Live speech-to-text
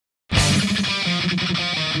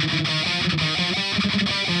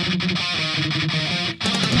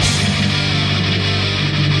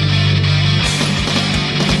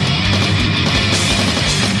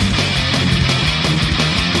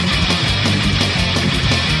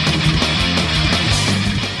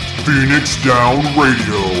Phoenix Down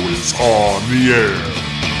Radio is on the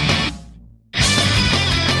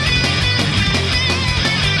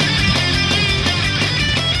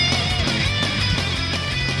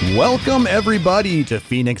air. Welcome, everybody, to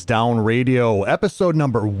Phoenix Down Radio, episode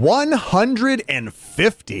number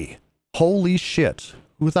 150. Holy shit.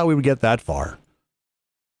 Who thought we would get that far?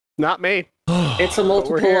 Not me. It's a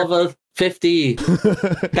multiple of a 50.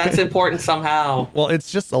 That's important somehow. Well,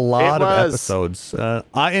 it's just a lot of episodes.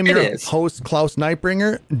 I am your host, Klaus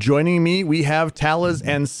Nightbringer. Joining me, we have Talaz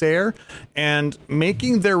and Sayre, and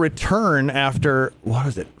making their return after,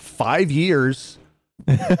 5 years...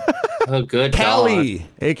 Oh, good Callie, God.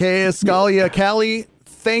 aka Scalia. Callie,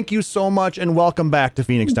 thank you so much and welcome back to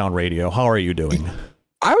Phoenix Down Radio. How are you doing?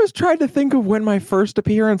 I was trying to think of when my first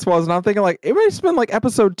appearance was, and I'm thinking like it might have been like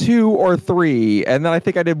episode 2 or 3, and then I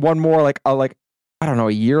think I did one more like I don't know,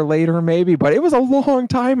 a year later maybe, but it was a long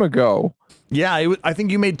time ago. Yeah, I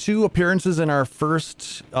think you made 2 appearances in our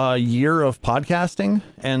first year of podcasting,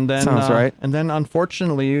 and then sounds right. And then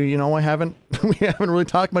unfortunately, we haven't really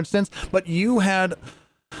talked much since. But you had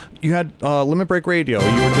Limit Break Radio. You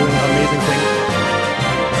were doing amazing things.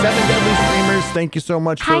 7 Deadly Streamers. Thank you so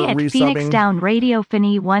much for resubbing. Hi at Phoenix Down Radio,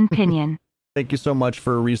 Finny One Pinion. Thank you so much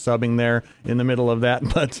for resubbing there in the middle of that.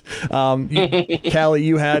 But Callie,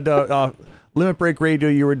 you had. Limit Break Radio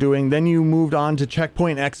you were doing, then you moved on to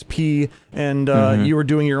Checkpoint XP, and you were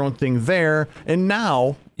doing your own thing there, and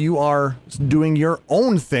now you are doing your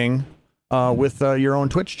own thing with your own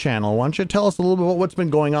Twitch channel. Why don't you tell us a little bit about what's been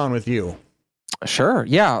going on with you? Sure.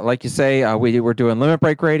 Yeah. Like you say, we were doing Limit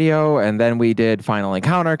Break Radio, and then we did Final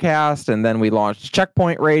Encountercast, and then we launched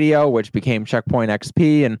Checkpoint Radio, which became Checkpoint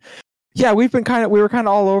XP, and yeah, we were kind of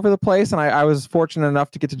all over the place, and I was fortunate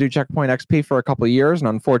enough to get to do Checkpoint XP for a couple of years, and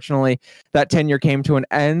unfortunately, that tenure came to an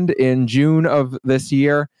end in June of this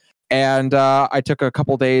year, and I took a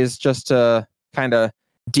couple days just to kind of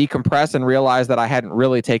decompress and realize that I hadn't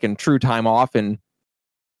really taken true time off in,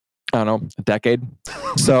 I don't know, a decade.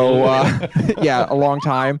 So yeah, a long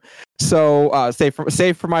time. So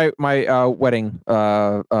save for my wedding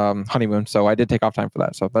honeymoon. So I did take off time for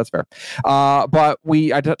that. So that's fair. But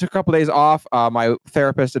I took a couple of days off. My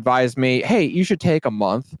therapist advised me, hey, you should take a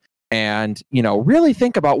month and really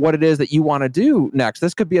think about what it is that you want to do next.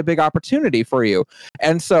 This could be a big opportunity for you.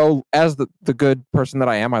 And so as the good person that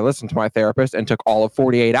I am, I listened to my therapist and took all of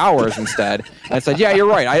 48 hours instead and said, yeah, you're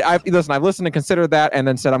right. I've listened and considered that, and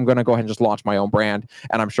then said I'm going to go ahead and just launch my own brand,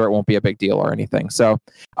 and I'm sure it won't be a big deal or anything. So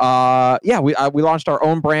yeah, we launched our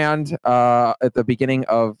own brand at the beginning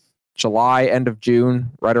of July, end of June,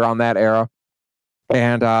 right around that era.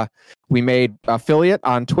 And we made affiliate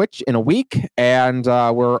on Twitch in a week, and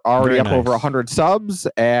we're already up over 100 subs,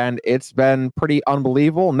 and it's been pretty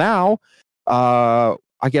unbelievable. Now, I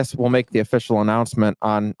guess we'll make the official announcement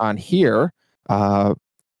on here.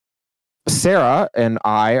 Sarah and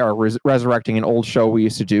I are resurrecting an old show we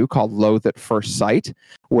used to do called Loathe at First Sight,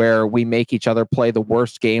 where we make each other play the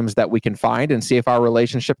worst games that we can find and see if our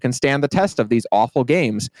relationship can stand the test of these awful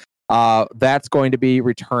games. That's going to be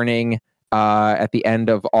returning at the end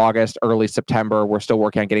of August, early September. We're still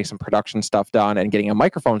working on getting some production stuff done and getting a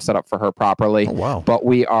microphone set up for her properly. Oh, wow. But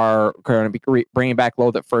we are going to be bringing back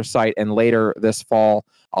Loathe at First Sight, and later this fall,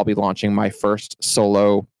 I'll be launching my first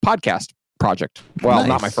solo podcast project. Well, nice.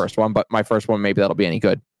 Not my first one, but my first one. Maybe that'll be any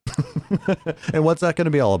good. And what's that going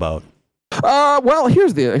to be all about? Well,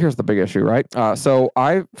 here's the big issue, right? So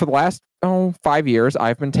for the last 5 years,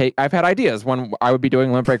 I've had ideas when I would be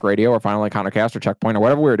doing Limit Break Radio or Final Encountercast or Checkpoint or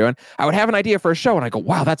whatever we were doing. I would have an idea for a show, and I go,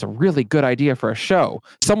 wow, that's a really good idea for a show.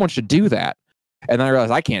 Someone should do that. And then I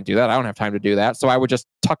realized I can't do that. I don't have time to do that. So I would just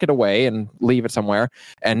tuck it away and leave it somewhere.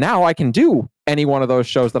 And now I can do any one of those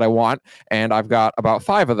shows that I want. And I've got about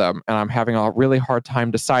 5 of them. And I'm having a really hard time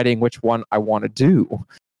deciding which one I want to do.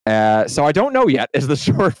 So I don't know yet is the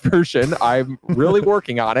short version. I'm really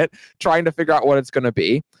working on it, trying to figure out what it's going to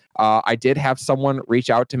be. I did have someone reach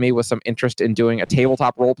out to me with some interest in doing a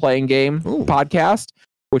tabletop role-playing game podcast,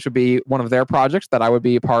 which would be one of their projects that I would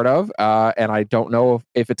be a part of. And I don't know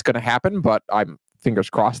if it's going to happen, but I'm fingers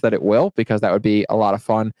crossed that it will, because that would be a lot of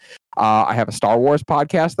fun. I have a Star Wars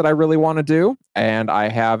podcast that I really want to do. And I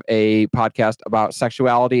have a podcast about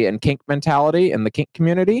sexuality and kink mentality in the kink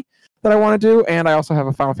community that I want to do. And I also have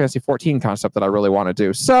a Final Fantasy 14 concept that I really want to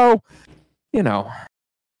do. So,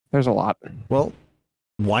 there's a lot. Well,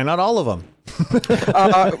 why not all of them?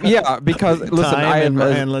 Yeah, because listen,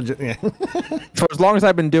 for as long as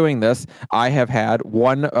I've been doing this, I have had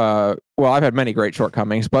I've had many great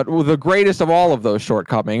shortcomings, but the greatest of all of those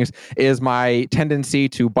shortcomings is my tendency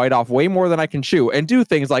to bite off way more than I can chew and do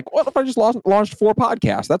things like, what if I just launched 4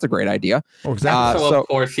 podcasts? That's a great idea. Oh, exactly. So of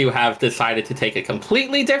course you have decided to take a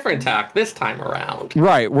completely different tack this time around.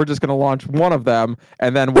 Right. We're just going to launch one of them.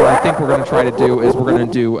 And then what I think we're going to try to do is we're going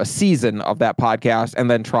to do a season of that podcast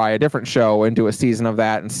and then try a different show and do a season of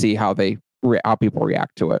that and see how how people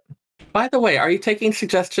react to it. By the way, are you taking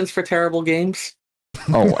suggestions for terrible games?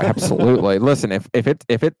 Oh, absolutely. Listen, if it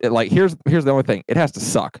like here's the only thing. It has to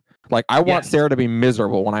suck. Like I want Sarah to be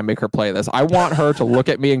miserable when I make her play this. I want her to look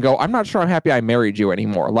at me and go, "I'm not sure I'm happy I married you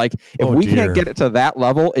anymore." Like if we can't get it to that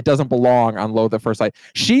level, it doesn't belong on Loathe at First Sight.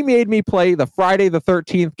 She made me play the Friday the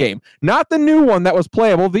 13th game, not the new one that was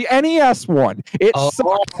playable, the NES one. It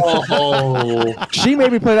sucked. She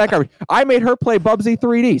made me play that garbage. I made her play Bubsy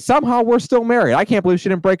 3D. Somehow we're still married. I can't believe she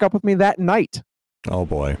didn't break up with me that night. Oh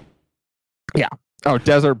boy. Yeah. Oh,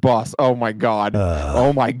 Desert Bus. Oh my God.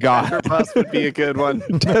 Oh my God. Desert Bus would be a good one.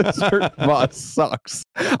 Desert Bus sucks.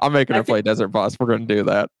 I'm making her play Desert Bus. We're going to do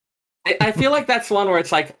that. I feel like that's one where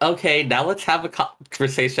it's like, okay, now let's have a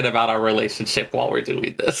conversation about our relationship while we're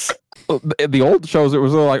doing this. The old shows, it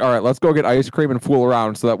was like, all right, let's go get ice cream and fool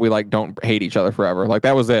around so that we like don't hate each other forever. Like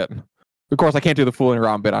that was it. Of course, I can't do the fooling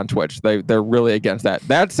around bit on Twitch. They're really against that.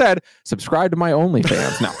 That said, subscribe to my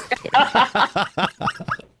OnlyFans. No.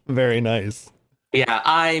 Very nice. Yeah,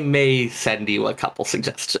 I may send you a couple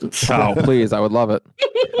suggestions. Oh, please. I would love it.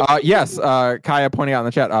 Yes, Kaya pointing out in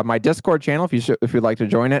the chat, my Discord channel, if you'd like to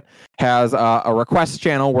join it, has a request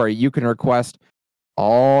channel where you can request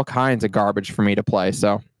all kinds of garbage for me to play.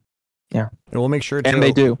 So, yeah. And we'll make sure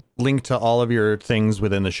to link to all of your things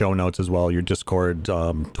within the show notes as well, your Discord,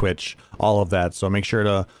 Twitch, all of that. So make sure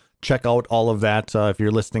to check out all of that if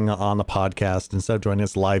you're listening on the podcast instead of joining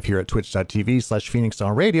us live here at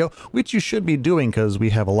twitch.tv/PhoenixDown which you should be doing because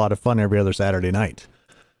we have a lot of fun every other Saturday night.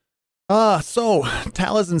 So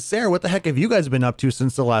Talaz and Sarah, what the heck have you guys been up to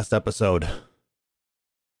since the last episode?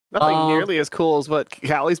 Nothing nearly as cool as what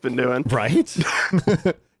Callie's been doing. Right?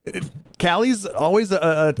 Callie's always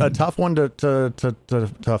a tough one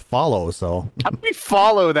to follow, so. How do we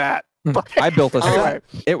follow that? I built a site.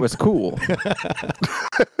 It was cool.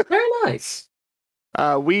 Very nice.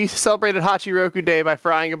 We celebrated Hachiroku Day by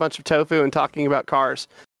frying a bunch of tofu and talking about cars.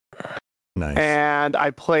 Nice. And I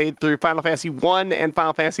played through Final Fantasy 1 and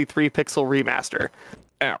Final Fantasy 3 Pixel Remaster.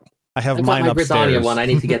 I have I mine got my upstairs. Britannia one. I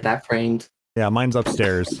need to get that framed. Yeah, mine's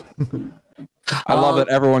upstairs. I love that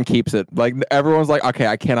everyone keeps it. Like everyone's like, okay,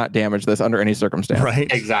 I cannot damage this under any circumstance.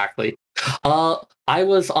 Right. Exactly. I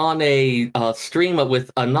was on a stream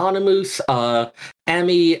with Anonymous,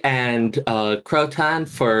 Emmy, and Crotan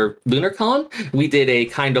for LunarCon. We did a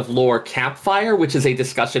kind of lore campfire, which is a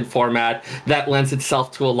discussion format that lends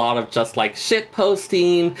itself to a lot of just like shit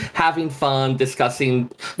posting, having fun, discussing.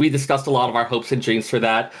 We discussed a lot of our hopes and dreams for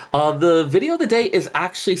that. The video of the day is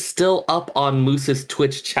actually still up on Moose's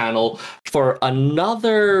Twitch channel for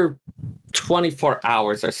another 24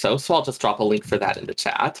 hours or so I'll just drop a link for that in the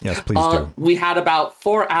chat. Yes, please do. We had about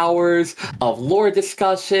 4 hours of lore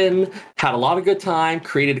discussion, had a lot of good time,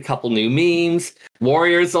 created a couple new memes.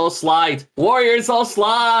 Warriors all slide! Warriors all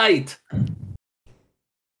slide!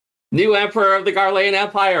 New Emperor of the Garlean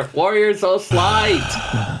Empire! Warriors all slide!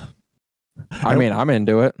 I mean, I'm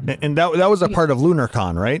into it. And that was a part of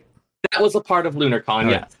LunarCon, right? That was a part of LunarCon,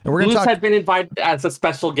 yes. Right. And we're gonna Moose had been invited as a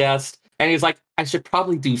special guest, and he was like, I should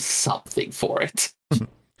probably do something for it.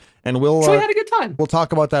 And we'll so we had a good time. We'll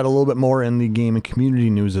talk about that a little bit more in the game and community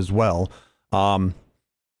news as well. And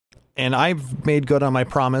I've made good on my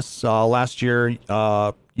promise. Last year,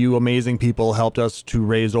 you amazing people helped us to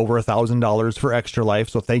raise over $1,000 for Extra Life.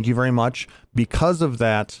 So thank you very much. Because of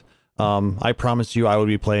that, I promised you I would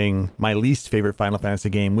be playing my least favorite Final Fantasy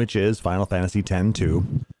game, which is Final Fantasy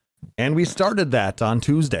X-2. And we started that on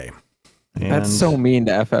Tuesday. And that's so mean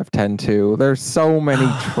to FF10-2. There's so many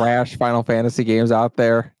trash Final Fantasy games out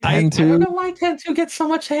there. I don't know why 10-2 gets so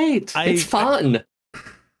much hate. It's fun.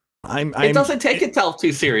 It doesn't take itself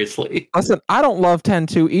too seriously. Listen, I don't love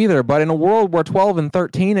 10-2 either, but in a world where 12 and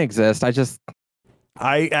 13 exist,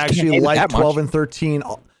 I actually like 12 and 13,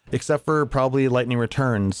 except for probably Lightning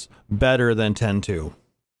Returns, better than 10-2.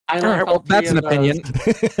 All right, well, that's an opinion.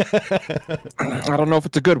 I don't know if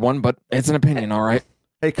it's a good one, but it's an opinion, all right.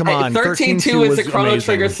 Hey, come on. 13-2 is the Chrono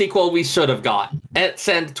Trigger sequel we should have got.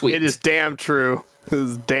 Send tweet. It is damn true. It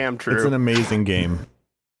is damn true. It's an amazing game.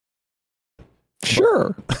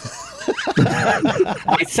 Sure.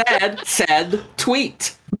 I said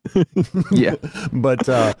tweet. Yeah. But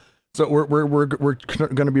So we're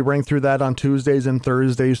going to be running through that on Tuesdays and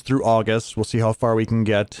Thursdays through August. We'll see how far we can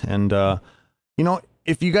get, and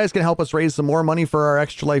if you guys can help us raise some more money for our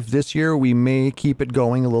Extra Life this year, we may keep it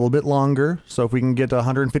going a little bit longer. So if we can get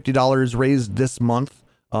 $150 raised this month,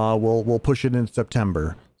 we'll push it in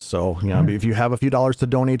September. So if you have a few dollars to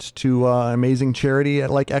donate to amazing charity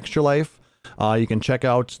at like Extra Life, you can check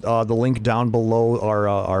out the link down below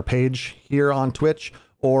our page here on Twitch.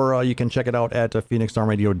 Or you can check it out at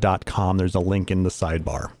phoenixstormradio.com. There's a link in the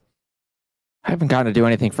sidebar. I haven't gotten to do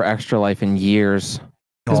anything for Extra Life in years.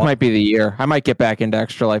 This might be the year. I might get back into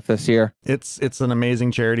Extra Life this year. It's an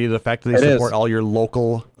amazing charity. The fact that they support all your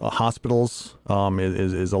local hospitals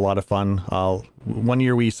is a lot of fun. One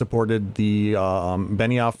year we supported the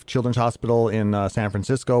Benioff Children's Hospital in San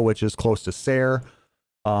Francisco, which is close to Sayre.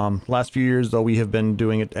 Last few years, though, we have been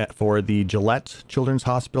doing it for the Gillette Children's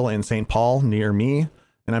Hospital in St. Paul near me.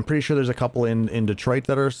 And I'm pretty sure there's a couple in Detroit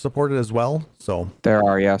that are supported as well. So there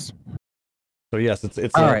are, yes. So yes, it's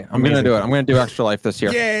all right. I'm gonna do it. I'm gonna do Extra Life this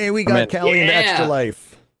year. Yay! We got Callie into Extra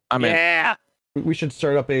Life. I'm in. Yeah. We should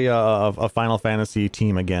start up a Final Fantasy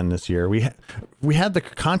team again this year. We had the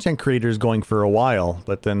content creators going for a while,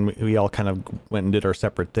 but then we all kind of went and did our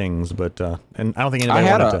separate things. But and I don't think anybody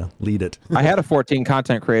wanted to lead it. I had a 14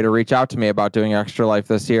 content creator reach out to me about doing Extra Life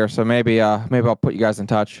this year, so maybe I'll put you guys in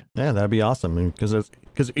touch. Yeah, that'd be awesome. Because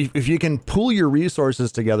if you can pool your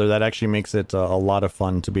resources together, that actually makes it a lot of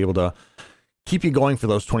fun to be able to keep you going for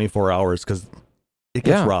those 24 hours. Because it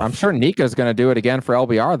gets rough. I'm sure Nika's going to do it again for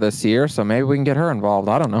LBR this year, so maybe we can get her involved.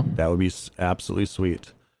 I don't know. That would be absolutely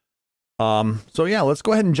sweet. So yeah, let's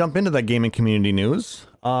go ahead and jump into that gaming community news.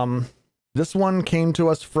 This one came to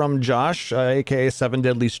us from Josh, aka 7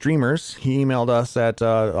 Deadly Streamers. He emailed us at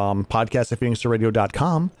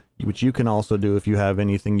podcast@phoenixradio.com, which you can also do if you have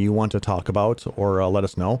anything you want to talk about or let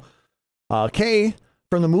us know. Kay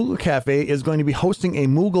from the Moogle Cafe is going to be hosting a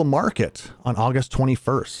Moogle Market on August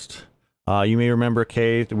 21st. You may remember,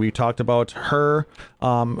 Kay, we talked about her,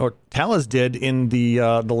 or Talas did in the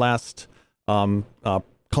last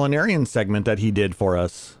culinarian segment that he did for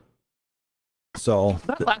us. So was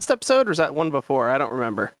that last episode, or is that one before? I don't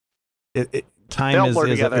remember. Time is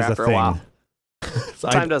a thing. A while. So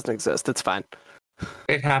time doesn't exist. It's fine.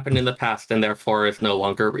 It happened in the past and therefore is no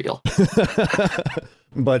longer real.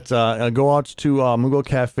 But go out to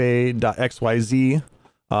mooglecafe.xyz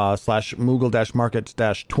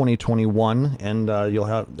 /Moogle-Market-2021 and you'll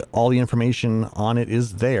have all the information on it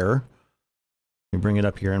is there. Let me bring it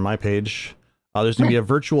up here in my page. There's going to be a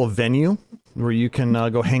virtual venue where you can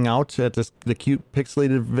go hang out at the cute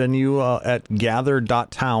pixelated venue at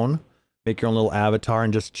gather.town. Make your own little avatar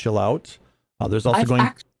and just chill out. There's also go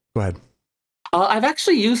ahead. I've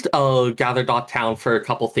actually used Gather.town for a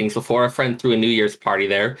couple things before. A friend threw a New Year's party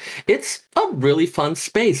there. It's a really fun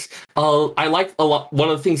space. I like a lot. One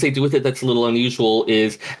of the things they do with it that's a little unusual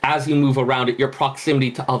is as you move around it, your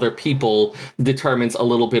proximity to other people determines a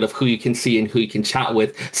little bit of who you can see and who you can chat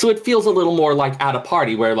with. So it feels a little more like at a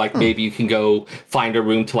party where maybe you can go find a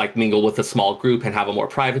room to mingle with a small group and have a more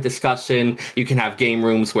private discussion. You can have game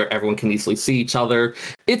rooms where everyone can easily see each other.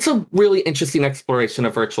 It's a really interesting exploration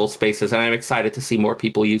of virtual spaces, and I'm excited to see more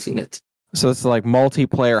people using it. So it's like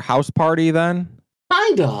multiplayer house party then?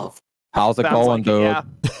 Kind of. How's it going, dude? Yeah.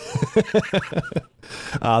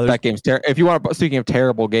 That game's terrible. If you want to, speaking of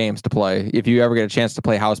terrible games to play, if you ever get a chance to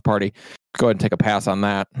play House Party, go ahead and take a pass on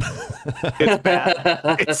that. It's bad.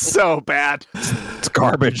 It's so bad. It's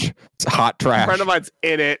garbage. It's hot trash. A friend of mine's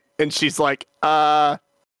in it, and she's like, I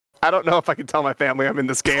don't know if I can tell my family I'm in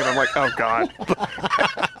this game. I'm like, oh God.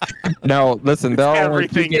 No, listen, there are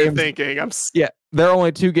everything you're thinking. There are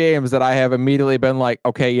only 2 games that I have immediately been like,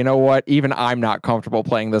 okay, you know what? Even I'm not comfortable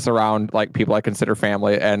playing this around people I consider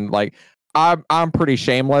family, and I'm pretty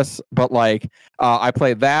shameless, but I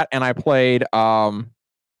played that, and I played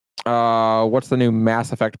what's the new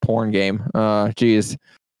Mass Effect porn game? Subverse.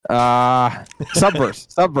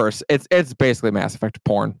 It's basically Mass Effect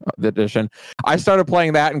porn edition. I started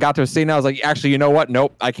playing that and got to a scene. I was like, actually, you know what?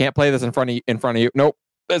 Nope, I can't play this in front of you. Nope,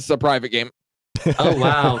 this is a private game. Oh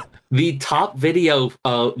wow! The top result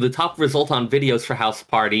on videos for House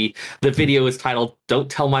Party. The video is titled "Don't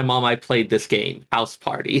Tell My Mom I Played This Game." House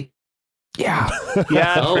Party. Yeah.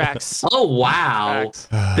 Yeah. Tracks. Oh wow! Tracks.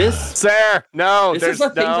 This Sarah, no, this is a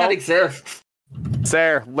thing that exists.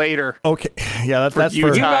 Sarah, later. Okay. Yeah, that's you.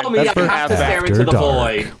 for You know me. that's I for have to stare after into the dark.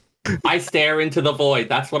 void. I stare into the void.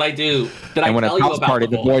 That's what I do. Did And I when tell it's you House about Party,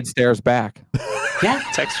 the void stares back. Yeah.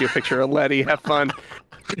 Text you a picture of Letty. Have fun.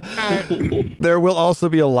 There will also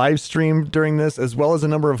be a live stream during this, as well as a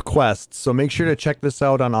number of quests. So make sure to check this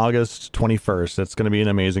out on August 21st. It's going to be an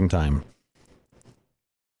amazing time.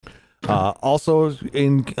 Also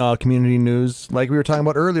in community news, like we were talking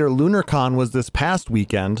about earlier, LunarCon was this past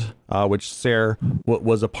weekend, which Sarah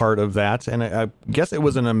was a part of that, and I guess it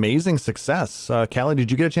was an amazing success. Callie, did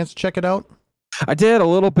you get a chance to check it out? I did a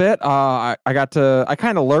little bit. I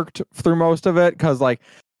kind of lurked through most of it because like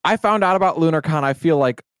I found out about LunarCon, I feel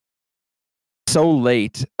like so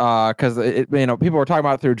late because people were talking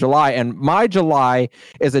about it through July, and my July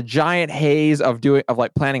is a giant haze of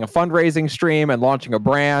like planning a fundraising stream and launching a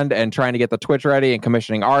brand and trying to get the Twitch ready and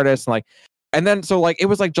commissioning artists and then so like it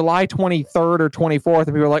was like July 23rd or 24th and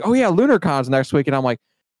people were like, oh yeah, LunarCon's next week, and I'm like,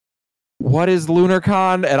 what is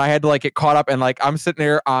LunarCon? And I had to like get caught up, and like I'm sitting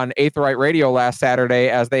here on Aetheryte Radio last Saturday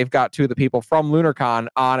as they've got two of the people from LunarCon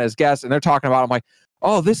on as guests, and they're talking about it. I'm like,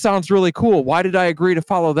 oh, this sounds really cool. Why did I agree to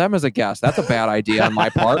follow them as a guest? That's a bad idea on my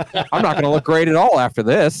part. I'm not going to look great at all after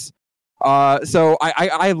this. So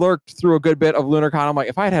I lurked through a good bit of LunarCon. I'm like,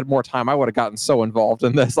 if I had more time, I would have gotten so involved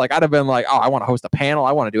in this. Like, I'd have been like, oh, I want to host a panel.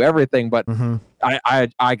 I want to do everything. But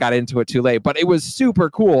I got into it too late. But it was super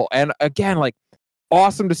cool. And again, like,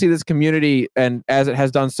 awesome to see this community, and as it has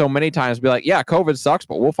done so many times, be like, yeah, COVID sucks,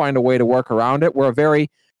 but we'll find a way to work around it. We're a very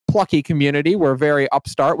plucky community. We're very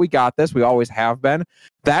upstart. We got this. We always have been.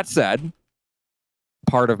 That said,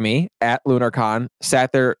 part of me at LunarCon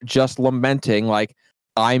sat there just lamenting, like,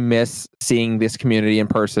 I miss seeing this community in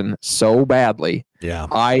person so badly. Yeah.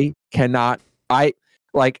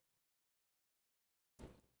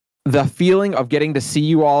 The feeling of getting to see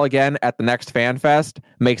you all again at the next Fan Fest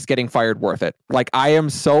makes getting fired worth it. Like, I am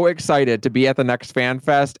so excited to be at the next Fan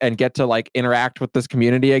Fest and get to like interact with this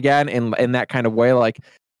community again in that kind of way. Like,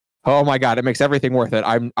 oh my God, it makes everything worth it.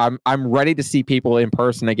 I'm ready to see people in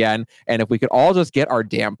person again. And if we could all just get our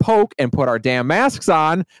damn poke and put our damn masks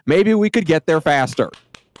on, maybe we could get there faster.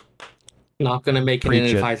 Not going to make an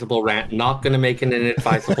inadvisable rant. Not going to make an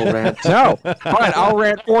inadvisable rant. No. Fine, I'll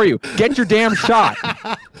rant for you. Get your damn shot.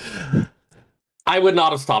 I would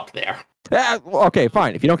not have stopped there. Okay,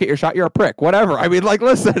 fine. If you don't get your shot, you're a prick. Whatever. I mean, like,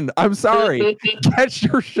 listen, I'm sorry. Get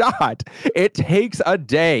your shot. It takes a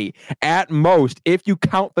day at most if you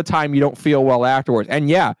count the time you don't feel well afterwards. And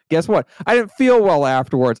yeah, guess what? I didn't feel well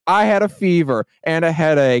afterwards. I had a fever and a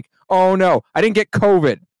headache. Oh, no. I didn't get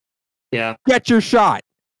COVID. Yeah. Get your shot.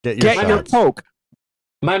 Get your poke.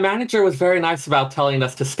 My manager was very nice about telling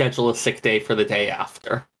us to schedule a sick day for the day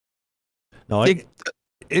after. No,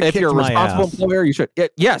 if you're a responsible employer, you should.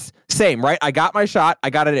 Yes, same, right? I got my shot. I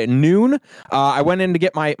got it at noon. I went in to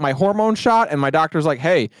get my hormone shot, and my doctor's like,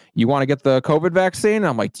 hey, you want to get the COVID vaccine? And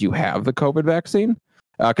I'm like, do you have the COVID vaccine?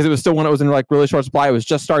 Because it was still when it was in like really short supply. It was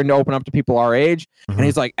just starting to open up to people our age. Mm-hmm. And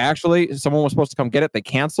he's like, actually, someone was supposed to come get it. They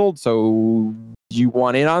canceled. So you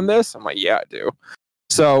want in on this? I'm like, yeah, I do.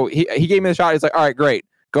 So he gave me the shot. He's like, all right, great.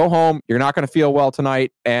 Go home. You're not going to feel well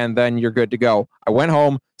tonight, and then you're good to go. I went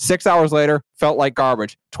home. 6 hours later, felt like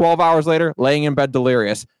garbage. 12 hours later, laying in bed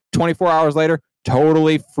delirious. 24 hours later,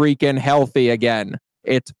 totally freaking healthy again.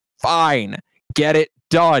 It's fine. Get it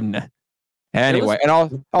done. Anyway,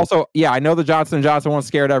 and also, yeah, I know the Johnson & Johnson one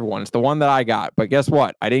scared everyone. It's the one that I got. But guess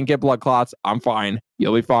what? I didn't get blood clots. I'm fine.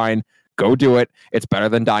 You'll be fine. Go do it. It's better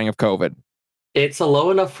than dying of COVID. It's a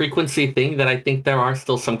low enough frequency thing that I think there are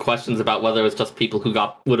still some questions about whether it's just people who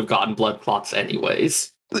would have gotten blood clots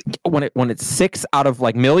anyways. When it's 6 out of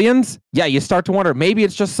like millions, yeah, you start to wonder, maybe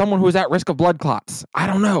it's just someone who's at risk of blood clots. I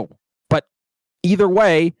don't know. But either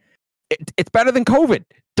way, it's better than COVID.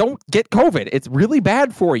 Don't get COVID. It's really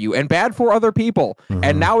bad for you and bad for other people. Mm-hmm.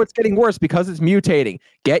 And now it's getting worse because it's mutating.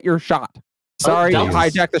 Get your shot. Sorry to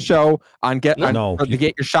hijack the show on get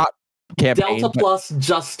your shot campaign. Delta Plus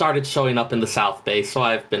just started showing up in the South Bay, so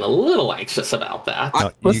I've been a little anxious about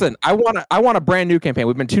that. Listen, I want a brand new campaign.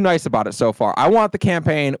 We've been too nice about it so far. I want the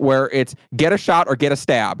campaign where it's get a shot or get a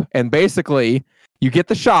stab, and basically you get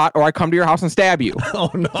the shot or I come to your house and stab you.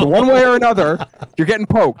 Oh no! So one way or another, you're getting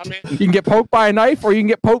poked. You can get poked by a knife or you can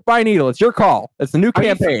get poked by a needle. It's your call. It's the new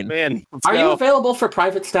campaign. Are you available for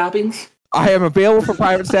private stabbings? I am available for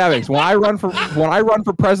private stabbings. When I run for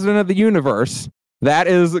president of the universe, that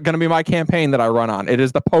is going to be my campaign that I run on. It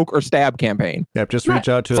is the poke or stab campaign. Yep, just reach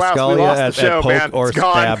out to Escalia at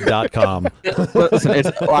pokeorstab.com.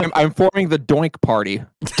 Listen, I'm forming the Doink Party.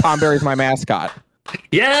 Tom Berry's my mascot.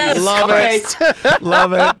 Yes! Love it.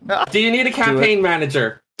 Love it. Do you need a campaign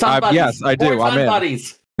manager? Yes, I do. I'm in.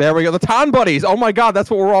 Buddies. There we go. The Ton Buddies. Oh my God, that's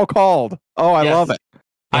what we're all called. Oh, I love it.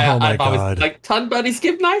 I've always like Ton Buddies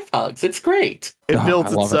give knife hugs. It's great. It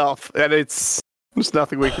builds itself, and there's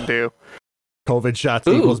nothing we can do. COVID shots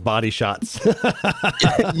equals body shots.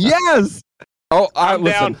 Yes. Oh, I'm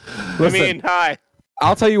down. Hi.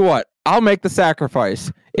 I'll tell you what. I'll make the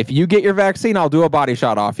sacrifice. If you get your vaccine, I'll do a body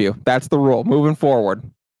shot off you. That's the rule. Moving forward.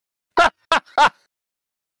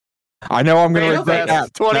 I know I'm going to regret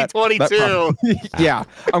that. 2022. Yeah,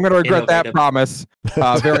 I'm going to regret that Innovative. promise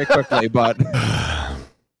very quickly, but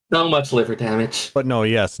So much liver damage. But no,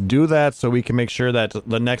 yes, do that so we can make sure that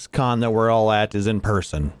the next con that we're all at is in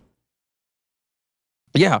person.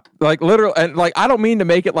 yeah, like literally, and like I don't mean to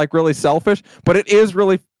make it like really selfish, but it is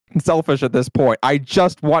really selfish at this point. I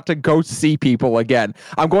just want to go see people again.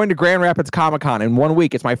 I'm going to Grand Rapids Comic-Con in 1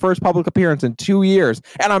 week. It's my first public appearance in 2 years,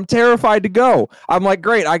 and I'm terrified to go. I'm like,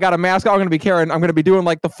 great, I got a mask. I'm going to be doing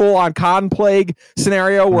like the full-on con plague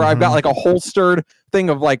scenario where I've got like a holstered thing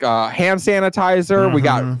of like hand sanitizer.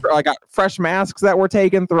 I got fresh masks that were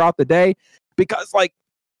taken throughout the day because like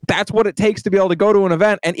that's what it takes to be able to go to an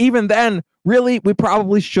event. And even then, really, we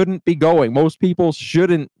probably shouldn't be going. Most people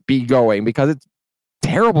shouldn't be going because it's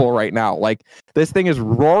terrible right now. Like this thing is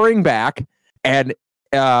roaring back, and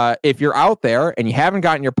if you're out there and you haven't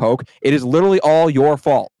gotten your poke, it is literally all your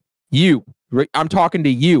fault. I'm talking to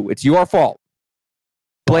you. It's your fault.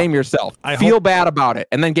 Blame yourself. Feel bad about it,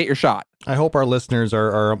 and then get your shot. I hope our listeners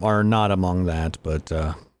are not among that, but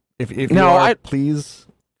if you are, please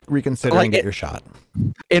reconsider and get your shot.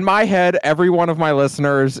 In my head, every one of my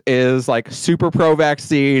listeners is like super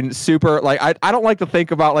pro-vaccine, super like I don't like to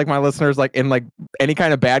think about like my listeners like in like any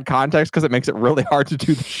kind of bad context because it makes it really hard to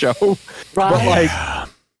do the show. Right.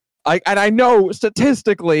 But and I know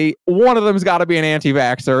statistically one of them's got to be an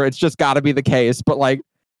anti-vaxxer. It's just got to be the case. But like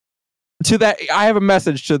to that, I have a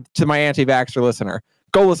message to my anti-vaxxer listener.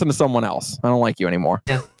 Go listen to someone else. I don't like you anymore.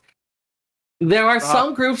 Yeah. There are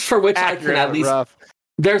some groups for which I can at least.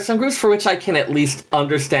 There are some groups for which I can at least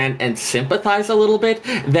understand and sympathize a little bit.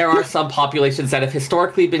 There are some populations that have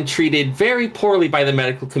historically been treated very poorly by the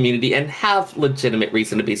medical community and have legitimate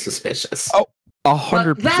reason to be suspicious. Oh,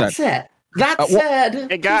 100%. That's it. That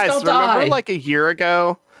said, hey guys, don't remember die. like a year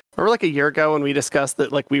ago when we discussed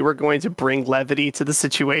that like we were going to bring levity to the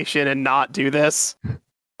situation and not do this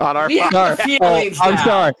on our feelings I'm now.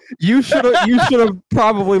 sorry. You should have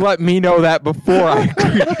probably let me know that before I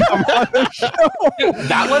agreed to come on the show.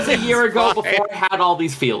 That was a year ago before I had all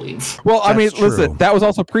these feelings. Well, I mean, That's true. listen, that was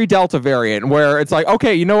also pre-Delta variant where it's like,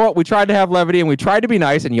 okay, you know what? We tried to have levity and we tried to be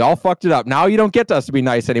nice and y'all fucked it up. Now you don't get us to be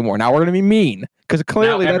nice anymore. Now we're going to be mean because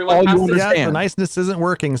clearly Now that's everyone all has you to- understand. Yeah, the niceness isn't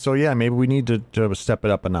working, so yeah, maybe we need to step it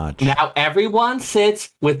up a notch. Now everyone sits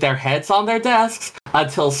with their heads on their desks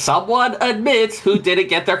until someone admits who didn't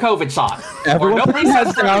get their COVID shot. Everyone or put nobody their says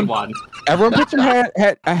heads for down. anyone. Everyone put your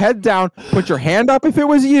head down. Put your hand up if it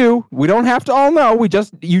was you. We don't have to all know.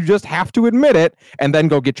 You just have to admit it and then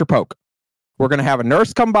go get your poke. We're going to have a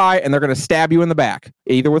nurse come by and they're going to stab you in the back,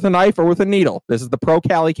 either with a knife or with a needle. This is the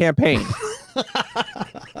Pro-Cali campaign.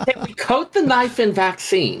 Can we coat the knife in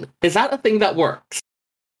vaccine? Is that a thing that works?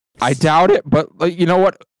 I doubt it, but like, you know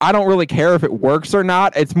what? I don't really care if it works or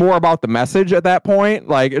not. It's more about the message at that point.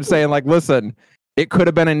 Like it's saying like, listen, it could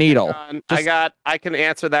have been a needle. I can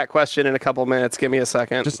answer that question in a couple minutes. Give me a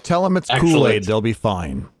second. Just tell them it's Excellent. Kool-Aid; they'll be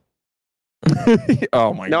fine.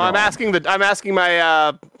 Oh my god. No, I'm asking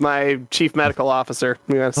my my chief medical officer.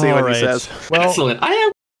 We're gonna see All what he right. says. Well, Excellent. I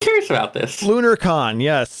am curious about this. LunarCon,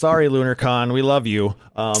 yes. Sorry, LunarCon, we love you.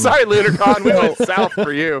 Sorry, LunarCon, we went south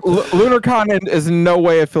for you. LunarCon is in no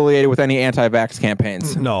way affiliated with any anti-vax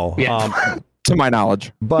campaigns, No, Yeah. to my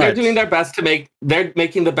knowledge. but They're doing their best they're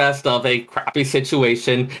making the best of a crappy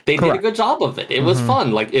situation. They did a Correct. good job of it. It was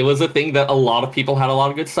fun. Like it was a thing that a lot of people had a lot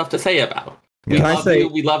of good stuff to say about. We Can I love say- you.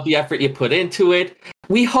 We love the effort you put into it.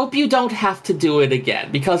 We hope you don't have to do it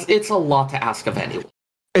again because it's a lot to ask of anyone.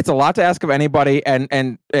 It's a lot to ask of anybody, and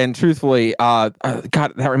truthfully, God,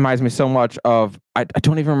 that reminds me so much of I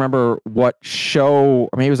don't even remember what show,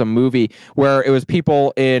 or maybe it was a movie where it was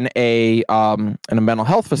people in a mental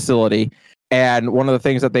health facility, and one of the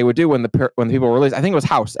things that they would do when the people were released, I think it was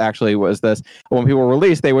House actually was this, when people were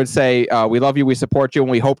released, they would say, "We love you, we support you, and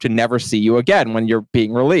we hope to never see you again when you're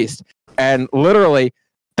being released." And literally,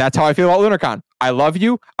 that's how I feel about LunarCon. I love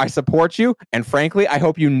you, I support you, and frankly, I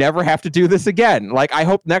hope you never have to do this again. Like, I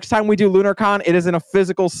hope next time we do LunarCon, it is in a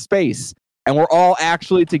physical space, and we're all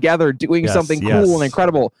actually together doing something cool and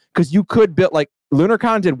incredible. Because you could build, like,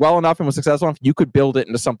 LunarCon did well enough and was successful enough, you could build it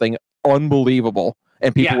into something unbelievable,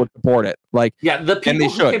 and people would support it. Like, Yeah, the and they people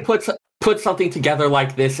who should. can put something together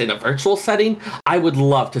like this in a virtual setting, I would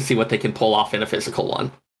love to see what they can pull off in a physical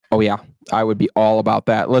one. Oh yeah, I would be all about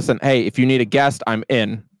that. Listen, hey, if you need a guest, I'm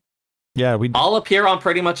in. yeah, we I'll appear on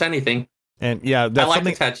pretty much anything. and yeah, I that's like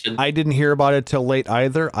something attention. I didn't hear about it till late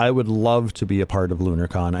either. I would love to be a part of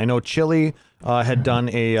LunarCon. I know Chili had done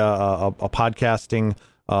a podcasting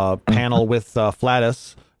panel with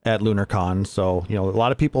Flatus at LunarCon, so you know a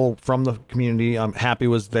lot of people from the community. Happy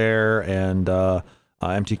was there, and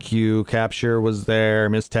MTQ Capture was there,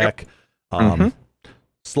 Mistech,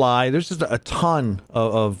 Sly. There's just a ton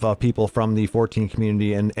of people from the 14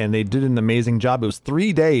 community, and they did an amazing job. It was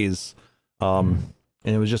 3 days, and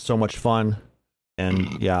it was just so much fun.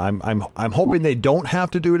 And yeah, I'm hoping they don't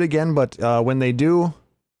have to do it again, but when they do,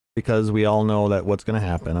 because we all know that what's going to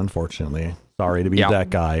happen, unfortunately. Sorry to be that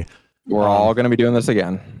guy. We're all going to be doing this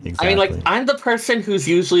again. Exactly. I mean, like, I'm the person who's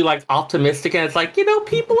usually, like, optimistic, and it's like,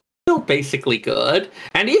 people are still basically good.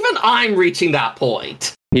 And even I'm reaching that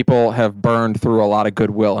point. People have burned through a lot of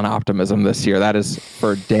goodwill and optimism this year. That is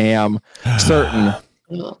for damn certain.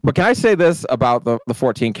 But can I say this about the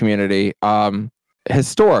 14 community?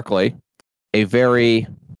 Historically, a very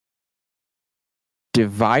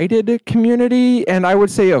divided community, and I would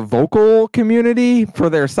say a vocal community for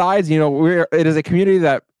their sides. It is a community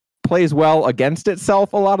that plays well against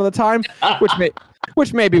itself a lot of the time,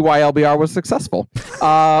 which may be why LBR was successful.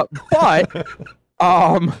 But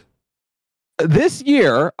this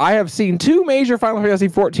year, I have seen 2 major Final Fantasy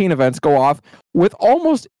XIV events go off with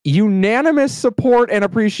almost unanimous support and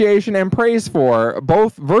appreciation and praise for.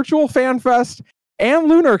 Both Virtual Fan Fest and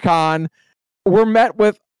LunarCon were met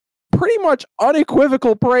with pretty much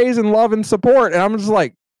unequivocal praise and love and support. And I'm just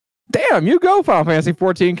like, damn, you go, Final Fantasy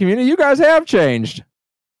XIV community. You guys have changed.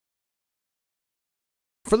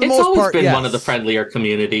 For the It's most always part, been yes. one of the friendlier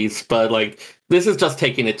communities, but, like, this is just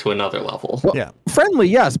taking it to another level. Well, Yeah. friendly,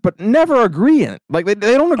 yes, but never agreeing. Like they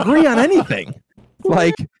don't agree on anything.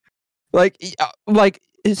 like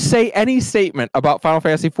say any statement about Final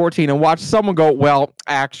Fantasy XIV and watch someone go, well,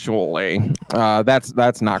 actually,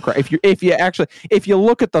 that's not correct. If you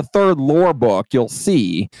look at the third lore book, you'll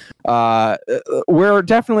see we're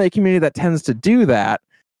definitely a community that tends to do that.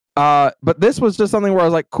 But this was just something where I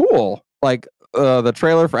was like, cool. Like the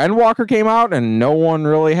trailer for Endwalker came out and no one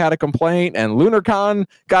really had a complaint, and LunarCon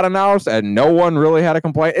got announced and no one really had a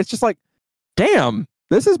complaint. It's just like, damn,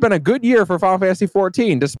 this has been a good year for Final Fantasy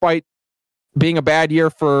XIV, despite being a bad year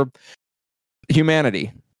for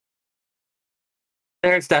humanity.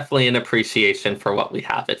 There's definitely an appreciation for what we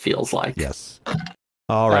have, it feels like. Yes.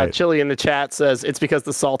 All right. Chili in the chat says it's because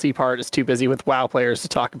the salty part is too busy with WoW players to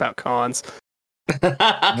talk about cons.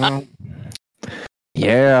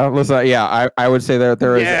 Yeah, listen. Yeah, I would say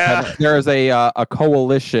there is a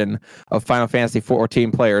coalition of Final Fantasy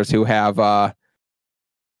XIV players who have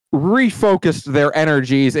refocused their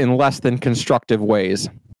energies in less than constructive ways.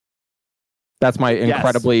 That's my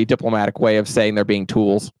incredibly diplomatic way of saying they're being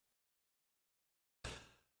tools.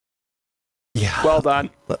 Yeah. Well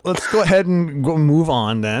done. Let's go ahead and move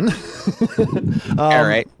on then. All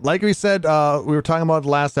right. Like we said, we were talking about the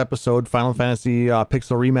last episode, Final Fantasy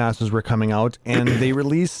Pixel remasters were coming out, and they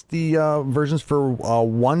released the versions for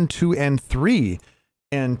 1, 2, and 3.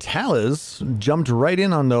 And Talus jumped right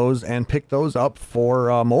in on those and picked those up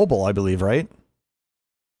for mobile, I believe, right?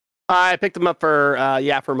 I picked them up for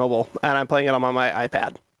mobile, and I'm playing it on my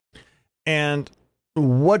iPad. And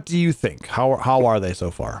what do you think? How are they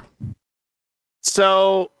so far?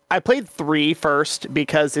 So I played 3 first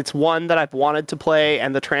because it's one that I've wanted to play,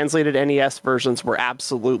 and the translated NES versions were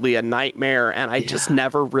absolutely a nightmare, and I just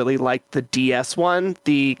never really liked the DS one.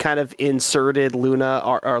 The kind of inserted Luna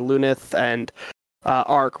or Lunith and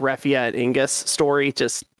Arc, Refia, and Ingus story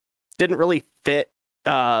just didn't really fit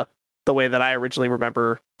the way that I originally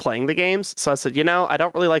remember playing the games. So I said, I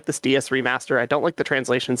don't really like this DS remaster. I don't like the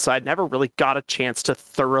translation, so I never really got a chance to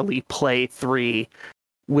thoroughly play 3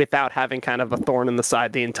 without having kind of a thorn in the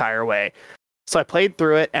side the entire way. So I played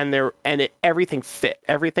through it, and everything fit.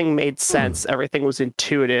 Everything made sense. Everything was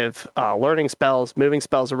intuitive. Learning spells, moving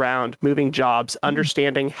spells around, moving jobs,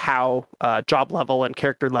 understanding how job level and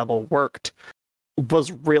character level worked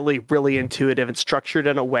was really, really intuitive and structured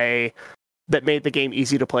in a way that made the game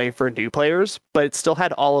easy to play for new players, but it still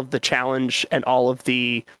had all of the challenge and all of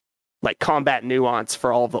the combat nuance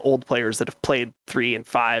for all of the old players that have played 3 and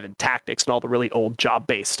 5 and tactics and all the really old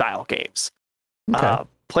job-based style games. Okay.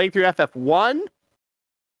 Playing through FF1,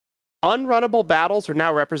 unrunnable battles are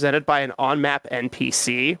now represented by an on-map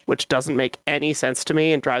NPC, which doesn't make any sense to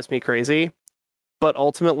me and drives me crazy. But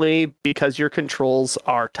ultimately, because your controls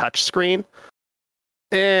are touchscreen,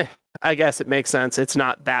 I guess it makes sense. It's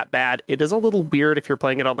not that bad. It is a little weird if you're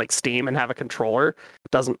playing it on Steam and have a controller.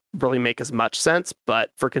 It doesn't really make as much sense,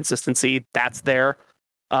 but for consistency, that's there.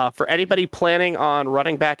 For anybody planning on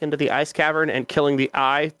running back into the ice cavern and killing the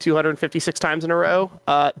eye 256 times in a row,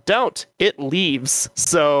 don't. It leaves.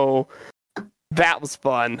 So that was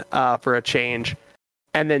fun for a change.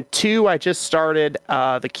 And then 2, I just started.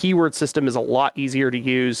 The keyword system is a lot easier to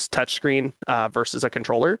use touchscreen versus a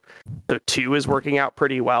controller. So 2 is working out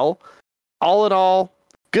pretty well. All in all,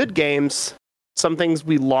 good games. some things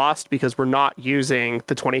we lost because we're not using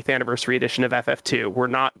the 20th anniversary edition of FF2. We're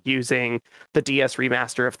not using the DS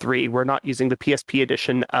remaster of 3. We're not using the PSP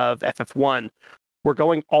edition of FF1. We're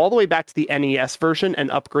going all the way back to the NES version and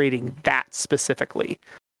upgrading that specifically.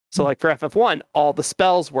 So like for FF1, all the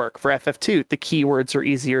spells work. For FF2, the keywords are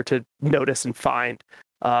easier to notice and find.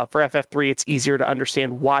 For FF3, it's easier to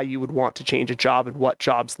understand why you would want to change a job and what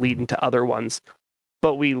jobs lead into other ones.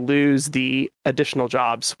 But we lose the additional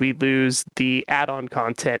jobs. We lose the add-on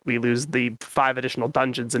content. We lose the 5 additional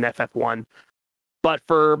dungeons in FF1. But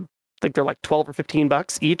for, I think they're like $12 or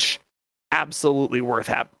 $15 each, absolutely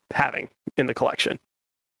worth having in the collection.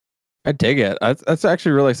 I dig it. That's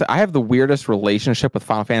actually really exciting. I have the weirdest relationship with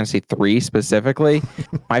Final Fantasy III specifically.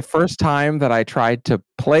 My first time that I tried to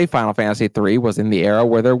play Final Fantasy III was in the era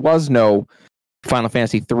where there was no Final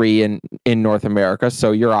Fantasy III in North America.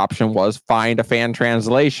 So your option was find a fan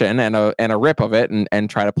translation and a rip of it and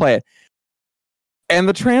try to play it. And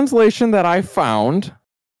the translation that I found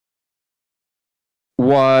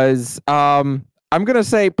was, I'm going to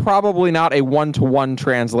say probably not a one-to-one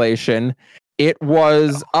translation. It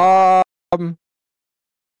was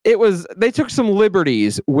they took some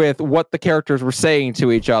liberties with what the characters were saying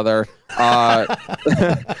to each other.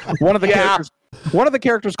 One of the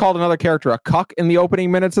characters called another character a cuck in the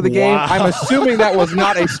opening minutes of the game. I'm assuming that was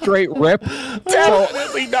not a straight rip.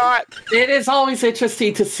 Definitely not. It is always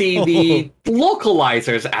interesting to see the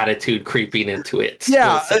localizer's attitude creeping into it.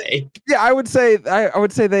 Yeah, I would say they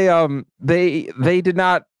did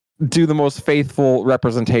not do the most faithful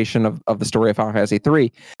representation of the story of Final Fantasy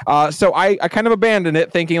III. So I kind of abandoned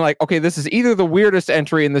it, thinking like, okay, this is either the weirdest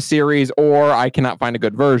entry in the series or I cannot find a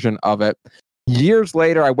good version of it. Years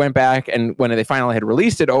later, I went back, and when they finally had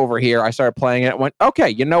released it over here, I started playing it and went, okay,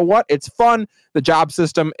 you know what? It's fun. The job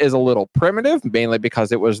system is a little primitive, mainly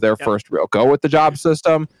because it was their first real go with the job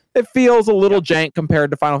system. It feels a little jank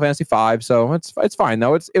compared to Final Fantasy V, so it's fine,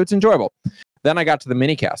 though. It's enjoyable. Then I got to the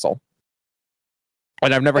mini castle.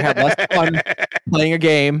 And I've never had less fun playing a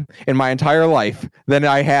game in my entire life than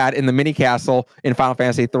I had in the mini castle in Final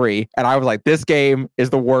Fantasy III. And I was like, this game is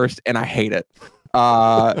the worst and I hate it.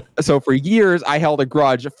 So for years, I held a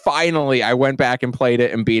grudge. Finally, I went back and played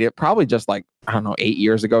it and beat it. Probably just like, I don't know, 8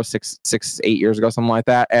 years ago, 8 years ago, something like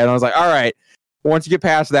that. And I was like, all right, once you get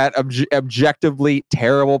past that objectively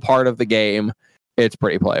terrible part of the game, it's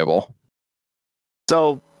pretty playable.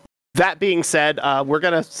 So that being said, we're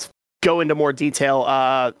going to go into more detail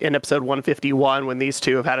in episode 151 when these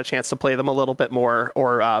two have had a chance to play them a little bit more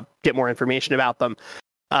or get more information about them.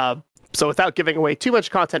 So without giving away too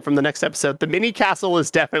much content from the next episode, the mini castle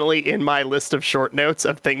is definitely in my list of short notes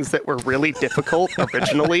of things that were really difficult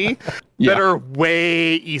originally that are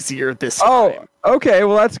way easier this time. Oh, okay.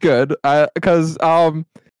 Well, that's good. Because,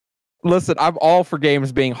 listen, I'm all for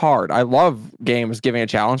games being hard. I love games giving a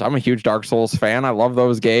challenge. I'm a huge Dark Souls fan. I love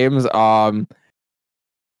those games.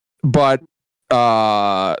 But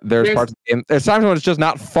there's parts of the game, there's times when it's just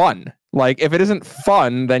not fun. Like, if it isn't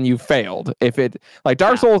fun, then you failed. If it, like,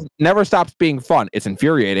 Dark Souls never stops being fun. It's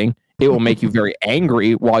infuriating. It will make you very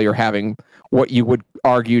angry while you're having what you would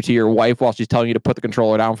argue to your wife while she's telling you to put the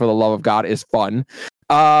controller down for the love of God is fun.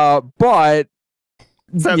 But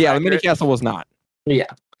the mini castle was not. Yeah.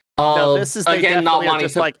 No, this is again not wanting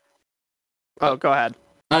just like. Oh, go ahead.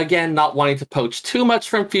 Again, not wanting to poach too much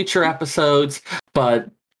from future episodes, but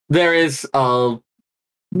there's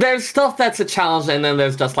stuff that's a challenge, and then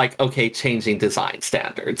there's just like, okay, changing design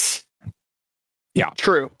standards. Yeah,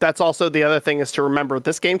 true. That's also the other thing is to remember,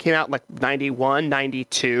 this game came out in like 91,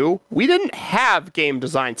 92. We didn't have game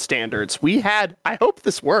design standards. We had, I hope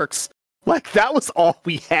this works. Like, that was all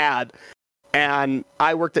we had. And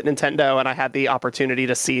I worked at Nintendo, and I had the opportunity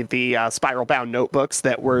to see the spiral-bound notebooks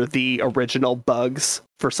that were the original bugs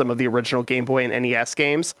for some of the original Game Boy and NES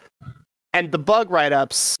games. And the bug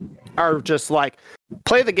write-ups are just like,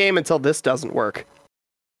 play the game until this doesn't work.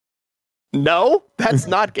 No, that's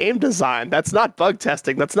not game design. That's not bug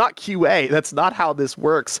testing. That's not QA. That's not how this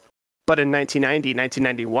works. But in 1990,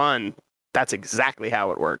 1991, that's exactly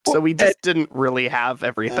how it worked. So we just didn't really have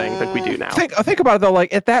everything that we do now. Think about it, though.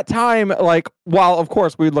 Like, at that time, like, while, of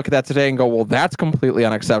course, we'd look at that today and go, well, that's completely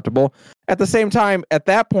unacceptable. At the same time, at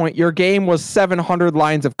that point, your game was 700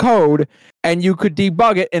 lines of code, and you could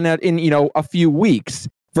debug it in a few weeks.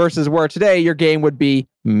 Versus where today your game would be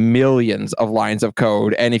millions of lines of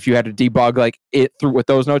code, and if you had to debug like it through with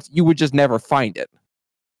those notes, you would just never find it.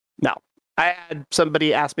 No, I had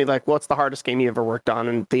somebody ask me like, "What's the hardest game you ever worked on?"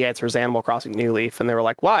 And the answer is Animal Crossing New Leaf, and they were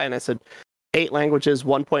like, "Why?" And I said, 8 languages,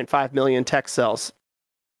 1.5 million text cells,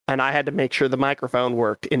 and I had to make sure the microphone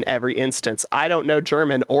worked in every instance. I don't know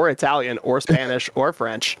German or Italian or Spanish or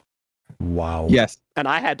French. Wow. Yes. And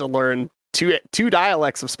I had to learn two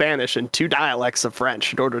dialects of Spanish and 2 dialects of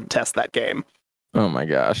French in order to test that game. Oh my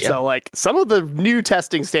gosh. So like some of the new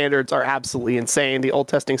testing standards are absolutely insane. The old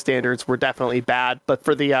testing standards were definitely bad, but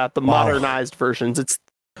for the modernized versions, it's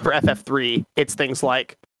for FF3, it's things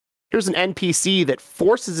like here's an NPC that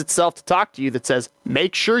forces itself to talk to you that says,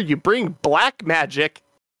 "Make sure you bring black magic."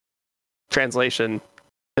 Translation: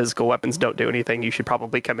 physical weapons don't do anything. You should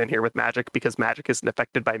probably come in here with magic because magic isn't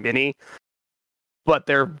affected by mini. But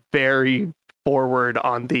they're very forward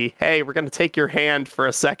on the, hey, we're going to take your hand for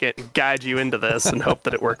a second and guide you into this and hope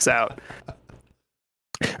that it works out.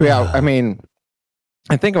 Yeah, I mean,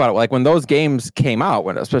 and think about it. Like when those games came out,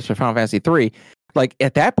 especially Final Fantasy 3, like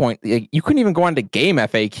at that point, you couldn't even go onto game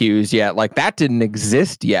FAQs yet. Like that didn't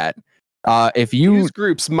exist yet. If you News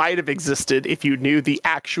groups might have existed if you knew the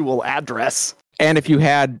actual address. And if you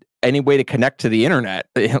had any way to connect to the internet,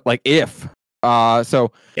 like if.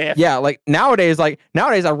 Yeah, like nowadays,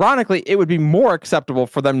 ironically, it would be more acceptable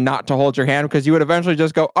for them not to hold your hand because you would eventually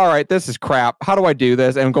just go, all right, this is crap. How do I do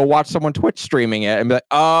this? And go watch someone Twitch streaming it and be like,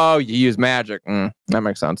 oh, you use magic. That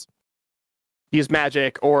makes sense. Use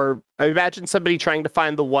magic, or imagine somebody trying to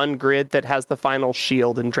find the one grid that has the final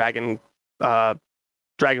shield in Dragon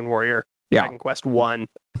Warrior, Dragon Quest 1.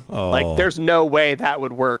 Oh. Like, there's no way that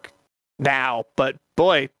would work now, but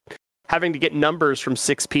boy, having to get numbers from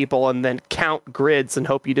 6 people and then count grids and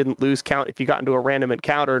hope you didn't lose count if you got into a random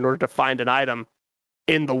encounter in order to find an item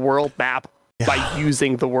in the world map by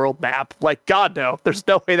using the world map. Like, God, no, there's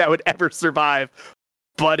no way that would ever survive.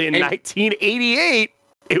 But in 1988,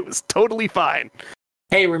 it was totally fine.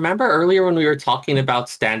 Hey, remember earlier when we were talking about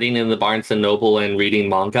standing in the Barnes & Noble and reading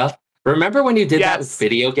manga? Remember when you did that with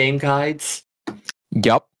video game guides?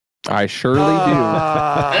 Yep, I surely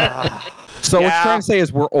do. So what you're trying to say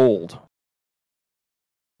is we're old.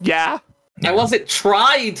 Yeah. I wasn't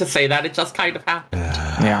trying to say that. It just kind of happened.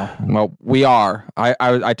 Yeah. Well, we are.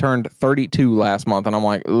 I turned 32 last month, and I'm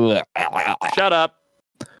like, ugh. Shut up.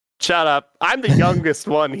 I'm the youngest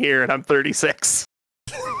one here, and I'm 36.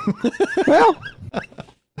 Well,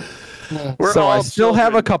 We're so all I still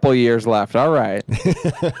have a children. couple years left. All right.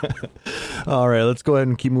 All right, let's go ahead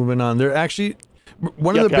and keep moving on. There actually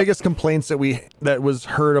one of the biggest complaints that was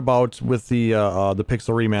heard about with the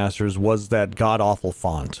Pixel remasters was that god awful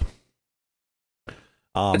font.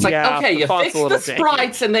 It's like, okay, you fix the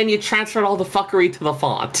sprites and then you transferred all the fuckery to the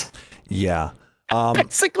font. Yeah.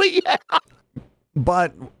 Basically, yeah.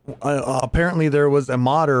 But apparently there was a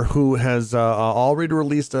modder who has already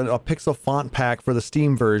released a pixel font pack for the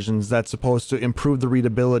Steam versions that's supposed to improve the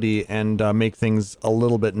readability and make things a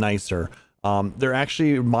little bit nicer. They're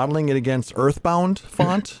actually modeling it against Earthbound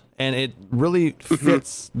font, and it really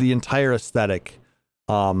fits the entire aesthetic.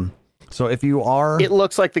 So if you are... It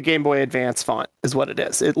looks like the Game Boy Advance font is what it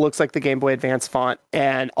is. It looks like the Game Boy Advance font.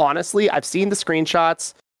 And honestly, I've seen the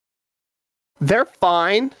screenshots. They're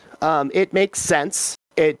fine. It makes sense.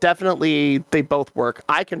 It definitely, they both work.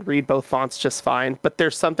 I can read both fonts just fine, but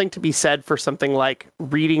there's something to be said for something like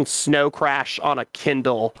reading Snow Crash on a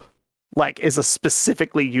Kindle, like, is a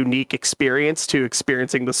specifically unique experience to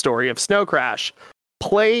experiencing the story of Snow Crash.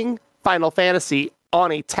 Playing Final Fantasy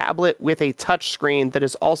on a tablet with a touch screen that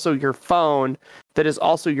is also your phone, that is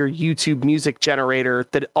also your YouTube music generator,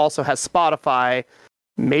 that also has Spotify.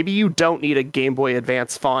 Maybe you don't need a Game Boy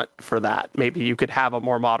Advance font for that. Maybe you could have a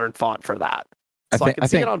more modern font for that. So I can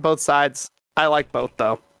see it on both sides. I like both,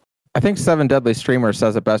 though. I think Seven Deadly Streamer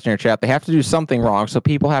says it best in your chat. They have to do something wrong, so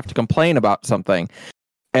people have to complain about something.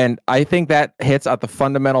 And I think that hits at the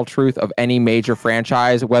fundamental truth of any major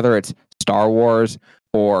franchise, whether it's Star Wars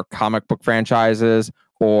or comic book franchises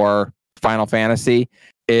or Final Fantasy,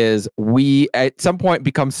 is we at some point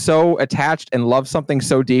become so attached and love something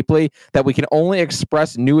so deeply that we can only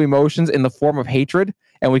express new emotions in the form of hatred,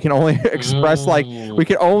 and we can only express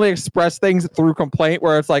express things through complaint,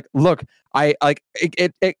 where it's like, look, I like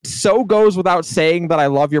it so goes without saying that I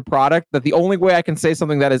love your product that the only way I can say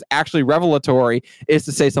something that is actually revelatory is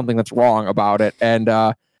to say something that's wrong about it. And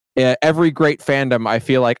every great fandom, I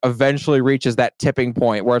feel like, eventually reaches that tipping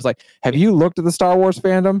point where it's like, have you looked at the Star Wars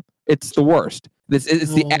fandom? It's the worst. It's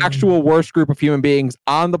the actual worst group of human beings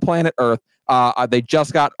on the planet Earth. They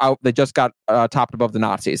just got topped above the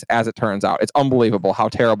Nazis, as it turns out. It's unbelievable how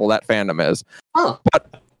terrible that fandom is. Huh.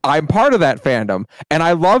 But I'm part of that fandom, and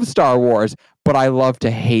I love Star Wars, but I love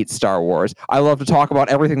to hate Star Wars. I love to talk about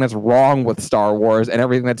everything that's wrong with Star Wars and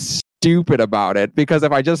everything that's stupid about it, because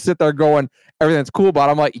if I just sit there going everything that's cool about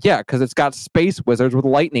it, I'm like, yeah, because it's got space wizards with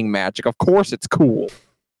lightning magic. Of course it's cool.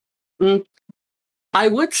 I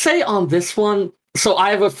would say on this one, So I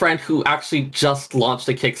have a friend who actually just launched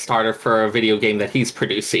a Kickstarter for a video game that he's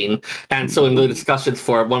producing. And so in the discussions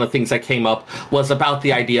for it, one of the things that came up was about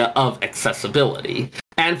the idea of accessibility.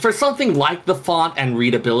 And for something like the font and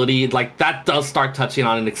readability, like that does start touching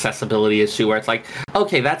on an accessibility issue where it's like,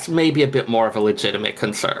 okay, that's maybe a bit more of a legitimate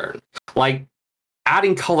concern. Like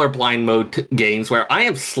adding colorblind mode to games where I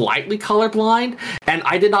am slightly colorblind, and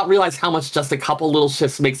I did not realize how much just a couple little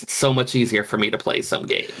shifts makes it so much easier for me to play some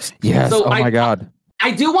games. Yes. So Oh my God.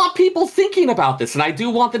 I do want people thinking about this, and I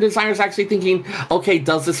do want the designers actually thinking, okay,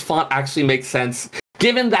 does this font actually make sense?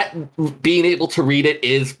 Given that being able to read it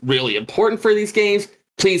is really important for these games,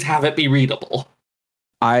 please have it be readable.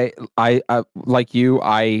 I like you,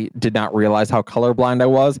 I did not realize how colorblind I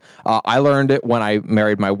was. I learned it when I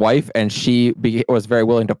married my wife, and she was very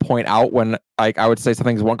willing to point out when like I would say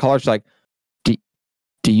something's one color. She's like, do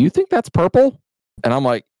you think that's purple? And I'm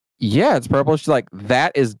like, yeah, it's purple. She's like,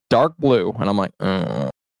 that is dark blue. And I'm like,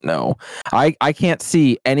 no, I can't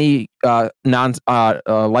see any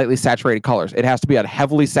lightly saturated colors. It has to be a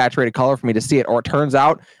heavily saturated color for me to see it, or it turns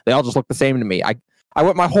out they all just look the same to me. I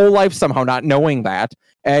went my whole life somehow not knowing that.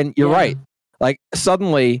 And you're right. Like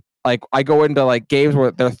suddenly, like I go into like games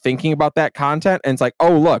where they're thinking about that content, and it's like,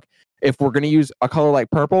 oh look, if we're gonna use a color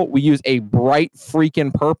like purple, we use a bright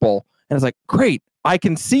freaking purple. And it's like, great, I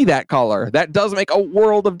can see that color. That does make a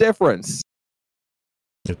world of difference.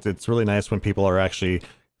 It's really nice when people are actually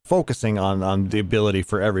focusing on the ability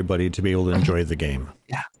for everybody to be able to enjoy the game.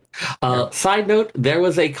 Yeah. Side note, there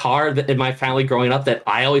was a car that in my family growing up that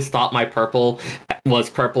I always thought my purple was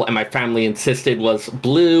purple and my family insisted was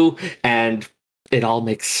blue, and it all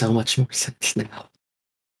makes so much more sense now.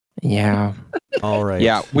 Yeah. All right.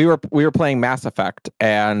 Yeah, we were playing Mass Effect,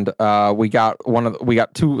 and we got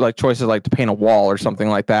two like choices, like to paint a wall or something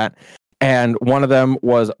like that. And one of them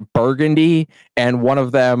was burgundy, and one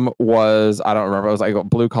of them was, I don't remember, it was like a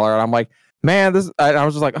blue color. And I'm like, man, I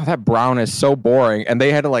was just like, oh, that brown is so boring. And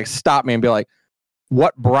they had to like stop me and be like,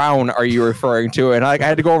 what brown are you referring to? And I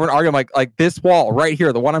had to go over and argue. I'm like this wall right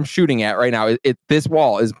here, the one I'm shooting at right now, this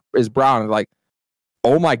wall is brown. And like,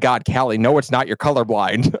 oh my God, Callie, no, it's not. You're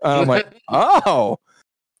colorblind. And I'm like, oh,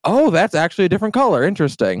 that's actually a different color.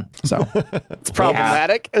 Interesting. So It's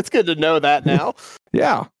problematic. It's good to know that now.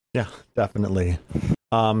 yeah. Yeah, definitely.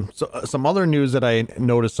 So some other news that I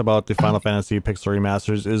noticed about the Final Fantasy Pixel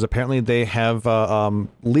Remasters is apparently they have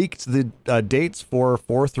leaked the dates for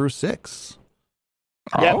 4 through 6.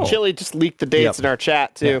 Yeah, Chili just leaked the dates in our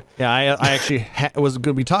chat too. Yeah, I actually was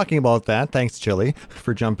going to be talking about that. Thanks, Chili,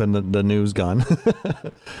 for jumping the news gun.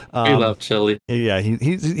 We love Chili. Yeah,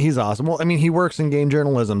 he's awesome. Well, I mean, he works in game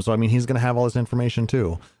journalism, so I mean, he's going to have all this information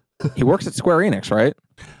too. He works at Square Enix, right?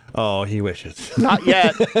 Oh, he wishes. Not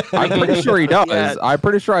yet. I'm pretty sure he does. Yeah. I'm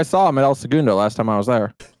pretty sure I saw him at El Segundo last time I was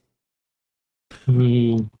there.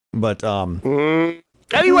 But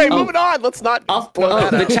Anyway, moving on. Let's not blow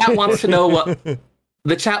that the out. chat wants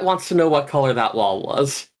to know what color that wall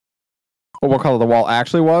was. Well, what color the wall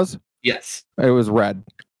actually was? Yes. It was red.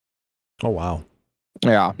 oh wow.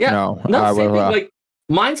 Yeah. Yeah. No. No, I same will, thing, like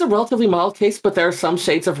mine's a relatively mild case, but there are some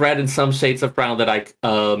shades of red and some shades of brown that I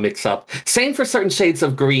mix up. Same for certain shades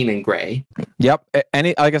of green and gray. Yep.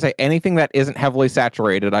 Like I say, anything that isn't heavily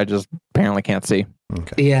saturated, I just apparently can't see.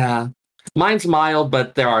 Okay. Yeah. Mine's mild,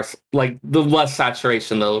 but there are, like, the less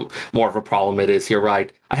saturation, the more of a problem it is. You're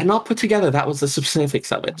right. I had not put together that was the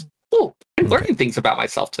specifics of it. Oh, I'm learning things about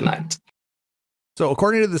myself tonight. So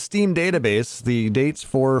according to the Steam database, the dates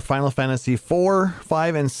for Final Fantasy 4,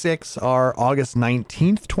 5, and 6 are August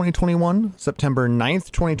 19th, 2021, September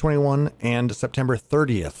 9th, 2021, and September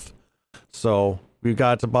 30th. So we've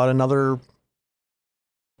got about another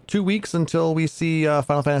 2 weeks until we see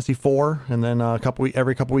Final Fantasy 4, and then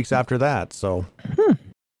every couple weeks after that. So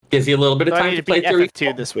Gives you a little bit of So I time need to to play beat through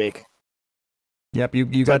FF2 this week. yep, you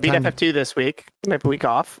So I got beat time. FF2 this week. I have a week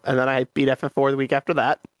off, and then I beat FF4 the week after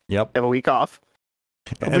that. Yep. I have a week off.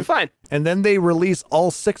 It'll be And, fine. and then they release all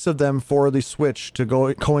 6 of them for the Switch to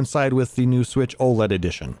coincide with the new Switch OLED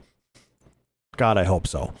edition. God, I hope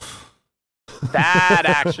so. That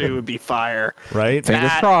actually would be fire. Right? Fingers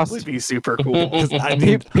That crossed. would be super cool. 'Cause I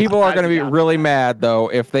mean, People are going to be Yeah. really mad though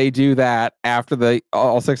if they do that after the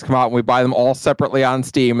all 6 come out and we buy them all separately on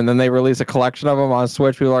Steam and then they release a collection of them on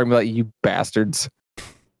Switch. People are going to be like, "You bastards!"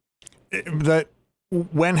 that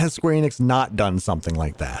when has Square Enix not done something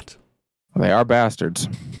like that? They are bastards.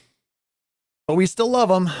 But we still love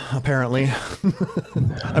them, apparently.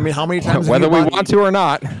 I mean, how many times? Whether have we you bought, want to or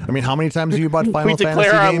not. I mean, how many times have you bought Final We Fantasy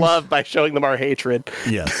declare our games? love by showing them our hatred.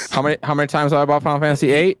 Yes. How many times have I bought Final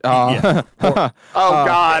Fantasy 8? Oh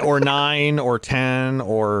God. Or 9 or 10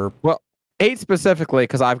 or 8 specifically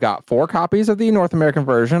because I've got 4 copies of the North American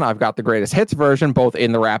version. I've got the greatest hits version, both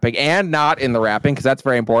in the wrapping and not in the wrapping, because that's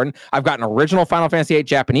very important. I've got an original Final Fantasy VIII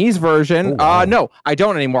Japanese version. Oh, wow. No, I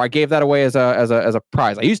don't anymore. I gave that away as a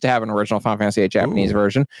prize. I used to have an original Final Fantasy VIII Japanese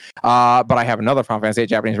version, but I have another Final Fantasy VIII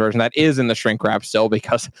Japanese version that is in the shrink wrap still,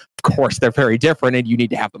 because of course they're very different and you need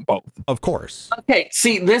to have them both. Of course. Okay,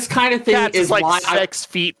 see, this kind of thing Cat's is like why 6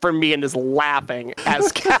 feet from me and is laughing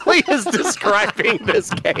as Callie is describing this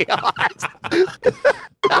chaos.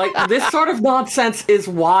 like this sort of nonsense is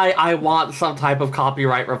why I want some type of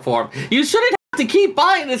copyright reform. You shouldn't have to keep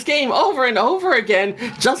buying this game over and over again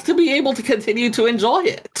just to be able to continue to enjoy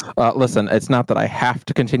it. Listen, it's not that I have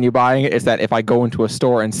to continue buying it. It's that if I go into a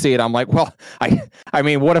store and see it, I'm like, well, I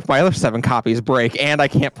mean, what if my other 7 copies break and I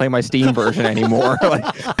can't play my Steam version anymore? Like,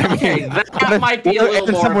 I mean, Okay, that might be a little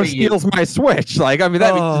if more someone of a you. steals my Switch, like, I mean,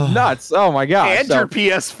 that'd be nuts. Oh my god! And your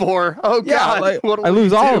PS4. Oh yeah, god. like, What do I we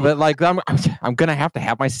lose all do? of it. Like, I'm gonna have to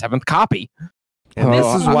have my 7th copy. And this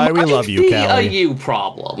is why we Might love you, be Callie. a you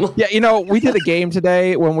problem. Yeah, you know, we did a game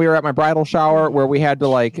today when we were at my bridal shower where we had to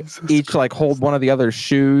like each like hold one of the other's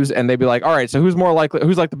shoes, and they'd be like, "All right, so who's like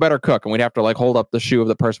the better cook?" And we'd have to like hold up the shoe of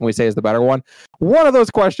the person we say is the better one. One of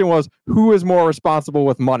those questions was, "Who is more responsible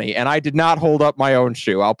with money?" And I did not hold up my own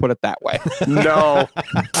shoe. I'll put it that way. No.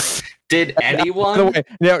 Did By the anyone? way,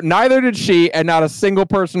 neither did she, and not a single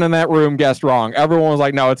person in that room guessed wrong. Everyone was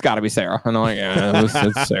like, "No, it's got to be Sarah." And I'm like, "Yeah,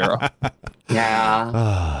 it's Sarah."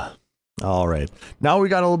 Yeah. All right. Now we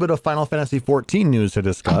got a little bit of Final Fantasy XIV news to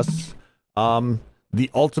discuss. The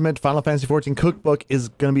Ultimate Final Fantasy XIV Cookbook is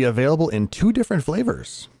going to be available in 2 different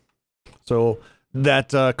flavors. So that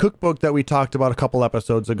cookbook that we talked about a couple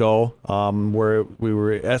episodes ago, where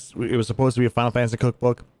it was supposed to be a Final Fantasy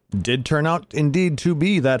cookbook, did turn out indeed to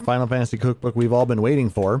be that Final Fantasy cookbook we've all been waiting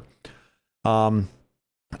for.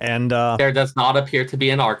 There does not appear to be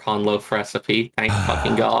an Archon loaf recipe. Thank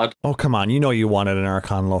fucking God. Oh, come on. You know you wanted an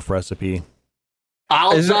Archon loaf recipe.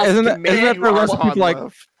 I'll Isn't just that Demand the recipe Archon for, like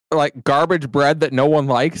loaf. like garbage bread that no one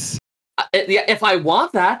likes? yeah, if I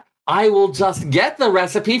want that, I will just get the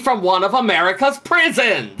recipe from one of America's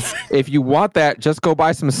prisons. If you want that, just go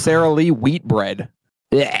buy some Sara Lee wheat bread.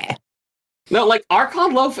 Yeah. No, like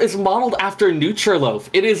Archon loaf is modeled after Nutriloaf.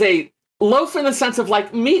 It is a loaf in the sense of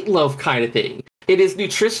like meatloaf kind of thing. It is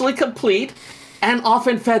nutritionally complete and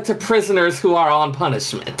often fed to prisoners who are on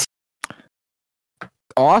punishment.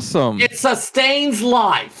 Awesome. It sustains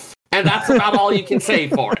life, and that's about all you can say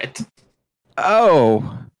for it.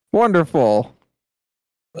 Oh, wonderful.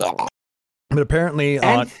 But apparently,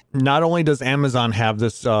 And- not only does Amazon have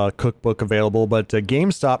this cookbook available, but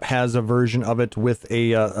GameStop has a version of it with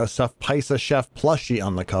a Paisa Chef plushie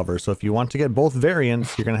on the cover. So if you want to get both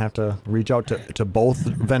variants, you're going to have to reach out to both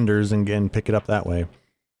vendors and pick it up that way.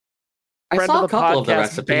 I Friend saw a of the couple of the podcast,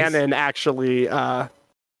 recipes. Bannon, actually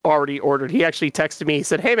already ordered. He actually texted me. He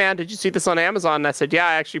said, "Hey man, did you see this on Amazon?" And I said, "Yeah,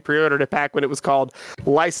 I actually pre-ordered it back when it was called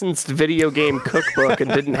Licensed Video Game Cookbook and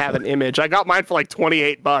didn't have an image. I got mine for like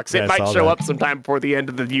 $28. Yeah, It I might saw show that. up sometime before the end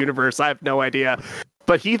of the universe. I have no idea."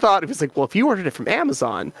 But he thought, it was like, well, if you ordered it from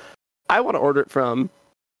Amazon, I want to order it from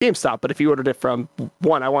GameStop. But if you ordered it from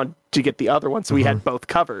one, I want to get the other one. So we had both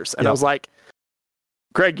covers. And I Yep. was like,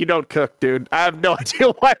 "Greg, you don't cook, dude. I have no idea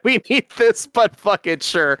why we need this, but fuck it,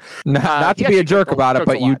 sure." Not he to be a actually jerk cooks about it, a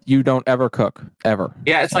but lot. you don't ever cook ever.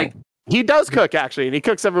 Yeah, it's like He does cook, actually, and he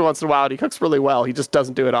cooks every once in a while, and he cooks really well. He just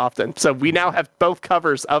doesn't do it often. So we now have both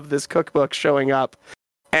covers of this cookbook showing up,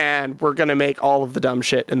 and we're going to make all of the dumb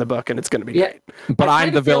shit in the book, and it's going to be Yeah. great. But I I'm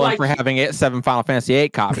kinda the feel villain like- for having 7 Final Fantasy VIII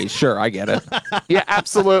copies. Sure, I get it. Yeah,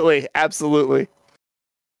 absolutely. Absolutely.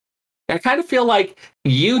 I kind of feel like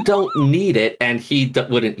you don't need it, and he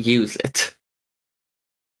wouldn't use it.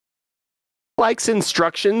 Likes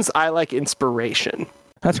instructions. I like inspiration.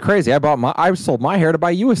 That's crazy. I sold my hair to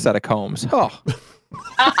buy you a set of combs. Oh,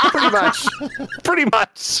 Pretty much. Pretty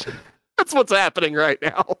much. That's what's happening right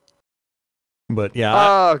now. But yeah,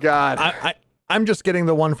 Oh, God. I'm just getting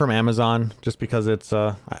the one from Amazon just because it's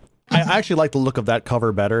I actually like the look of that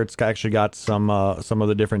cover better. It's actually got some of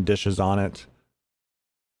the different dishes on it.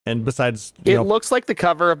 And besides, It looks like the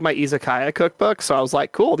cover of my Izakaya cookbook, so I was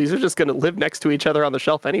like, cool, these are just going to live next to each other on the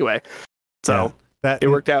shelf anyway. So that it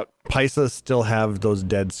worked out. Paisas still have those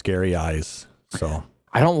dead scary eyes. So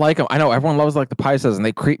I don't like them. I know everyone loves like the Paisas, and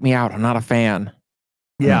they creep me out. I'm not a fan.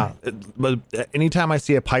 yeah, but anytime I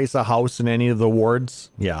see a Paisa house in any of the wards,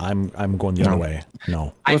 yeah, I'm going the other way.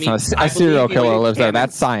 No. Listen, I a serial believe you killer in lives there. cannons.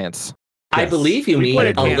 That's science. I Yes. believe you We mean put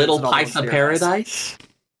it a in little cannons and all Paisa those paradise.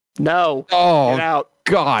 No. Oh Get out.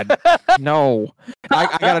 God, no!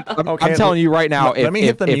 I gotta. I'm telling you right now. Let me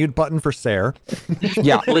hit the mute button for Sarah.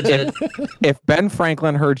 Yeah, legit. If Ben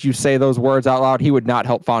Franklin heard you say those words out loud, he would not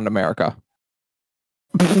help found America.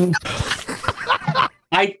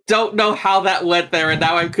 I don't know how that went there, and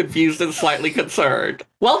now I'm confused and slightly concerned.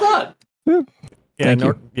 Well done. Thank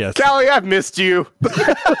you. Yes, Callie, I've missed you.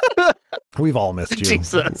 we've all missed you.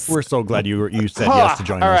 Jesus. We're so glad you said yes to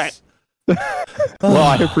join All us. right. Well,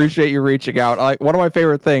 I appreciate you reaching out. Like, one of my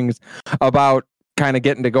favorite things about kind of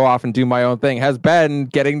getting to go off and do my own thing has been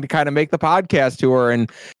getting to kind of make the podcast tour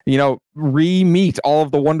and, re-meet all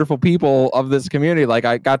of the wonderful people of this community. Like,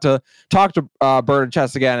 I got to talk to Bird and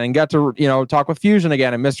Chess again, and got to, talk with Fusion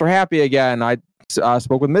again and Mr. Happy again. I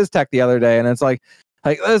spoke with Ms. Tech the other day, and it's like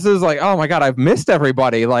this is like, oh my God, I've missed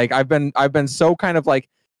everybody. Like, I've been so kind of like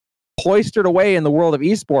cloistered away in the world of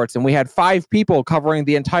esports, and we had 5 people covering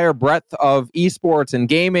the entire breadth of esports and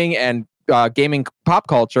gaming and gaming pop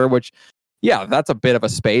culture, which, yeah, that's a bit of a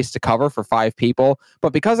space to cover for 5 people.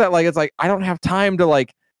 But because it's like I don't have time to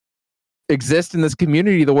exist in this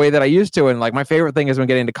community the way that I used to. And my favorite thing has been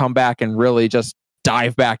getting to come back and really just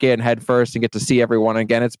dive back in head first and get to see everyone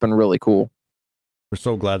again. It's been really cool. We're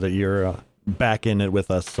so glad that you're back in it with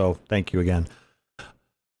us. So thank you again.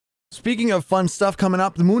 Speaking of fun stuff coming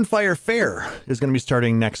up, the Moonfire Fair is going to be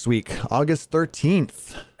starting next week, August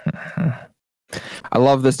 13th. I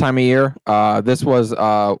love this time of year. This was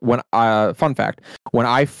fun fact, when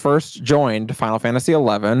I first joined Final Fantasy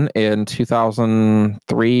XI in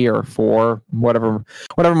 2003 or 4, whatever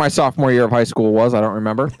my sophomore year of high school was, I don't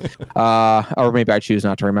remember. Or maybe I choose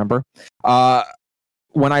not to remember.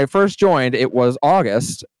 When I first joined, it was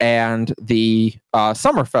August, and the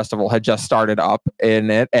summer festival had just started up in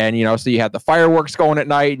it, and so you had the fireworks going at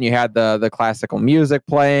night, and you had the classical music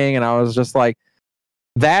playing, and I was just like,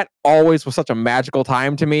 that always was such a magical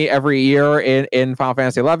time to me every year in Final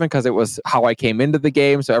Fantasy XI, because it was how I came into the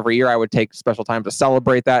game. So every year I would take special time to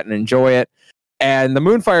celebrate that and enjoy it. And the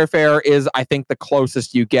Moonfire Fair is, I think, the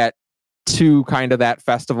closest you get to kind of that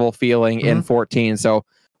festival feeling in 14. So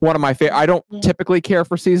one of my favorite. I don't typically care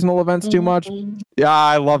for seasonal events too much. Yeah,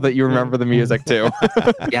 I love that you remember the music too.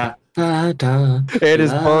 Yeah. It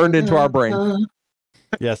is burned into our brain.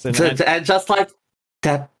 Yes, and just like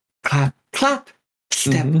step, clap, clap.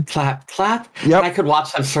 Step, clap, clap. Yep. I could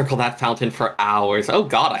watch them circle that fountain for hours. Oh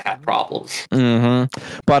God, I had problems.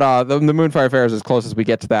 But the Moonfire Fair is as close as we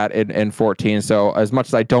get to that in 14. So as much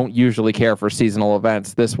as I don't usually care for seasonal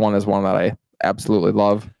events, this one is one that I absolutely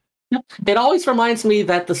love. It always reminds me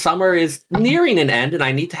that the summer is nearing an end and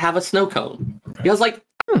I need to have a snow cone. Because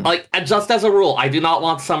just as a rule, I do not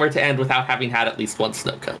want summer to end without having had at least one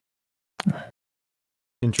snow cone.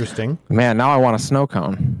 Interesting. Man, now I want a snow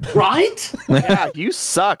cone. Right? Yeah, you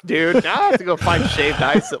suck, dude. Now I have to go find shaved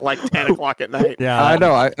ice at 10 o'clock at night. Yeah, I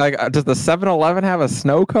know. Does the 7-Eleven have a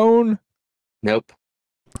snow cone? Nope.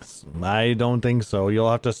 I don't think so.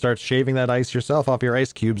 You'll have to start shaving that ice yourself off your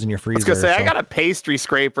ice cubes in your freezer. I was gonna say, I got a pastry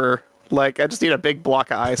scraper. I just need a big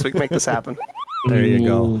block of ice. We can make this happen. There you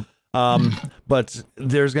go. But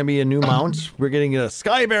there's gonna be a new mount. We're getting a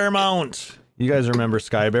Sky Bear mount. You guys remember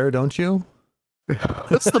Sky Bear, don't you?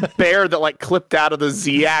 That's the bear that clipped out of the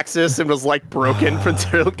Z-axis and was broken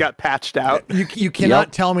until it got patched out. You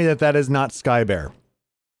cannot tell me that is not Sky Bear.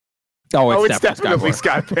 Oh, it's definitely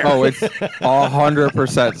Sky Bear. Oh, it's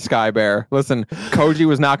 100% Sky Bear. Listen, Koji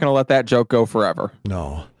was not going to let that joke go forever.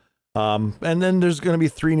 No. And then there's going to be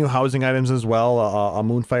 3 new housing items as well. A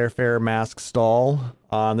Moonfire Fair mask stall.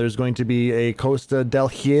 There's going to be a Costa del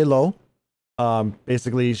Hielo.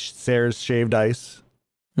 Basically Sarah's shaved ice.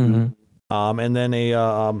 Mm-hmm. And then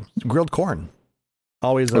a grilled corn.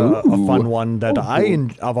 Always a fun one that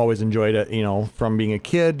I've always enjoyed it, from being a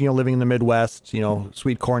kid, living in the Midwest,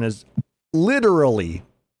 sweet corn is literally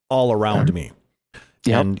all around me.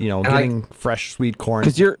 Yep. And, getting fresh sweet corn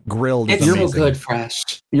grilled is amazing. It's so good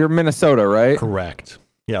fresh. You're Minnesota, right? Correct.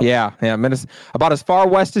 Yep. Yeah. About as far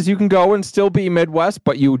west as you can go and still be Midwest,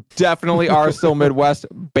 but you definitely are still Midwest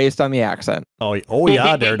based on the accent. Oh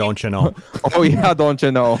yeah, there, don't you know? Oh yeah, don't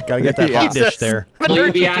you know? Gotta get that hot dish there. Will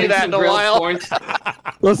you be adding some grilled corn?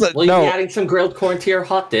 Listen, will you be adding some grilled corn to your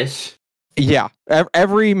hot dish? Yeah,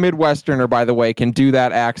 every Midwesterner, by the way, can do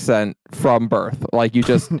that accent from birth. You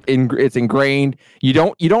just it's ingrained. You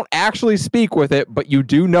don't actually speak with it, but you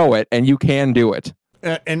do know it, and you can do it.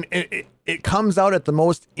 And it comes out at the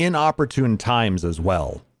most inopportune times as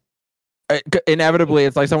well. Inevitably,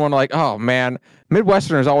 it's like someone oh man,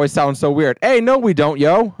 Midwesterners always sound so weird. Hey, no, we don't,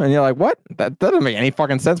 yo. And you're like, what? That doesn't make any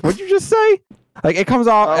fucking sense. What'd you just say? It comes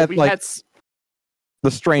off at the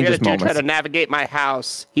strangest moments. We had a dude try to navigate my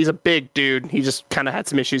house. He's a big dude. He just kind of had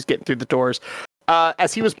some issues getting through the doors.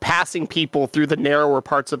 as he was passing people through the narrower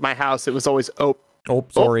parts of my house, it was always Sorry.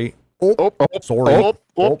 Sorry. and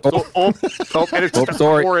it's just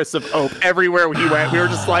a chorus of everywhere he went. We were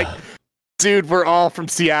just like, dude, we're all from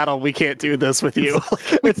Seattle. We can't do this with you.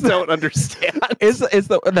 We don't understand.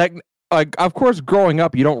 Like, of course, growing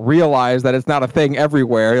up, you don't realize that it's not a thing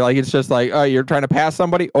everywhere. Like, it's just like, oh, you're trying to pass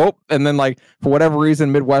somebody. And then, like, for whatever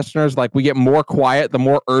reason, Midwesterners, like, we get more quiet the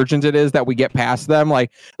more urgent it is that we get past them.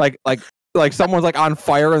 Like someone's like on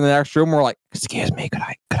fire in the next room. We're like, excuse me,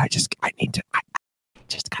 I just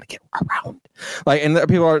gotta get around. Like, and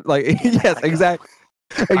people are like, yes, exactly.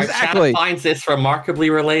 Our chat finds this remarkably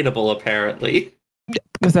relatable, apparently.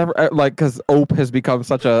 Because Ope has become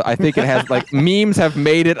such a, I think it has, like, memes have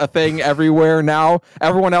made it a thing everywhere now.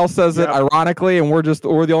 Everyone else says it ironically, and we're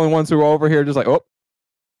the only ones who are over here just like,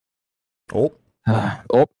 don't you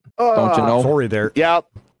know? Sorry there. Yep.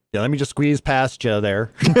 Yeah, let me just squeeze past you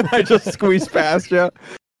there. I just squeezed past you.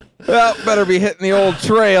 Well, better be hitting the old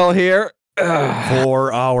trail here.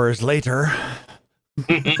 4 hours later.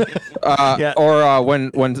 Or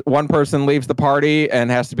when one person leaves the party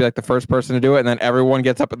and has to be like the first person to do it, and then everyone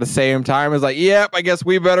gets up at the same time, is like, yep, I guess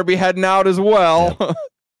we better be heading out as well. Yep.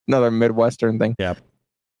 Another Midwestern thing. Yep.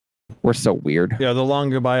 We're so weird. Yeah, the long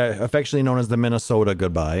goodbye, affectionately known as the Minnesota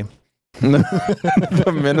goodbye.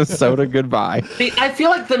 The Minnesota goodbye. See, I feel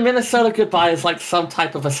like the Minnesota goodbye is like some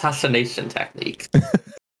type of assassination technique.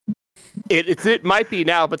 It might be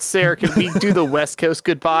now, but Sarah, can we do the West Coast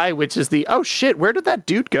goodbye, which is the, oh shit, where did that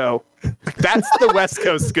dude go? That's the West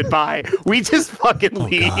Coast goodbye. We just fucking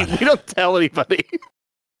leave. God. We don't tell anybody.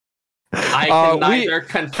 I can neither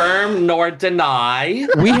confirm nor deny.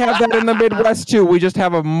 We have that in the Midwest too. We just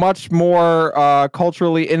have a much more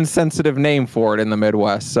culturally insensitive name for it in the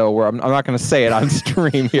Midwest. So I'm not going to say it on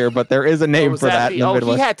stream here, but there is a name for that in the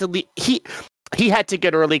Midwest. He had to leave. He had to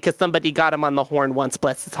get early because somebody got him on the horn once.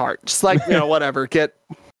 Bless his heart. Just like, whatever.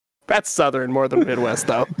 That's Southern more than Midwest,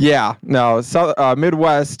 though. Yeah, no. So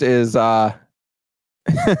Midwest is.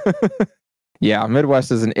 Yeah,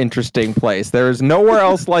 Midwest is an interesting place. There is nowhere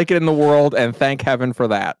else like it in the world, and thank heaven for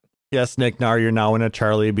that. Yes, Nick Nar, you're now in a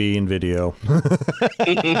Charlie Bean video.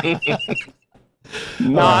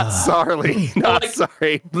 Not sorry. Not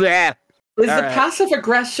sorry. Bleh. Is the passive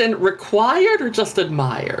aggression required or just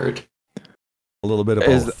admired? A little bit of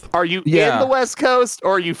both. Are you in the West Coast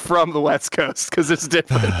or are you from the West Coast? Because there's a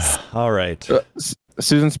difference. All right.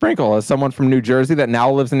 Susan Sprinkle, as someone from New Jersey that now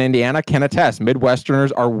lives in Indiana, can attest.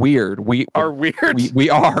 Midwesterners are weird. We are weird. We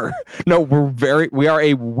are. No, we are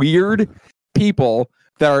a weird people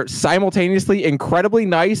that are simultaneously incredibly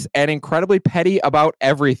nice and incredibly petty about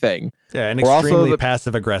everything. Yeah, and extremely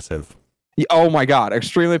passive aggressive. Oh my God,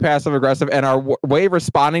 extremely passive aggressive, and our way of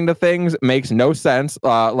responding to things makes no sense.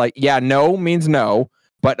 Like, yeah, no means no,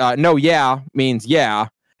 but no, yeah means yeah,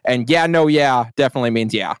 and yeah, no, yeah definitely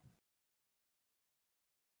means yeah.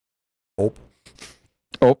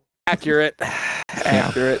 Oh, accurate.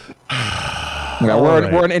 Accurate. Yeah,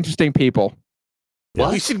 we're an interesting people.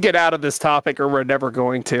 We should get out of this topic, or we're never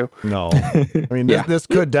going to. No, I mean this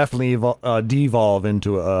could definitely devolve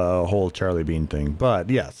into a whole Charlie Bean thing, but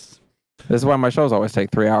yes. This is why my shows always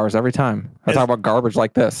take 3 hours every time. I talk about garbage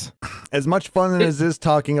like this. As much fun as is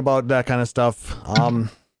talking about that kind of stuff,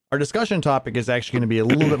 our discussion topic is actually going to be a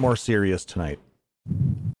little bit more serious tonight.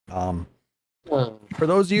 For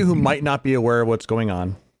those of you who might not be aware of what's going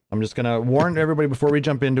on, I'm just going to warn everybody before we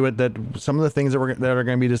jump into it that some of the things that are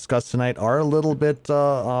going to be discussed tonight are a little bit.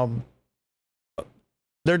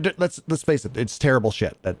 Let's face it, it's terrible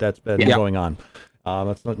shit that's been going on.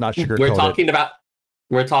 Let's not sugarcoat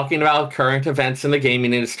We're talking about current events in the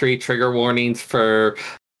gaming industry, trigger warnings for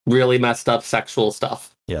really messed up sexual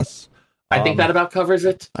stuff. Yes. I think that about covers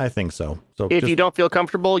it. I think so. So if you don't feel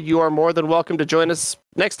comfortable, you are more than welcome to join us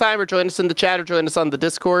next time, or join us in the chat, or join us on the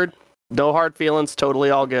Discord. No hard feelings, totally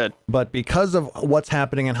all good. But because of what's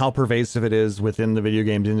happening and how pervasive it is within the video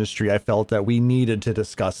games industry, I felt that we needed to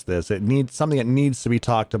discuss this. It needs something that needs to be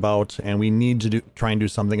talked about, and we need to try and do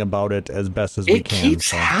something about it as best as we can. It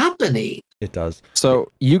keeps happening. It does.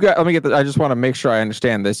 So you guys, I just want to make sure I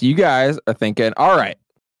understand this. You guys are thinking, all right,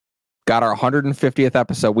 got our 150th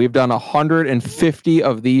episode. We've done 150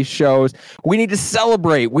 of these shows. We need to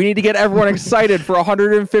celebrate. We need to get everyone excited for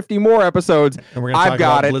 150 more episodes. And we're I've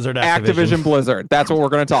got it. Blizzard Activision Blizzard. That's what we're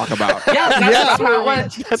going to talk about.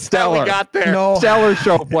 That's Stellar. how we got there. No. Stellar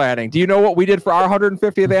show planning. Do you know what we did for our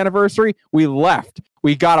 150th anniversary? We left.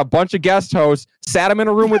 We got a bunch of guest hosts, sat them in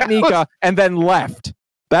a room with Nika, and then left.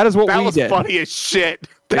 That is what we did. That was funny as shit.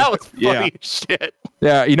 That was funny as shit.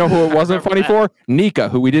 Yeah, you know who it wasn't funny for? Nika,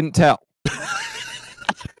 who we didn't tell.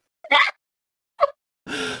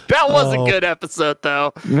 That That was a good episode,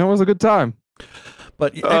 though. It was a good time.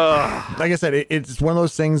 But like I said, it's one of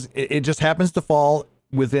those things. It just happens to fall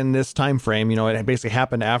within this time frame. You know, it basically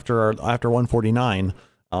happened after 149.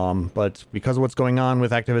 But because of what's going on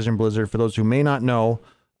with Activision Blizzard, for those who may not know,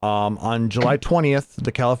 on July 20th,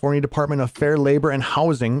 the California Department of Fair Labor and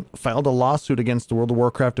Housing filed a lawsuit against the World of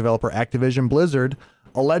Warcraft developer Activision Blizzard,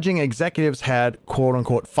 alleging executives had, quote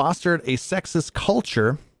unquote, fostered a sexist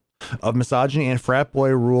culture of misogyny and frat boy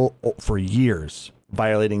rule for years,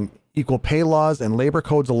 violating equal pay laws and labor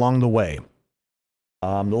codes along the way.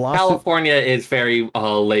 The lawsuit, California is very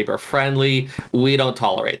labor friendly. We don't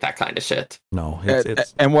tolerate that kind of shit. No,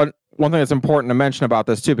 it's and one thing that's important to mention about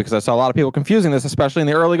this too, because I saw a lot of people confusing this, especially in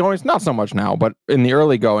the early goings. Not so much now, but in the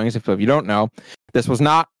early goings, if you don't know, this was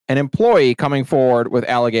not an employee coming forward with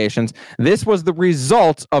allegations. This was the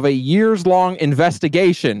result of a years-long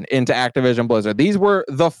investigation into Activision Blizzard. These were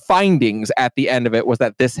the findings at the end of it, was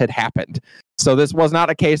that this had happened. So this was not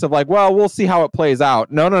a case of like, well, we'll see how it plays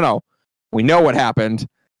out. No. We know what happened.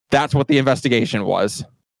 That's what the investigation was.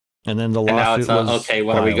 And then the lawsuit now it's was okay,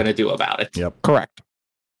 what are we going to do about it? Yep. Correct.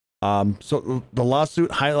 So the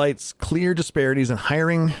lawsuit highlights clear disparities in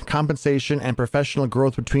hiring, compensation, and professional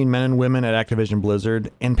growth between men and women at Activision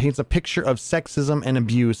Blizzard, and paints a picture of sexism and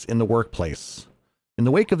abuse in the workplace. In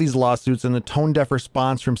the wake of these lawsuits and the tone-deaf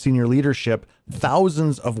response from senior leadership,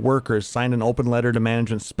 thousands of workers signed an open letter to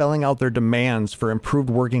management spelling out their demands for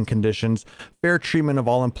improved working conditions, fair treatment of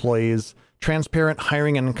all employees, transparent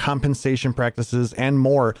hiring and compensation practices, and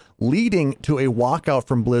more, leading to a walkout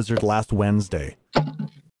from Blizzard last Wednesday.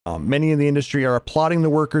 Many in the industry are applauding the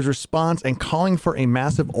workers' response and calling for a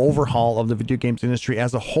massive overhaul of the video games industry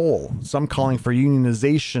as a whole, some calling for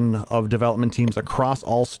unionization of development teams across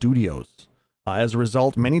all studios. As a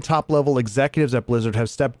result, many top-level executives at Blizzard have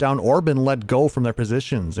stepped down or been let go from their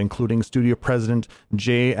positions, including Studio President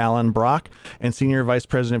J. Allen Brock and Senior Vice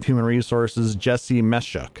President of Human Resources Jesse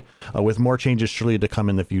Meshuk, with more changes surely to come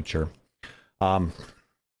in the future.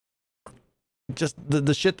 Just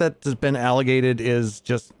the shit that has been allegated is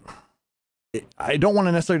just... I don't want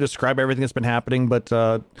to necessarily describe everything that's been happening, but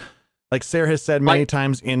like Sarah has said many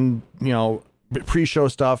times in, pre-show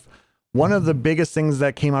stuff, one of the biggest things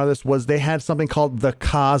that came out of this was they had something called the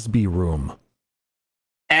Cosby Room.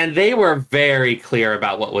 And they were very clear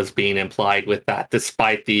about what was being implied with that,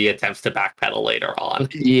 despite the attempts to backpedal later on.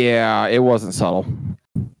 Yeah, it wasn't subtle.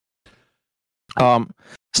 So,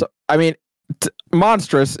 I mean,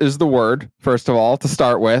 monstrous is the word, first of all, to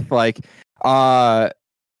start with. Like,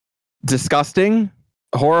 disgusting,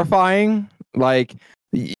 horrifying, like...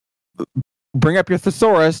 Bring up your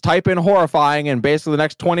thesaurus, type in horrifying, and basically the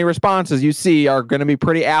next 20 responses you see are going to be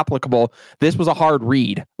pretty applicable. This was a hard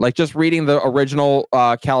read. Like just reading the original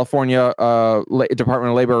California Department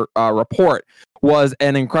of Labor report was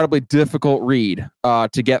an incredibly difficult read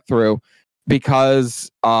to get through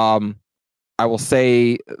because I will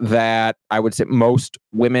say that I would say most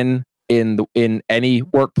women in any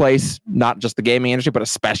workplace, not just the gaming industry, but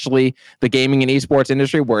especially the gaming and esports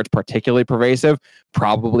industry, where it's particularly pervasive,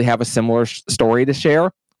 probably have a similar story to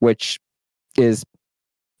share, which is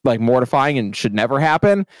like mortifying and should never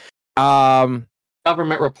happen.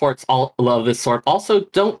 Government reports all of this sort also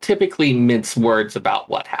don't typically mince words about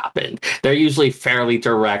what happened. They're usually fairly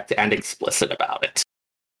direct and explicit about it.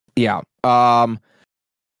 Yeah.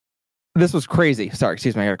 This was crazy. Sorry,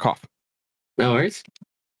 excuse me, I got a cough. No worries.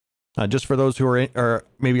 Just for those who are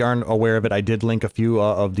maybe aren't aware of it, I did link a few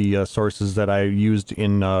of the sources that I used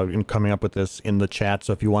in coming up with this in the chat.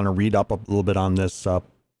 So if you want to read up a little bit on this,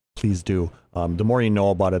 please do. The more you know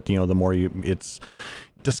about it, the more it's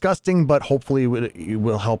disgusting, but hopefully it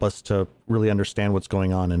will help us to really understand what's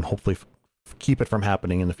going on and hopefully keep it from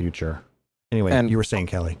happening in the future. Anyway, and you were saying,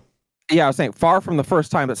 Kelly. Yeah, I was saying, far from the first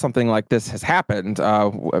time that something like this has happened.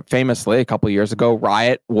 Famously, a couple of years ago,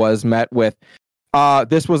 Riot was met with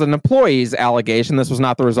this was an employee's allegation. This was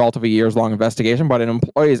not the result of a years-long investigation, but an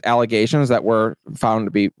employee's allegations that were found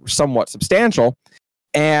to be somewhat substantial.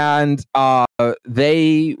 And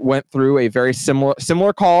they went through a very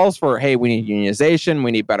similar calls for, hey, we need unionization,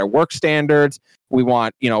 we need better work standards, we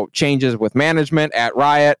want changes with management at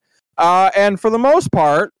Riot. And for the most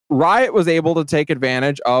part, Riot was able to take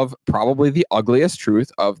advantage of probably the ugliest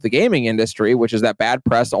truth of the gaming industry, which is that bad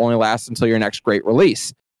press only lasts until your next great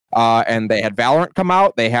release. And they had Valorant come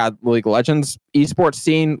out. They had League of Legends esports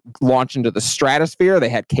scene launch into the stratosphere. They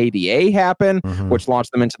had KDA happen, which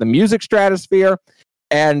launched them into the music stratosphere.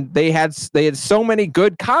 And they had so many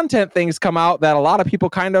good content things come out that a lot of people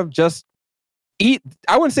kind of just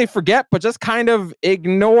I wouldn't say forget, but just kind of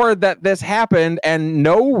ignored that this happened, and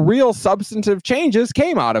no real substantive changes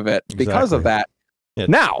came out of it because of that.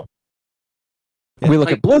 Now, We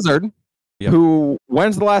look at Blizzard, who,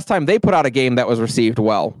 when's the last time they put out a game that was received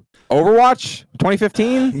well? Overwatch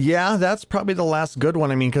 2015? Yeah, that's probably the last good one.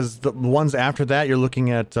 I mean, because the ones after that, you're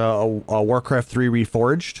looking at Warcraft 3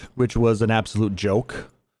 Reforged, which was an absolute joke.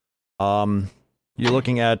 You're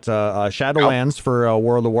looking at Shadowlands for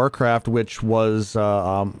World of Warcraft, which was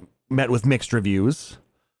met with mixed reviews.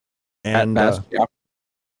 And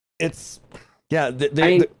it's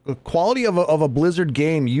the quality of a Blizzard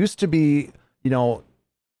game used to be,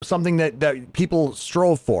 something that people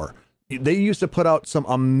strove for. They used to put out some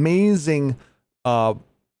amazing,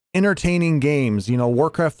 entertaining games.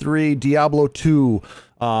 Warcraft 3, Diablo 2,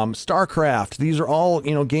 StarCraft. These are all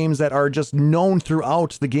games that are just known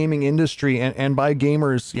throughout the gaming industry and by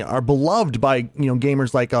gamers, are beloved by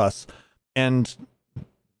gamers like us. And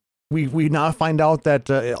we now find out that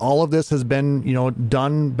all of this has been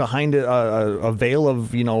done behind a veil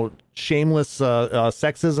of shameless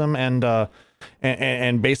sexism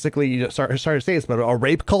and basically, sorry to say this, but a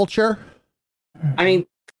rape culture. I mean,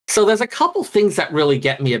 so there's a couple things that really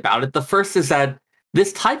get me about it. The first is that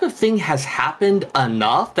this type of thing has happened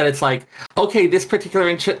enough that it's like, okay, this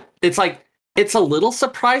particular it's like, it's a little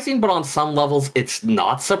surprising, but on some levels, it's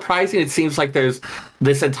not surprising. It seems like there's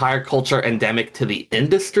this entire culture endemic to the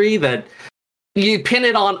industry that you pin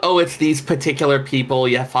it on, it's these particular people,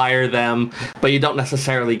 you fire them, but you don't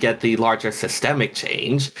necessarily get the larger systemic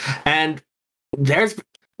change. And there's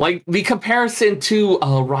the comparison to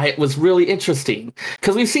Riot was really interesting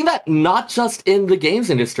because we've seen that not just in the games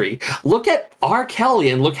industry. Look at R. Kelly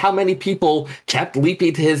and look how many people kept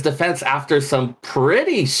leaping to his defense after some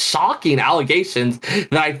pretty shocking allegations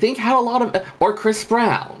that I think had a lot of, or Chris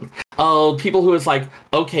Brown, people who was like,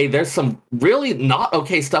 okay, there's some really not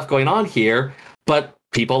okay stuff going on here, but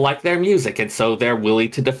people like their music, and so they're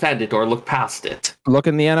willing to defend it or look past it. Look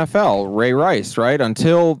in the NFL, Ray Rice, right?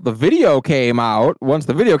 Until the video came out, once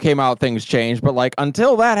the video came out, things changed. But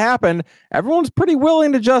until that happened, everyone's pretty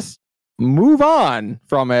willing to just move on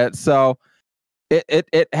from it. So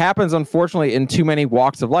it happens, unfortunately, in too many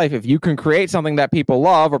walks of life. If you can create something that people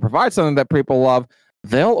love or provide something that people love,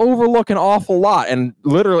 they'll overlook an awful lot. And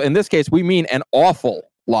literally, in this case, we mean an awful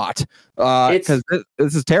lot. Because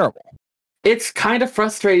this is terrible. It's kind of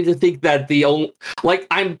frustrating to think that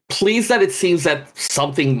I'm pleased that it seems that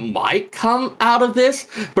something might come out of this,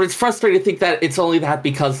 but it's frustrating to think that it's only that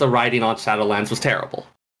because the writing on Shadowlands was terrible.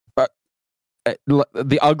 But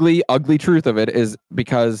the ugly, ugly truth of it is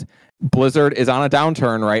because Blizzard is on a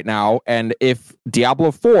downturn right now, and if Diablo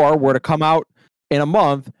 4 were to come out in a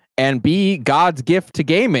month and be God's gift to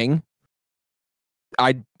gaming,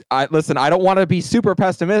 I listen, I don't want to be super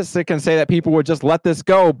pessimistic and say that people would just let this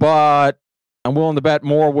go, but I'm willing to bet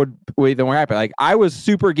more would than what happened. I was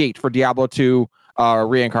super geeked for Diablo 2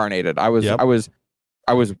 Reincarnated. I was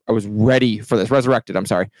ready for this. Resurrected, I'm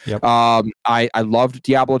sorry. Yep. I loved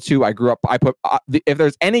Diablo 2. I grew up, I put if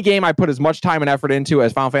there's any game I put as much time and effort into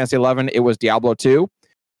as Final Fantasy 11, it was Diablo 2.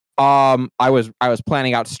 I was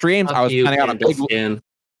planning out streams. I was planning out a big skin.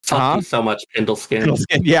 Fuck you so much, Pendle Skin.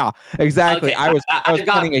 Yeah, exactly. Okay, I was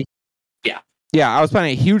planning I was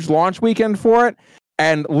planning a huge launch weekend for it.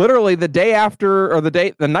 And literally the day after, or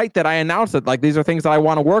the night that I announced it, these are things that I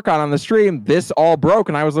want to work on the stream, this all broke.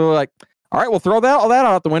 And I was literally like, all right, we'll throw all that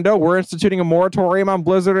out the window. We're instituting a moratorium on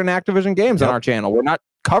Blizzard and Activision games on our channel. We're not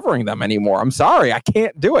covering them anymore. I'm sorry, I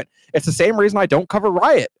can't do it. It's the same reason I don't cover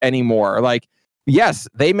Riot anymore. Yes,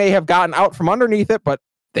 they may have gotten out from underneath it, but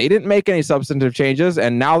they didn't make any substantive changes.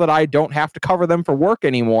 And now that I don't have to cover them for work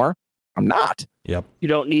anymore, I'm not. Yep. You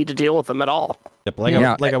don't need to deal with them at all. Yep.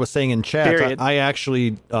 I was saying in chat, I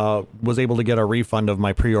actually was able to get a refund of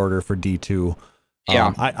my pre-order for D2.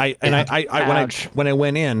 When I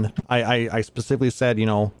went in, I specifically said,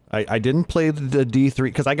 I didn't play the D3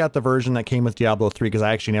 because I got the version that came with Diablo 3 because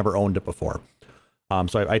I actually never owned it before.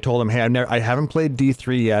 So I told him, hey, I haven't played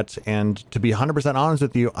D3 yet, and to be 100% honest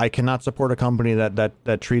with you, I cannot support a company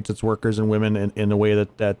that treats its workers and women in the way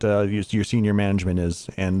that your senior management is.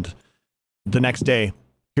 And the next day,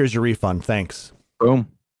 here's your refund. Thanks. Boom.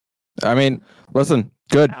 I mean, listen,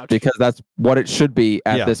 good. Ouch. Because that's what it should be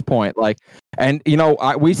at this point.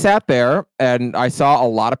 We sat there and I saw a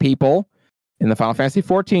lot of people in the Final Fantasy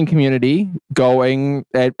 14 community going,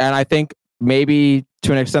 and I think maybe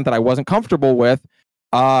to an extent that I wasn't comfortable with,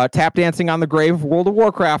 tap dancing on the grave of World of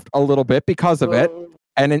Warcraft a little bit because of it,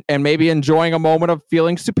 and maybe enjoying a moment of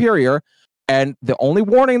feeling superior. And the only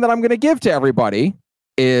warning that I'm going to give to everybody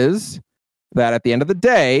is that at the end of the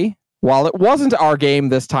day, while it wasn't our game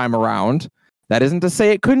this time around, that isn't to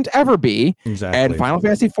say it couldn't ever be. Exactly. And Final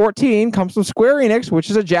Fantasy 14 comes from Square Enix, which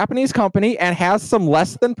is a Japanese company and has some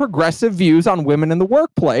less than progressive views on women in the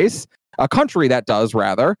workplace. a country that does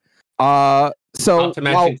rather. So Not to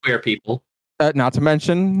mention queer people. Not to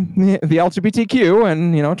mention the LGBTQ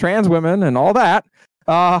and trans women and all that.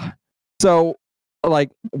 So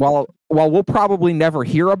like while we'll probably never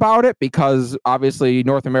hear about it because obviously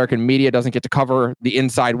North American media doesn't get to cover the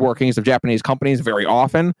inside workings of Japanese companies very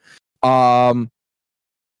often.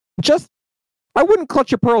 Just I wouldn't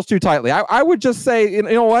clutch your pearls too tightly. I would just say, you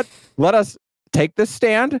know what? Let us take this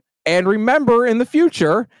stand and remember in the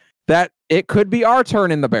future that it could be our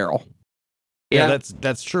turn in the barrel. Yeah,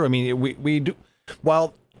 that's true. I mean, we do.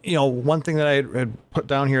 Well, one thing that I had put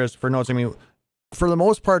down here is for notes. I mean, for the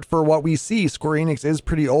most part, for what we see, Square Enix is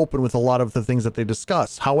pretty open with a lot of the things that they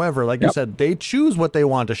discuss. However, like you said, they choose what they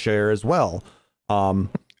want to share as well.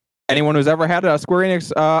 Anyone who's ever had a Square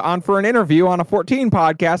Enix on for an interview on a 14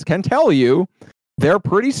 podcast can tell you they're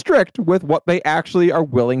pretty strict with what they actually are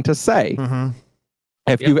willing to say. Mm-hmm.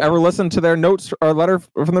 If you've ever listened to their notes or letter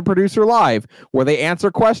from the producer live, where they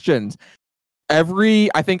answer questions,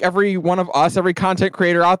 I think every one of us, every content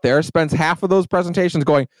creator out there spends half of those presentations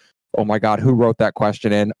going, oh my God, who wrote that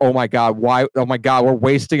question in? Oh my God, why? Oh my God, we're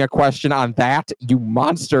wasting a question on that, you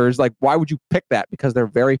monsters. Like, why would you pick that? Because they're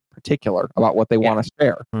very particular about what they want to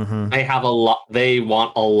share. Mm-hmm. They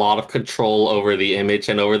want a lot of control over the image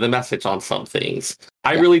and over the message on some things.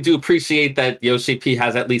 I really do appreciate that Yoshi P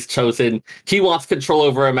has at least chosen, he wants control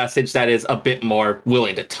over a message that is a bit more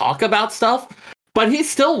willing to talk about stuff, but he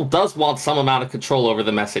still does want some amount of control over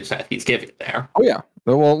the message that he's giving there. Oh yeah.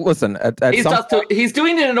 Well, listen, he's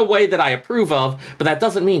doing it in a way that I approve of, but that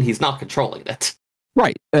doesn't mean he's not controlling it.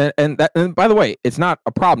 Right. And by the way, it's not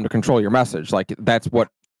a problem to control your message. Like, that's what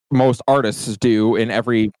most artists do in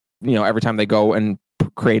every time they go and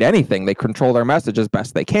create anything, they control their message as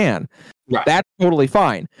best they can. Right. That's totally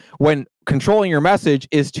fine. When controlling your message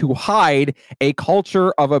is to hide a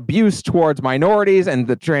culture of abuse towards minorities and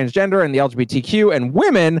the transgender and the LGBTQ and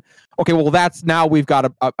women, okay, well, that's now we've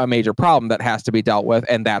got a major problem that has to be dealt with,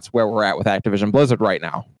 and that's where we're at with Activision Blizzard right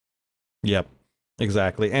now. Yep,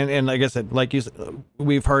 exactly. And like I said, like you said,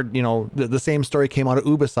 we've heard, the same story came out of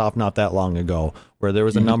Ubisoft not that long ago, where there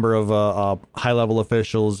was a number of high-level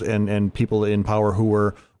officials and people in power who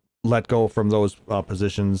were let go from those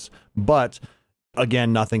positions, but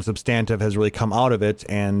again, nothing substantive has really come out of it.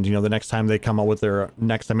 And the next time they come out with their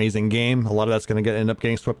next amazing game, a lot of that's going to end up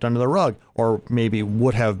getting swept under the rug, or maybe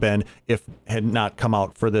would have been if had not come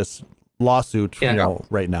out for this lawsuit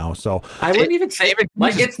right now. So I wouldn't even say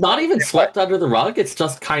it's not even swept under the rug, it's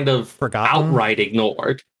just kind of forgotten, outright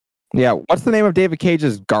ignored. Yeah, what's the name of David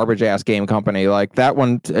Cage's garbage ass game company? Like, that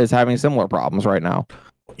one is having similar problems right now.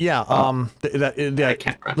 Yeah,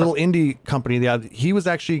 that little indie company, he was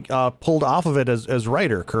actually pulled off of it as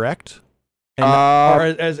writer, correct? And,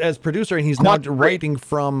 or as producer, and he's now writing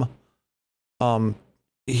from.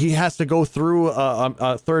 He has to go through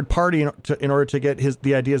a third party in order to get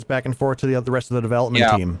the ideas back and forth to the rest of the development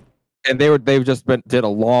team. And they've just did a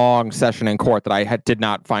long session in court that I did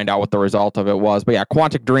not find out what the result of it was. But yeah,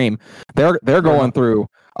 Quantic Dream, they're going through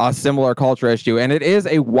a similar culture issue, and it is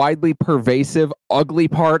a widely pervasive, ugly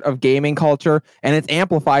part of gaming culture, and it's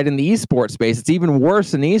amplified in the esports space. It's even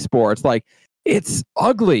worse in esports. Like, it's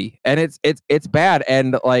ugly and it's bad.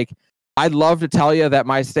 And like, I'd love to tell you that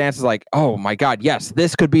my stance is like, oh my God, yes,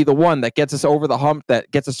 this could be the one that gets us over the hump, that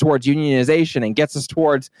gets us towards unionization and gets us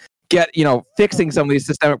towards fixing some of these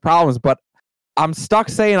systemic problems. But I'm stuck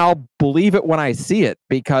saying I'll believe it when I see it,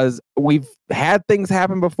 because we've had things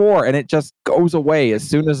happen before and it just goes away as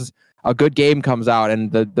soon as a good game comes out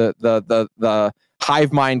and the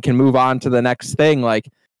hive mind can move on to the next thing. Like,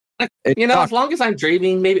 as long as I'm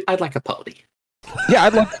dreaming, maybe I'd like a pony.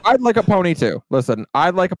 Yeah, I'd like a pony too. Listen,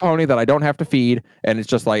 I'd like a pony that I don't have to feed, and it's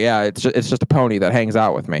just like, yeah, it's just a pony that hangs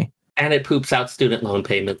out with me. And it poops out student loan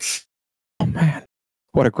payments. Oh man,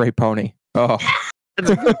 what a great pony! Oh,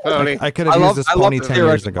 pony. I could have used this pony 10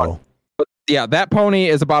 years ago. But yeah, that pony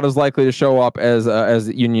is about as likely to show up as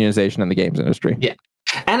unionization in the games industry. Yeah,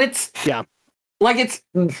 and it's one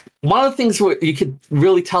of the things where you could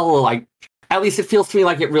really tell, like, at least it feels to me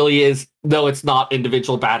like it really is, though it's not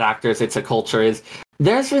individual bad actors, it's a culture, is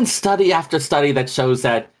there's been study after study that shows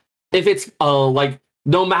that if it's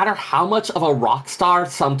no matter how much of a rock star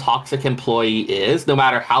some toxic employee is, no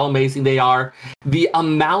matter how amazing they are, the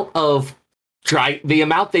amount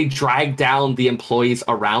they drag down the employees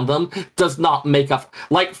around them does not make up.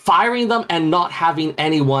 Like, firing them and not having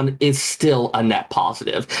anyone is still a net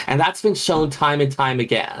positive, and that's been shown time and time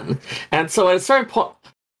again. And so at a certain point,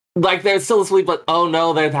 like, there's still this belief, but oh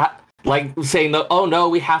no, they're that, like, saying that, oh no,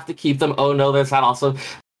 we have to keep them, oh no, there's that also.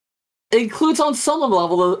 It includes on some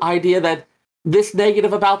level the idea that this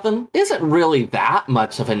negative about them isn't really that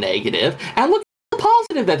much of a negative. And look at the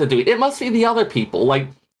positive that they're doing. It must be the other people. Like,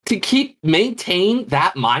 to maintain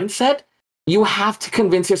that mindset, you have to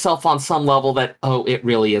convince yourself on some level that, oh, it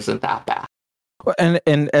really isn't that bad.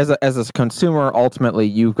 And as a consumer, ultimately,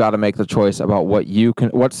 you've got to make the choice about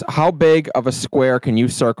how big of a square can you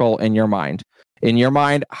circle in your mind? In your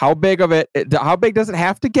mind, how big does it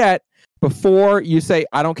have to get before you say,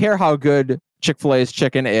 I don't care how good Chick-fil-A's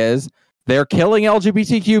chicken is, they're killing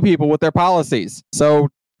LGBTQ people with their policies. So,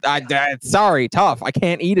 sorry, tough. I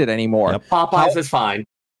can't eat it anymore. Yep. Popeyes is fine.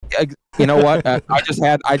 You know what? I just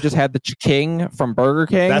had the King from Burger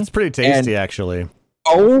King. That's pretty tasty, actually.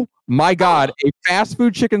 Oh my God, a fast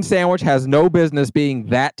food chicken sandwich has no business being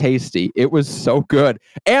that tasty. It was so good.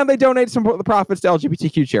 And they donate some of the profits to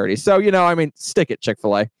LGBTQ charities. So, stick it,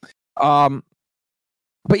 Chick-fil-A.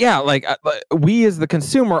 But yeah, we as the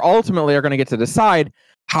consumer ultimately are going to get to decide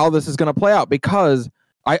how this is going to play out, because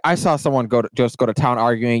I saw someone go to town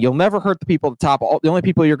arguing, you'll never hurt the people at the top. The only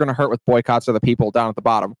people you're going to hurt with boycotts are the people down at the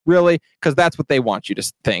bottom. Really? Because that's what they want you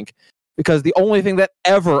to think. Because the only thing that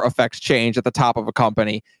ever affects change at the top of a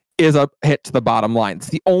company is a hit to the bottom line. It's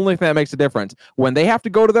the only thing that makes a difference. When they have to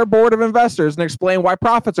go to their board of investors and explain why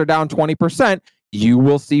profits are down 20%, you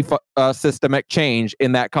will see systemic change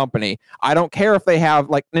in that company. I don't care if they have,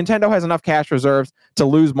 Nintendo has enough cash reserves to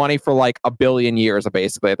lose money for a billion years,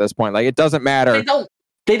 basically, at this point. It doesn't matter.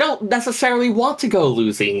 They don't necessarily want to go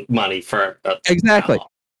losing money for... Exactly.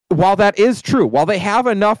 While that is true, while they have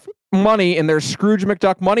enough money in their Scrooge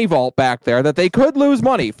McDuck money vault back there that they could lose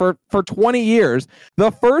money for 20 years,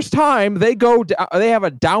 the first time they have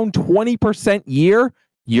a down 20% year,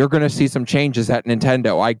 you're going to see some changes at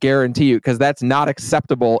Nintendo. I guarantee you, because that's not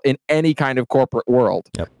acceptable in any kind of corporate world.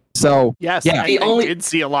 Yep. So, yes, yeah. I did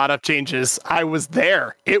see a lot of changes. I was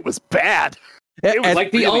there. It was bad. It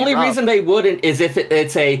was the only reason they wouldn't is if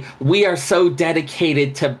it's we are so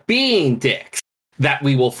dedicated to being dicks that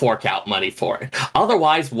we will fork out money for it.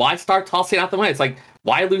 Otherwise, why start tossing out the money? It's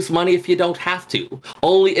why lose money if you don't have to?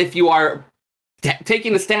 Only if you are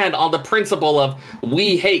taking a stand on the principle of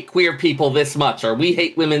we hate queer people this much or we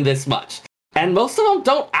hate women this much. And most of them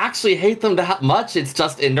don't actually hate them that much. It's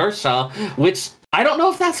just inertia, which I don't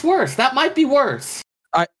know if that's worse. That might be worse.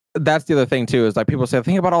 That's the other thing, too, is people say,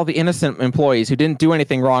 think about all the innocent employees who didn't do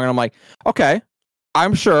anything wrong. And I'm like, okay,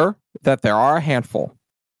 I'm sure that there are a handful.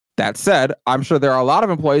 That said, I'm sure there are a lot of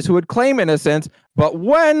employees who would claim innocence, but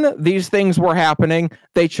when these things were happening,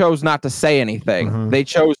 they chose not to say anything. Mm-hmm. They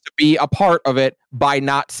chose to be a part of it by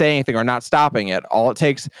not saying anything or not stopping it. All it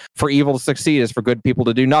takes for evil to succeed is for good people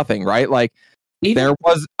to do nothing, right?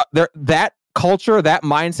 That culture, that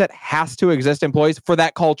mindset has to exist, employees, for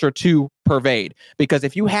that culture to pervade. Because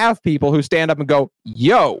if you have people who stand up and go,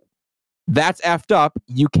 yo, that's effed up,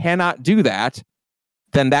 you cannot do that,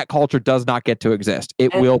 then that culture does not get to exist.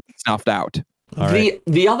 It will be snuffed out.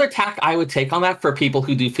 The other tack I would take on that for people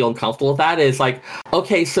who do feel uncomfortable with that is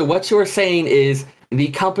okay, so what you're saying is the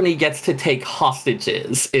company gets to take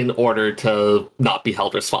hostages in order to not be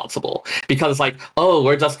held responsible. Because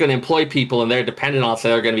we're just going to employ people and they're dependent on us, so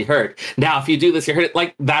they're going to be hurt. Now, if you do this, you're hurt.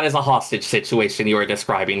 That is a hostage situation you are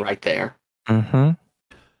describing right there.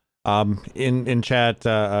 Mm-hmm. In chat,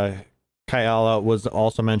 Kayala was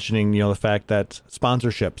also mentioning, the fact that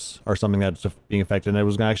sponsorships are something that's being affected. And I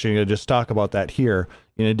was actually going to just talk about that here.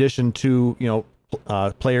 In addition to,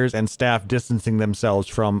 players and staff distancing themselves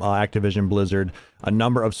from Activision Blizzard, a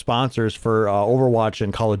number of sponsors for Overwatch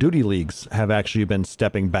and Call of Duty leagues have actually been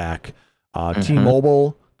stepping back.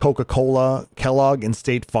 T-Mobile, Coca-Cola, Kellogg, and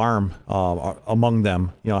State Farm among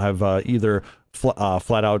them, have either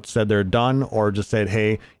flat out said they're done or just said,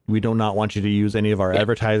 hey, we do not want you to use any of our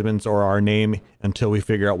advertisements or our name until we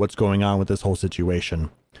figure out what's going on with this whole situation.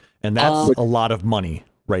 And that's a lot of money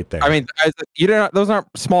right there. I mean, those aren't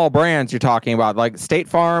small brands you're talking about. State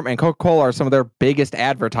Farm and Coca-Cola are some of their biggest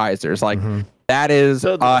advertisers. That is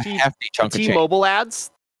a hefty chunk of change. T-Mobile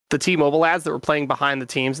ads, the T-Mobile ads that were playing behind the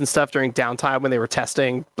teams and stuff during downtime when they were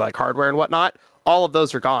testing hardware and whatnot, all of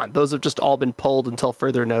those are gone. Those have just all been pulled until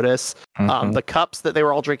further notice. Mm-hmm. The cups that they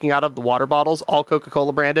were all drinking out of, the water bottles, all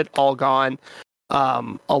Coca-Cola branded, all gone.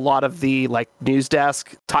 A lot of the news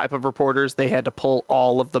desk type of reporters, they had to pull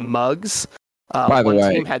all of the mugs. By the one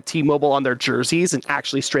way, team had T-Mobile on their jerseys and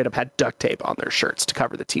actually straight up had duct tape on their shirts to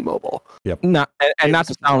cover the T-Mobile. Yep. Not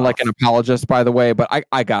to sound like an apologist, by the way, but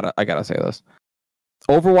I gotta say this.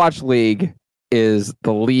 Overwatch is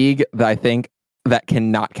the league that I think that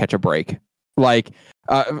cannot catch a break. First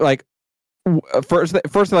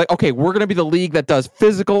they're like, okay, we're gonna be the league that does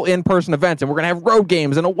physical in-person events, and we're gonna have road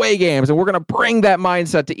games and away games, and we're gonna bring that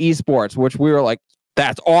mindset to esports, which we were like,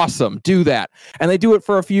 That's awesome. Do that. And they do it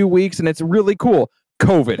for a few weeks, and it's really cool.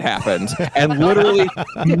 COVID happens and literally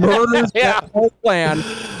murders that whole plan,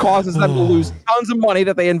 causes them to lose tons of money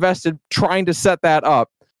that they invested trying to set that up.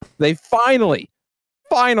 They finally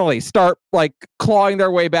start like clawing their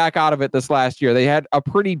way back out of it this last year. They had a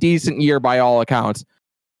pretty decent year by all accounts.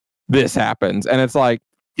 This happens, and it's like,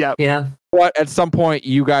 yeah. What? At some point,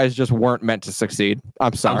 you guys just weren't meant to succeed.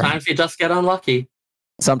 I'm sorry. Sometimes you just get unlucky.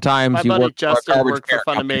 Sometimes My you buddy work Justin worked for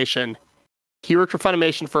company. Funimation. He worked for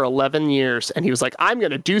Funimation for 11 years, and he was like, I'm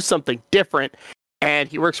going to do something different. And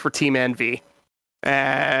he works for Team Envy.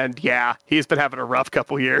 And yeah, he's been having a rough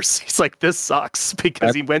couple years. He's like, this sucks,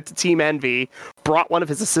 because he went to Team Envy, brought one of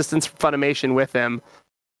his assistants from Funimation with him.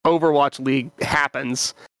 Overwatch League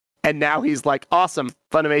happens. And now he's like, awesome,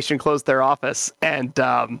 Funimation closed their office. And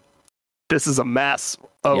this is a mess.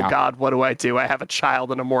 Oh, God, what do I do? I have a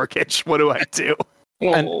child and a mortgage. What do I do?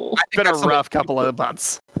 And It's been a rough couple of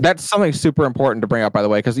months. That's something super important to bring up, by the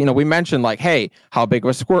way, because we mentioned like, hey, how big of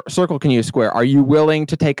a circle can you square? Are you willing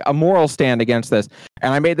to take a moral stand against this?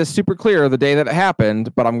 And I made this super clear the day that it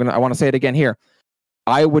happened, but I want to say it again here.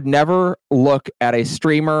 I would never look at a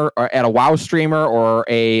streamer or at a WoW streamer or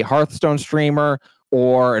a Hearthstone streamer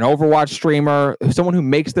or an Overwatch streamer, someone who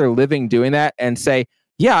makes their living doing that, and say,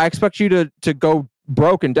 yeah, I expect you to go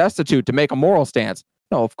broke and destitute to make a moral stance.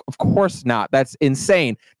 No, of course not. That's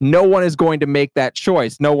insane. No one is going to make that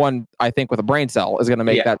choice. No one, I think, with a brain cell is going to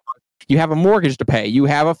make that. You have a mortgage to pay. You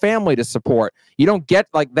have a family to support. You don't get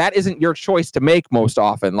like that isn't your choice to make most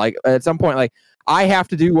often. Like at some point, like I have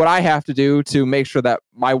to do what I have to do to make sure that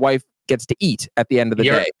my wife gets to eat at the end of the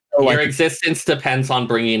day. So, your existence depends on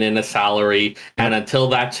bringing in a salary. And until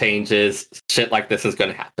that changes, shit like this is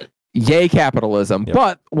going to happen. Yay, capitalism. Yep.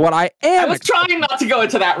 But what I was trying not to go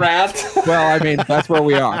into that rant. Well, I mean, that's where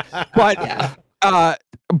we are. But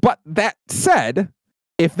but that said,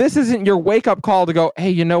 if this isn't your wake-up call to go, hey,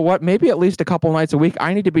 you know what? Maybe at least a couple nights a week,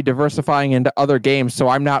 I need to be diversifying into other games so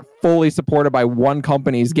I'm not fully supported by one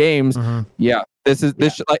company's games. Mm-hmm. Yeah, this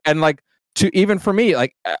like, and like to even for me,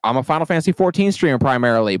 like I'm a Final Fantasy 14 streamer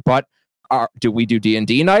primarily, but do we do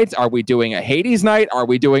D&D nights? Are we doing a Hades night? Are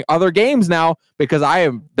we doing other games now? Because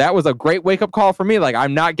that was a great wake-up call for me. Like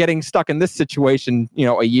I'm not getting stuck in this situation,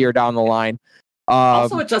 a year down the line.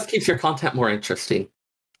 Also, it just keeps your content more interesting.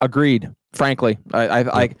 Agreed. Frankly,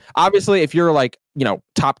 I obviously if you're like,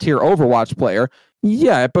 top tier Overwatch player,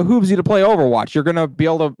 yeah, it behooves you to play Overwatch. You're going to be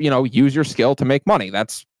able to, use your skill to make money.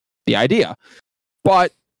 That's the idea.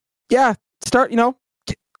 But yeah, start,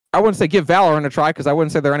 I wouldn't say give Valorant a try because I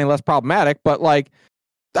wouldn't say they're any less problematic, but like,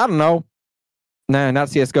 I don't know. Nah, not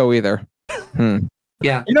CSGO either.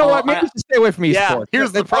 Yeah. You know what? Maybe we should stay away from esports. Yeah,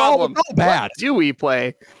 here's the problem. All bad. What do we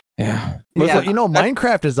play? Yeah. Listen,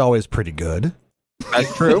 Minecraft is always pretty good.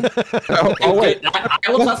 That's true. Wait. I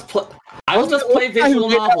will just play visual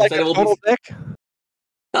novels and it will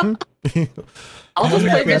be... I'll just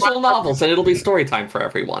play visual novels and it'll be story time for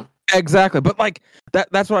everyone. Exactly. But like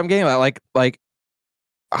that's what I'm getting at. Like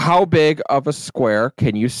how big of a square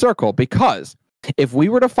can you circle? Because if we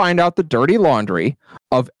were to find out the dirty laundry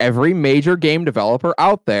of every major game developer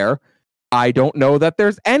out there, I don't know that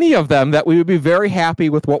there's any of them that we would be very happy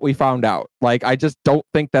with what we found out. Like, I just don't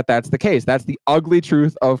think that that's the case. That's the ugly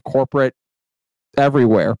truth of corporate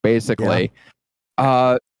everywhere, basically.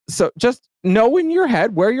 Yeah. So just know in your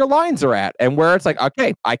head where your lines are at and where it's like,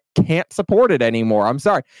 okay, I can't support it anymore. I'm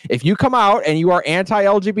sorry. If you come out and you are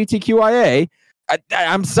anti-LGBTQIA,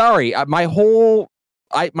 I'm sorry. My whole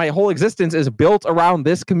existence is built around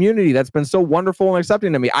this community that's been so wonderful and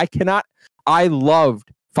accepting to me. I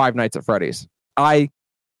loved Five Nights at Freddy's. I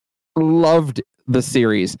loved the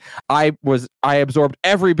series. I absorbed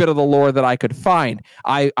every bit of the lore that I could find.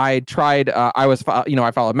 I tried. I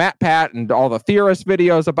followed MatPat and all the theorist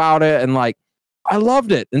videos about it, and like I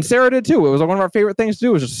loved it. And Sarah did too. It was one of our favorite things to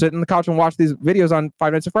do was just sit on the couch and watch these videos on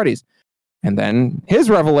Five Nights at Freddy's. And then his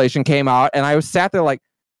revelation came out, and I was sat there like,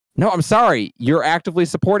 no, I'm sorry. You're actively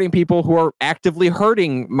supporting people who are actively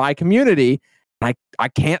hurting my community. I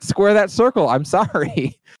can't square that circle. I'm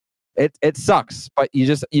sorry. It sucks, but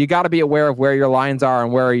you got to be aware of where your lines are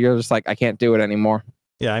and where you're just like, I can't do it anymore.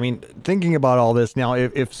 Yeah, I mean, thinking about all this now,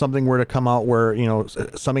 if something were to come out where,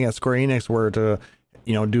 something at Square Enix were to,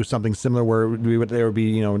 do something similar where there would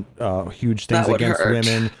be, huge things against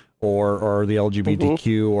women or the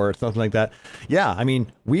LGBTQ or something like that. Yeah, I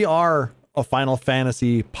mean, we are a Final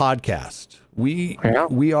Fantasy podcast. We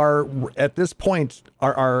are at this point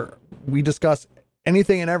we discuss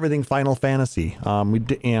anything and everything Final Fantasy. And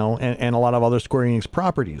a lot of other Square Enix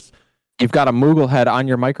properties. You've got a Moogle head on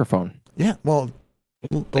your microphone. Yeah, well,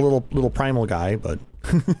 the little primal guy, but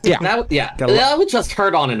Yeah. That would just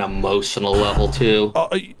hurt on an emotional level too.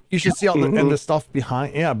 You should see all the stuff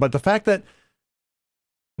behind. Yeah, but the fact that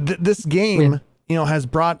this game, has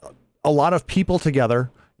brought a lot of people together.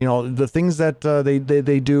 The things that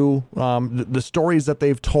they do, the stories that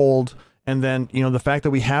they've told, and then the fact that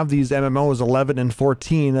we have these MMOs 11 and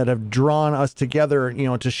 14 that have drawn us together,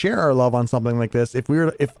 to share our love on something like this. If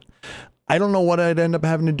I don't know what I'd end up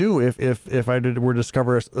having to do if I were to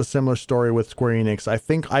discover a similar story with Square Enix. I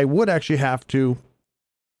think I would actually have to,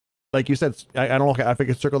 like you said, I don't know if I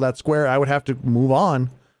could circle that square. I would have to move on,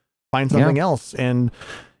 find something else. And,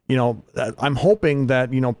 I'm hoping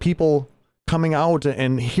that, people coming out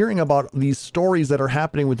and hearing about these stories that are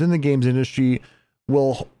happening within the games industry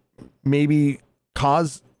will maybe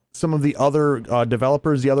cause some of the other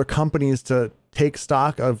developers, the other companies to take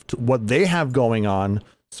stock of what they have going on,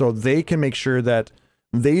 so they can make sure that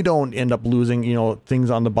they don't end up losing, things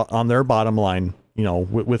on their bottom line,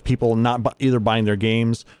 with people not either buying their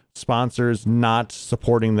games, sponsors not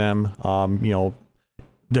supporting them,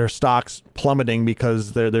 their stocks plummeting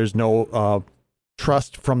because there's no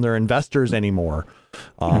trust from their investors anymore.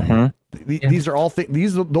 These are all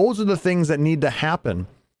those are the things that need to happen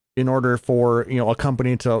in order for a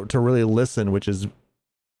company to really listen, which is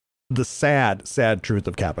the sad truth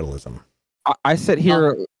of capitalism. I sit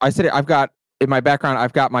here. I've got in my background.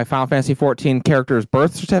 I've got my Final Fantasy 14 character's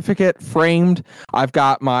birth certificate framed. I've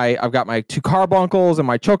got my 2 carbuncles and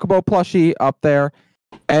my Chocobo plushie up there.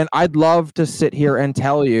 And I'd love to sit here and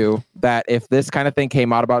tell you that if this kind of thing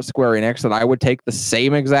came out about Square Enix, that I would take the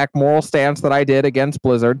same exact moral stance that I did against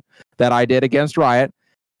Blizzard, that I did against Riot,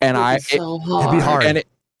 and it'd be hard.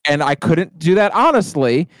 And I couldn't do that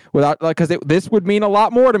honestly without, because this would mean a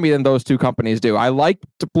lot more to me than those two companies do. I liked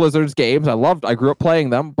Blizzard's games. I grew up playing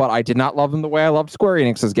them, but I did not love them the way I loved Square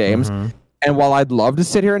Enix's games. And while I'd love to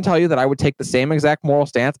sit here and tell you that I would take the same exact moral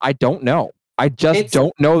stance, I don't know. I just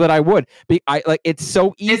don't know that I would. It's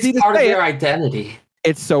so easy to say. It's part of their identity.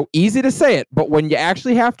 It's so easy to say it, but when you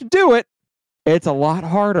actually have to do it, it's a lot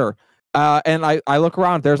harder. And I look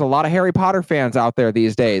around. There's a lot of Harry Potter fans out there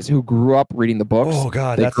these days who grew up reading the books. Oh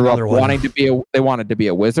God, they that's grew up another one. They wanted to be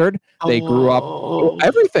a wizard. They grew up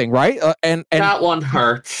everything, right? And that one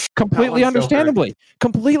hurts. Completely understandably.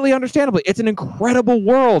 Completely understandably. It's an incredible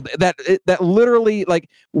world that literally,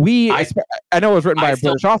 like, I know it was written by a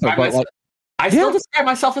British author, but I still describe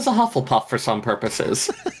myself as a Hufflepuff for some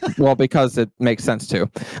purposes. Well, because it makes sense too.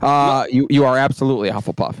 You are absolutely a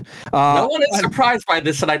Hufflepuff. No one is surprised by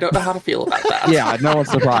this, and I don't know how to feel about that. Yeah, no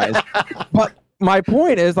one's surprised. But my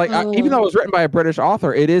point is, even though it was written by a British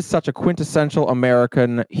author, it is such a quintessential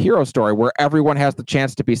American hero story where everyone has the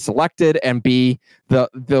chance to be selected and be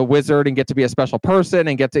the wizard and get to be a special person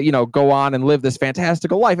and get to go on and live this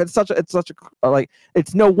fantastical life.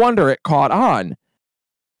 It's no wonder it caught on.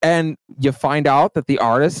 And you find out that the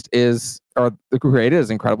artist the creator is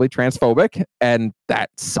incredibly transphobic, and that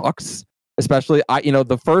sucks. Especially,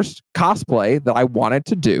 the first cosplay that I wanted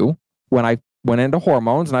to do when I went into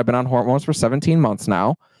hormones, and I've been on hormones for 17 months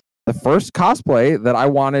now. The first cosplay that I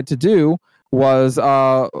wanted to do was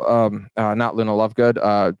not Luna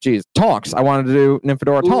Lovegood. Tonks. I wanted to do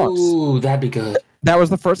Nymphadora Tonks. Ooh, that'd be good. That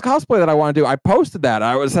was the first cosplay that I want to do. I posted that.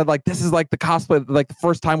 I said, this is like the cosplay, like the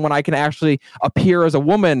first time when I can actually appear as a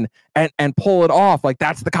woman and pull it off. Like,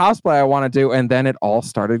 that's the cosplay I want to do. And then it all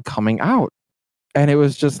started coming out. And it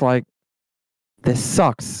was just like, this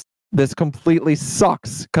sucks. This completely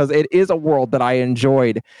sucks, because it is a world that I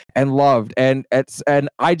enjoyed and loved. And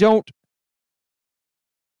I don't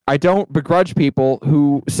begrudge people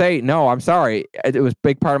who say, no, I'm sorry. It was a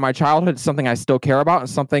big part of my childhood. It's something I still care about and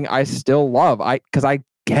something I still love. Because I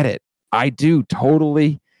get it. I do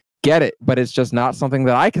totally get it. But it's just not something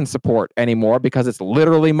that I can support anymore, because it's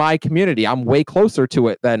literally my community. I'm way closer to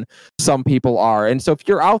it than some people are. And so if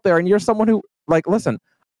you're out there and you're someone who, listen,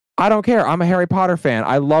 I don't care. I'm a Harry Potter fan.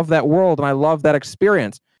 I love that world and I love that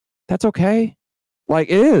experience. That's okay.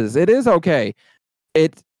 It is okay.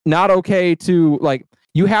 It's not okay to,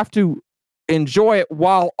 you have to enjoy it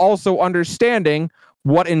while also understanding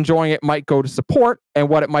what enjoying it might go to support and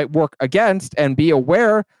what it might work against, and be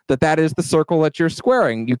aware that is the circle that you're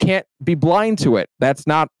squaring. You can't be blind to it. That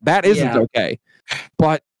isn't okay.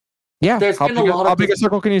 But yeah, how big a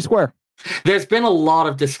circle can you square? There's been a lot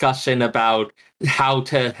of discussion about how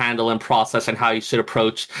to handle and process and how you should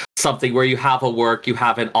approach something where you have a work, you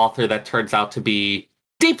have an author that turns out to be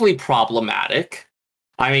deeply problematic.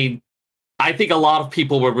 I mean, I think a lot of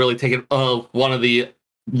people were really taken. One of the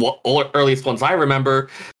earliest ones I remember,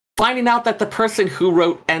 finding out that the person who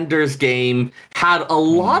wrote Ender's Game had a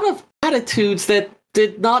lot of attitudes that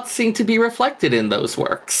did not seem to be reflected in those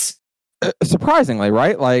works. Surprisingly,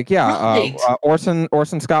 right? Like, Right.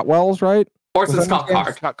 Orson Scott Wells, right? Orson Was that Scott his name?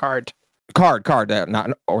 Card. Scott Card. Card, not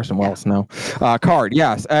Orson Welles, no. Card,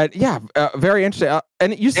 yes. Very interesting.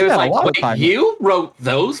 And you see It was that like, a lot of wait, times. you wrote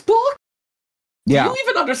those books? Yeah. Do you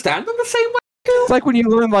even understand them the same way? It's like when you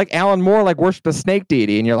learn like Alan Moore like worshipped a snake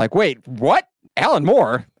deity, and you're like, wait, what? Alan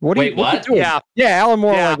Moore? What are Wait, you what? doing? Yeah. Yeah, Alan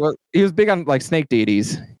Moore. Yeah. Like, he was big on like snake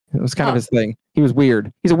deities. It was kind of Huh. his thing. He was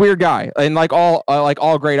weird. He's a weird guy, and like all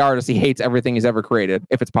great artists, he hates everything he's ever created.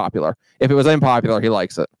 If it's popular, if it was unpopular, he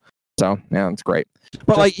likes it. So yeah, it's great.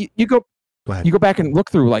 But like you go Go ahead. you go back and look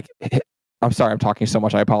through like. I'm sorry, I'm talking so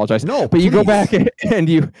much. I apologize. No, But you go please. back and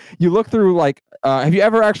you look through like have you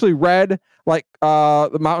ever actually read like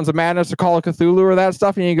the Mountains of Madness or Call of Cthulhu or that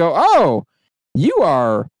stuff, and you go, oh, you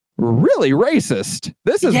are really racist.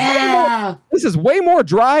 This is way more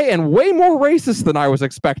dry and way more racist than I was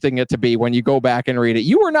expecting it to be when you go back and read it.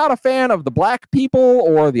 You were not a fan of the black people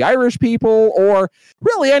or the Irish people or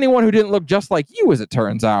really anyone who didn't look just like you, as it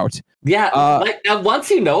turns out. Yeah, like now once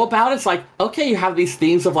you know about it, it's like, okay, you have these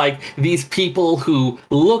themes of like these people who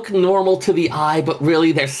look normal to the eye, but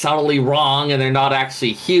really they're subtly wrong and they're not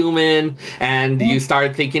actually human. And you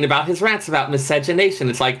started thinking about his rants about miscegenation.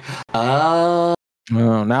 It's like,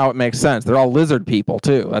 Oh, now it makes sense. They're all lizard people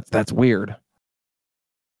too. That's weird.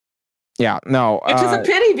 Yeah, no. which is a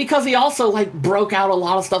pity because he also like broke out a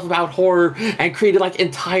lot of stuff about horror and created like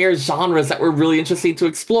entire genres that were really interesting to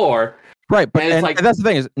explore. Right, but And it's and like- that's the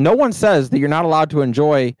thing is, no one says that you're not allowed to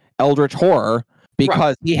enjoy eldritch horror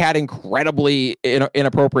because he had incredibly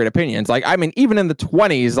inappropriate opinions. Like, I mean, even in the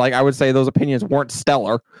 20s, like I would say those opinions weren't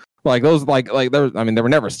stellar. Like those, like those. I mean, they were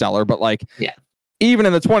never stellar, but like, Yeah. even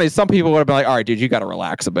in the 20s, some people would have been like, "All right, dude, you got to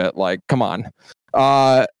relax a bit. Like, come on."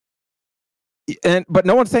 But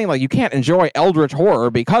no one's saying like you can't enjoy eldritch horror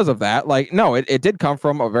because of that. Like, no, it did come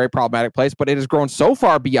from a very problematic place, but it has grown so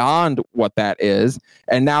far beyond what that is.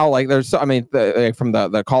 And now like there's from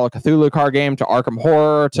the Call of Cthulhu card game to Arkham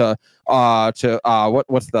Horror to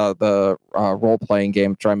what's the role playing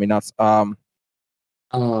game driving me nuts. Oh,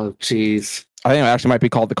 jeez. I think it actually might be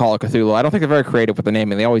called the Call of Cthulhu. I don't think they're very creative with the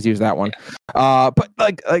naming. They always use that one. But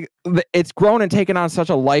it's grown and taken on such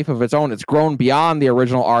a life of its own. It's grown beyond the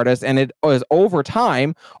original artist, and it is over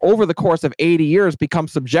time, over the course of 80 years, become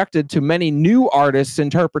subjected to many new artists'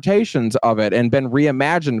 interpretations of it and been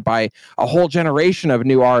reimagined by a whole generation of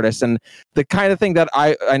new artists. And the kind of thing that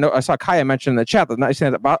I know I saw Kaya mention in the chat, the nice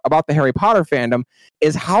thing about the Harry Potter fandom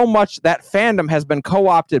is how much that fandom has been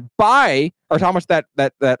co-opted by, or how much that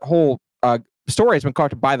whole story has been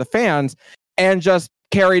caught by the fans and just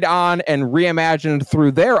carried on and reimagined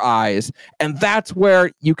through their eyes. And that's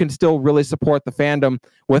where you can still really support the fandom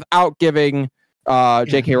without giving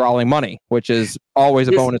J.K. Rowling money, which is always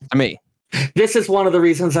a bonus to me. This is one of the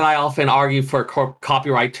reasons that I often argue for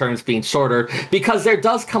copyright terms being shorter, because there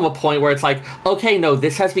does come a point where it's like, okay, no,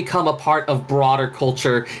 this has become a part of broader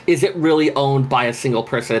culture. Is it really owned by a single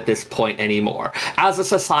person at this point anymore? As a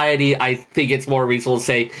society, I think it's more reasonable to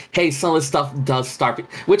say, hey, some of this stuff does start,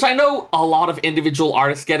 which I know a lot of individual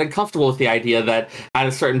artists get uncomfortable with the idea that at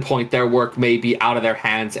a certain point their work may be out of their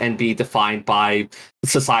hands and be defined by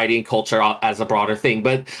society and culture as a broader thing.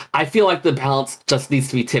 But I feel like the balance just needs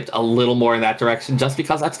to be tipped a little more in that direction, just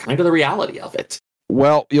because that's kind of the reality of it.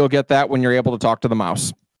 Well, you'll get that when you're able to talk to the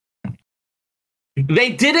mouse.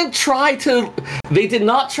 They did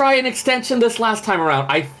not try an extension this last time around.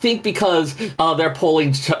 I think because they're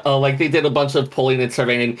polling, like they did a bunch of polling and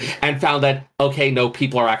surveying and found that, okay, no,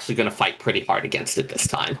 people are actually going to fight pretty hard against it this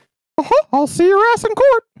time. I'll see your ass in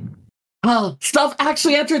court. Stuff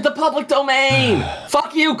actually entered the public domain.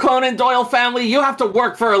 Fuck you, Conan Doyle family. You have to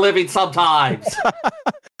work for a living sometimes.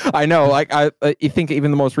 I know, like you think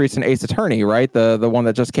even the most recent Ace Attorney, right? The one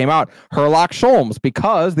that just came out, Sherlock Sholmes,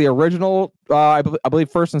 because the original, I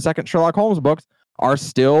believe, first and second Sherlock Holmes books are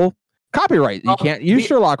still copyright. You can't use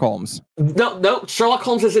Sherlock Holmes. No, Sherlock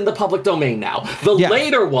Holmes is in the public domain now. The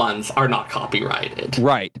later ones are not copyrighted.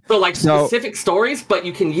 Right. So like specific stories, but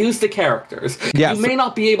you can use the characters. Yes. You may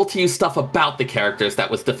not be able to use stuff about the characters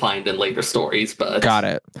that was defined in later stories, but... Got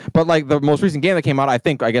it. But like the most recent game that came out, I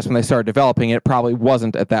guess when they started developing it, probably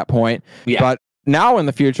wasn't at that point. Yeah. But now in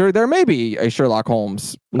the future, there may be a Sherlock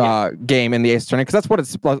Holmes game in the Ace Attorney, because that's what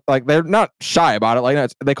it's like. They're not shy about it.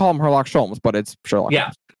 Like they call him Sherlock Sholmes, but it's Sherlock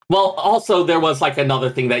Holmes. Well, also, there was like another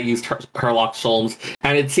thing that used Sherlock Holmes,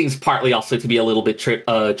 and it seems partly also to be a little bit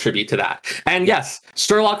tribute to that. And yes,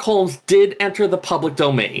 Sherlock Holmes did enter the public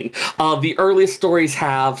domain. The earliest stories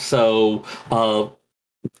have,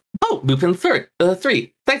 Lupin 3.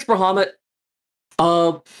 Thanks, Bahamut.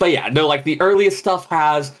 But yeah, no, like the earliest stuff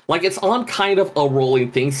has, like, it's on kind of a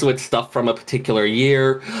rolling thing, so it's stuff from a particular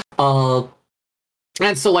year.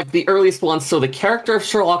 And so, like, the earliest ones, so the character of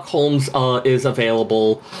Sherlock Holmes is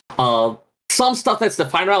available. Some stuff that's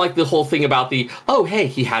defined around, like, the whole thing about he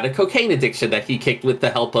had a cocaine addiction that he kicked with the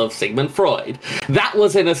help of Sigmund Freud. That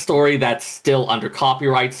was in a story that's still under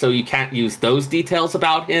copyright, so you can't use those details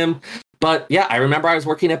about him. But, yeah, I remember I was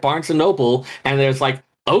working at Barnes & Noble, and there's, like,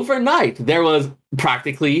 overnight, there was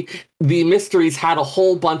practically, the Mysteries had a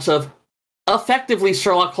whole bunch of effectively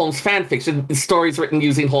Sherlock Holmes fan fiction stories written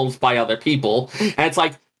using Holmes by other people. And it's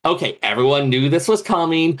like, okay, everyone knew this was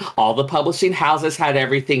coming. All the publishing houses had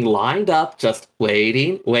everything lined up, just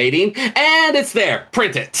waiting, and it's there.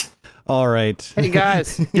 Print it. All right. Hey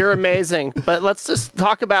guys, you're amazing. But let's just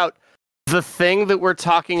talk about the thing that we're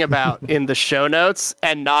talking about in the show notes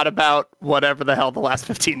and not about whatever the hell the last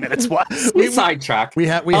 15 minutes was. We sidetracked. We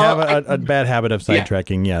have a bad habit of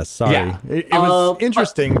sidetracking. Yes. Sorry. Yeah. It was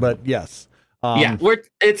interesting, but yes.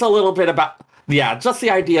 It's a little bit about just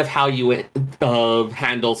the idea of how you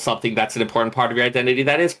handle something that's an important part of your identity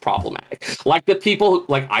that is problematic. Like the people,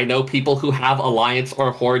 like I know people who have Alliance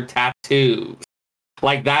or Horde tattoos.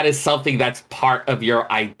 Like that is something that's part of your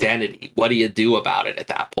identity. What do you do about it at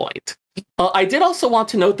that point? I did also want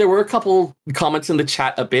to note there were a couple comments in the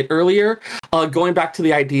chat a bit earlier, going back to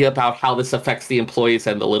the idea about how this affects the employees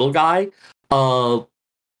and the little guy.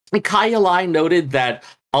 Kaya Lai noted that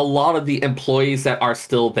a lot of the employees that are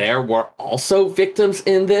still there were also victims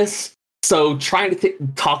in this. So trying to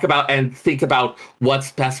talk about and think about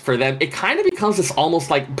what's best for them, it kind of becomes this almost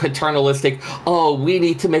like paternalistic, we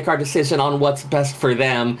need to make our decision on what's best for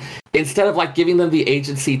them, instead of like giving them the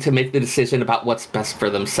agency to make the decision about what's best for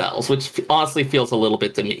themselves, which honestly feels a little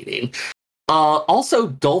bit demeaning. Also,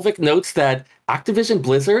 Dolvik notes that Activision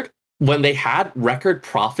Blizzard, when they had record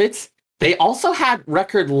profits, they also had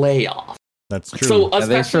record layoffs. That's true. So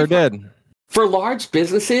they sure did. For large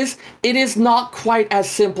businesses, it is not quite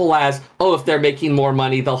as simple as, if they're making more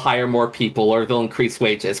money, they'll hire more people or they'll increase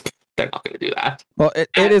wages. They're not going to do that. Well, it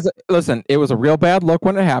is. Listen, it was a real bad look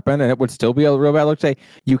when it happened, and it would still be a real bad look today.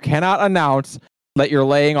 You cannot announce that you're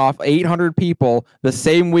laying off 800 people the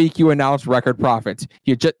same week you announce record profits.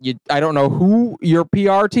 I don't know who your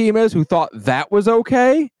PR team is who thought that was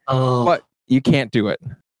okay, but you can't do it.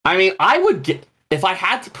 I mean, if I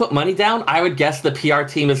had to put money down, I would guess the PR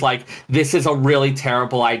team is like, this is a really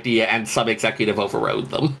terrible idea, and some executive overrode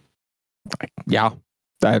them. Yeah.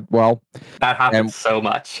 That happens so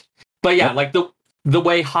much. But yeah, like the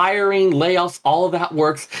way hiring, layoffs, all of that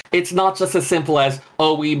works, it's not just as simple as,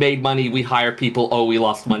 we made money, we hire people, we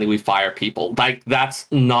lost money, we fire people. Like, that's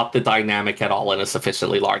not the dynamic at all in a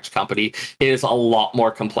sufficiently large company. It is a lot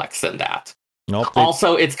more complex than that. Nope.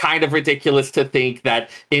 Also, it's kind of ridiculous to think that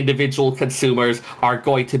individual consumers are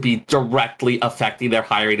going to be directly affecting their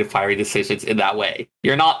hiring and firing decisions in that way.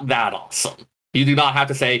 You're not that awesome. You do not have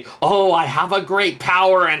to say, I have a great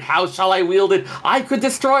power and how shall I wield it? I could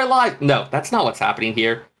destroy life. No, that's not what's happening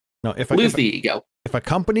here. No, Lose the ego. If a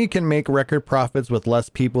company can make record profits with less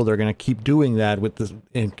people, they're going to keep doing that with this.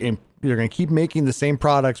 They're going to keep making the same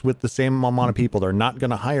products with the same amount of people. They're not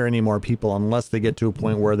going to hire any more people unless they get to a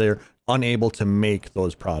point where they're unable to make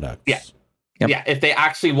those products. Yeah. Yep. Yeah, if they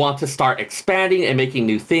actually want to start expanding and making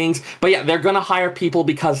new things. But yeah, they're going to hire people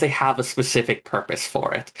because they have a specific purpose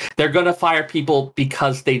for it. They're going to fire people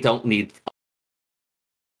because they don't need them.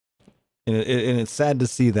 And it's sad to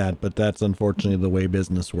see that, but that's unfortunately the way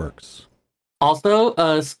business works. Also,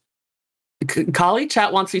 Kali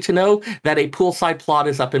chat wants you to know that a poolside plot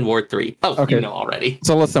is up in Ward 3. Okay. You know already.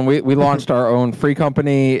 So listen, we launched our own free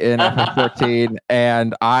company in FF14,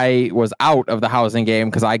 and I was out of the housing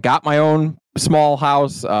game because I got my own small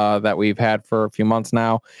house that we've had for a few months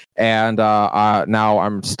now, and now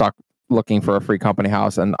I'm stuck looking for a free company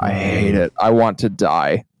house, and I hate it. I want to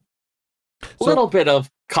die. A little bit of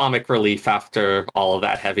comic relief after all of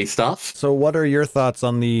that heavy stuff. So what are your thoughts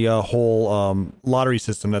on the whole lottery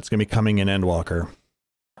system that's going to be coming in Endwalker?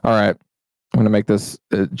 All right. I'm going to make this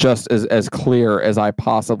just as clear as I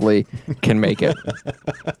possibly can make it.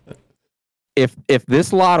 If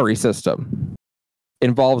this lottery system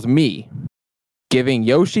involves me giving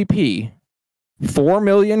Yoshi P 4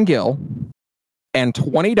 million gil and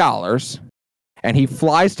 $20, and he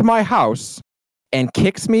flies to my house and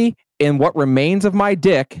kicks me in what remains of my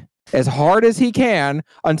dick as hard as he can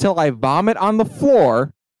until I vomit on the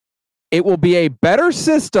floor, it will be a better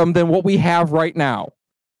system than what we have right now.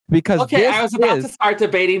 Because I was about to start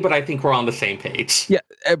debating, but I think we're on the same page. Yeah,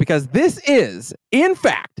 because this is, in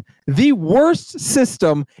fact, the worst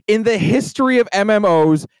system in the history of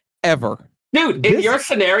MMOs ever. Dude, in your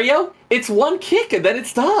scenario, it's one kick and then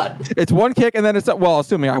it's done. It's one kick and then it's well,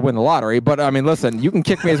 assuming I win the lottery. But I mean, listen, you can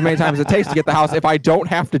kick me as many times as it takes to get the house if I don't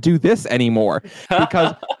have to do this anymore.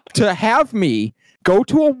 Because to have me go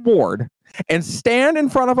to a ward and stand in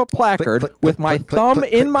front of a placard with my thumb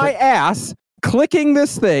in my ass, clicking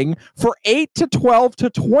this thing for 8 to 12 to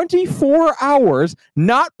 24 hours,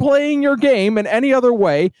 not playing your game in any other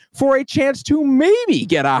way for a chance to maybe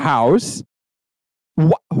get a house.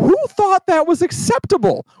 Who thought that was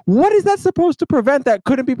acceptable? What is that supposed to prevent that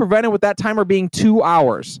couldn't be prevented with that timer being 2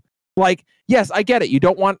 hours? Like, yes, I get it. You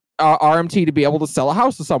don't want RMT to be able to sell a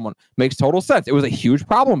house to someone. Makes total sense. It was a huge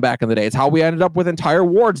problem back in the day. It's how we ended up with entire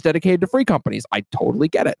wards dedicated to free companies. I totally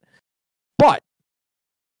get it. But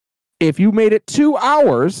if you made it 2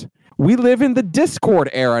 hours, we live in the Discord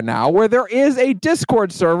era now where there is a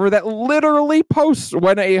Discord server that literally posts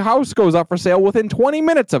when a house goes up for sale within 20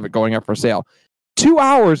 minutes of it going up for sale. 2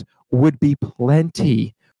 hours would be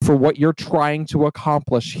plenty for what you're trying to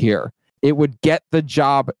accomplish here. It would get the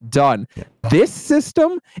job done. This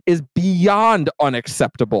system is beyond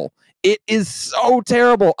unacceptable. It is so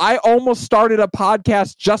terrible. I almost started a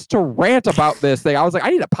podcast just to rant about this thing. I was like, I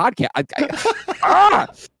need a podcast.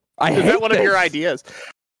 I Is that one of your ideas?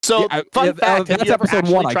 So, fun fact, have you ever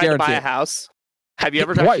actually tried to buy a house? Have you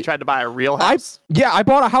ever actually tried to buy a real house? I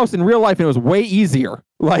bought a house in real life and it was way easier.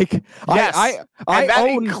 Like, yes. I that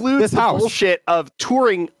own includes this the house. bullshit of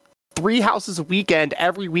touring 3 houses a weekend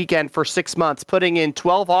every weekend for 6 months, putting in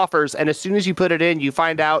 12 offers, and as soon as you put it in, you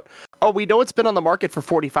find out, oh, we know it's been on the market for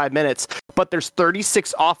 45 minutes, but there's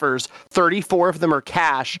 36 offers, 34 of them are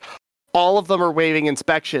cash, all of them are waiving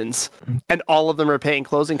inspections, and all of them are paying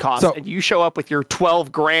closing costs, and you show up with your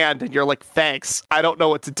 12 grand, and you're like, thanks, I don't know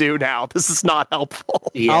what to do now. This is not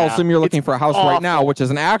helpful. Yeah. I'll assume you're looking for a house right now, which is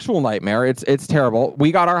an actual nightmare. It's terrible.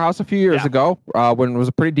 We got our house a few years ago when it was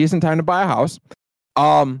a pretty decent time to buy a house.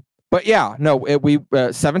 But yeah, no, we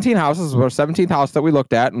 17 houses was our 17th house that we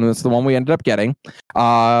looked at, and it's the one we ended up getting.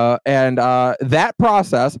 And that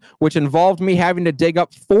process, which involved me having to dig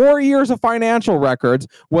up 4 years of financial records,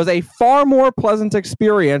 was a far more pleasant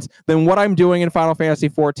experience than what I'm doing in Final Fantasy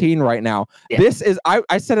 14 right now. Yeah. This is,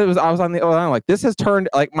 I said it was, I was on the other line, like, this has turned,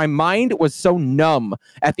 like, my mind was so numb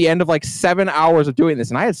at the end of like 7 hours of doing this.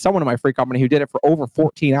 And I had someone in my free company who did it for over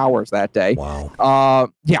 14 hours that day. Wow.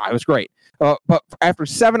 Yeah, it was great. But after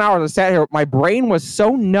 7 hours, I sat here. My brain was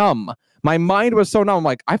so numb. My mind was so numb. I'm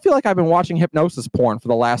like, I feel like I've been watching hypnosis porn for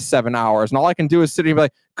the last 7 hours. And all I can do is sit here and be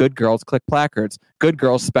like, good girls click placards. Good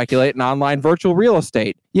girls speculate in online virtual real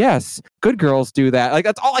estate. Yes, good girls do that. Like,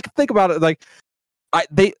 that's all I can think about it. Like,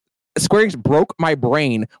 Square Enix broke my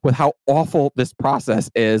brain with how awful this process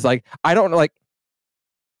is. Like, I don't know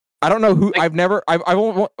who. I've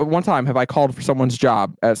one time have I called for someone's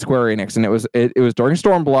job at Square Enix, and it was during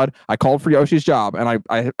Stormblood. I called for Yoshi's job, and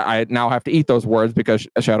I now have to eat those words because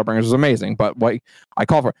Shadowbringers is amazing. But I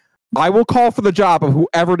call for, I will call for the job of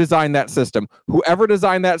whoever designed that system. Whoever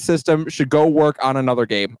designed that system should go work on another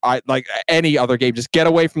game. I like any other game. Just get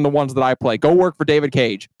away from the ones that I play. Go work for David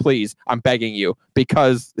Cage, please. I'm begging you,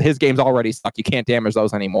 because his games already suck. You can't damage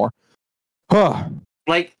those anymore.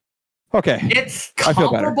 Like. Okay. It's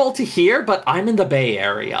comparable to here, but I'm in the Bay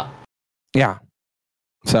Area. Yeah.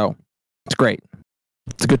 So, it's great.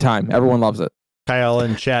 It's a good time. Everyone loves it. Kyle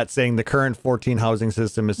in chat saying the current 14 housing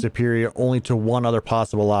system is superior only to one other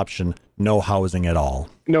possible option: no housing at all.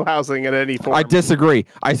 No housing in any form. I disagree.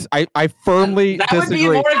 I firmly that disagree.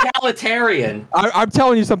 Would be more egalitarian. I'm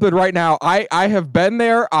telling you something right now. I have been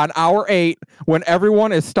there on hour 8 when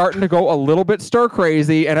everyone is starting to go a little bit stir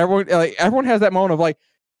crazy, and everyone has that moment of like,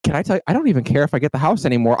 can I tell you, I don't even care if I get the house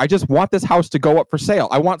anymore. I just want this house to go up for sale.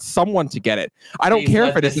 I want someone to get it. I don't care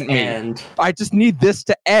if it isn't me. I just need this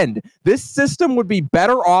to end. This system would be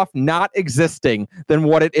better off not existing than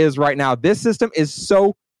what it is right now. This system is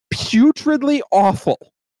so putridly awful.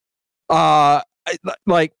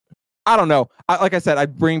 Like, I don't know. Like I said, I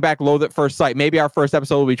bring back Loathe at First Sight. Maybe our first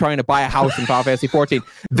episode will be trying to buy a house in Final Fantasy 14.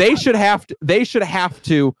 They should have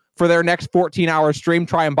to, for their next 14-hour stream,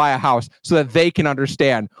 try and buy a house so that they can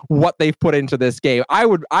understand what they've put into this game. I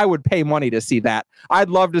would pay money to see that. I'd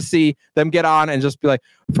love to see them get on and just be like,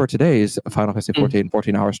 for today's Final Fantasy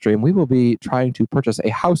 14-hour stream, we will be trying to purchase a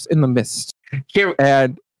house in the mist.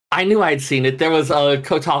 And I knew I'd seen it. There was a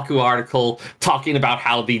Kotaku article talking about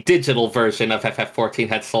how the digital version of FF14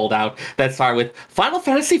 had sold out that started with Final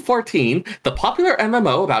Fantasy 14, the popular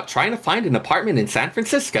MMO about trying to find an apartment in San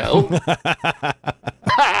Francisco.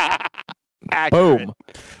 Boom.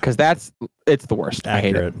 Because it's the worst.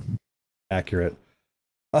 Accurate. Accurate.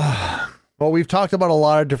 Well, we've talked about a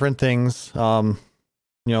lot of different things.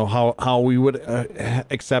 how we would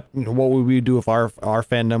accept, what would we do if our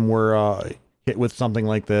fandom were hit with something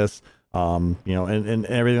like this, and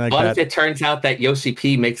everything like what that. If it turns out that Yoshi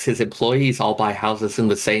P makes his employees all buy houses in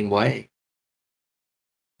the same way?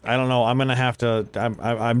 I don't know. I'm gonna have to.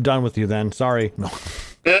 I'm done with you then. Sorry.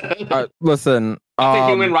 Listen, That's a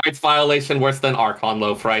human rights violation worse than Archon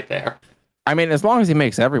Loaf right there. I mean, as long as he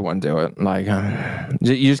makes everyone do it, like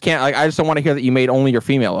you just can't. Like, I just don't want to hear that you made only your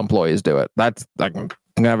female employees do it. That's like, I'm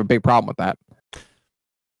gonna have a big problem with that.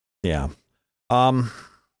 Yeah.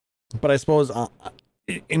 But I suppose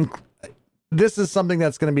this is something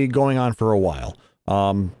that's going to be going on for a while.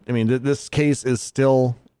 I mean, this case is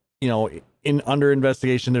still, under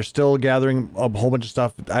investigation. They're still gathering a whole bunch of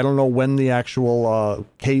stuff. I don't know when the actual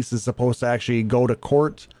case is supposed to actually go to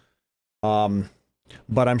court.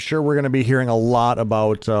 But I'm sure we're going to be hearing a lot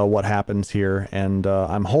about what happens here, and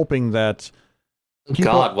I'm hoping that.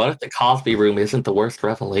 God, what if the Cosby Room isn't the worst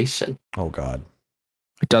revelation? Oh God,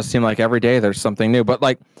 it does seem like every day there's something new. But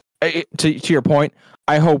like, to your point,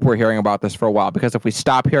 I hope we're hearing about this for a while, because if we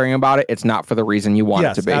stop hearing about it, it's not for the reason you want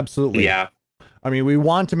it to be. Absolutely. Yeah. I mean, we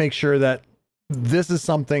want to make sure that this is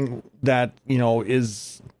something that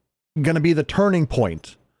is going to be the turning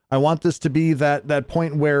point. I want this to be that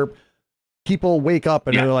point where people wake up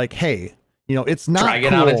and they're like, hey, it's not drag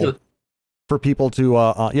cool it out for people to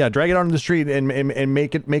drag it out in the street and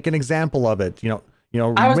make an example of it.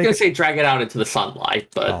 I was going to say drag it out into the sunlight,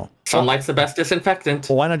 but sunlight's the best disinfectant.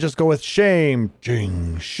 Well, why not just go with shame?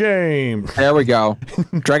 Shame. There we go.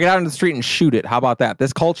 Drag it out into the street and shoot it. How about that?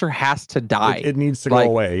 This culture has to die. It needs to go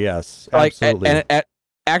away. Yes, absolutely. And at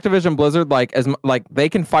Activision Blizzard, they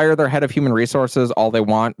can fire their head of human resources all they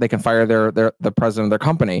want. They can fire the president of their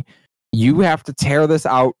company. You have to tear this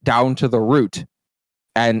out down to the root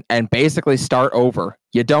and basically start over.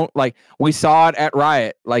 You don't, we saw it at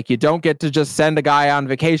Riot. You don't get to just send a guy on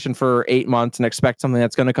vacation for 8 months and expect something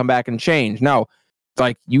that's going to come back and change. No,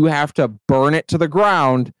 you have to burn it to the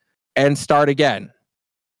ground and start again.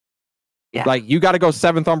 Yeah. You got to go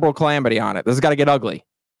 7th Umbral Calamity on it. This has got to get ugly.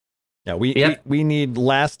 Yeah, we need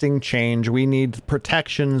lasting change. We need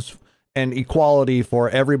protections and equality for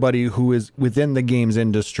everybody who is within the games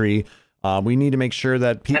industry. We need to make sure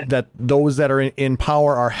that that those that are in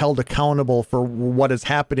power are held accountable for what is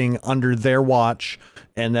happening under their watch,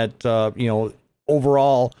 and that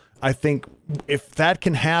overall, I think if that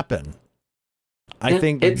can happen, I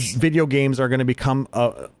think video games are going to become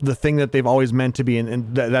the thing that they've always meant to be,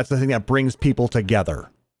 and that's the thing that brings people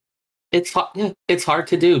together. It's hard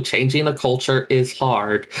to do. Changing the culture is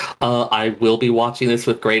hard. I will be watching this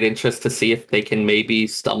with great interest to see if they can maybe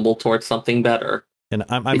stumble towards something better. And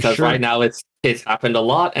I'm because sure right now it's happened a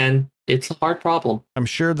lot, and it's a hard problem. I'm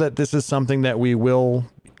sure that this is something that we will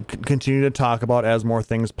continue to talk about as more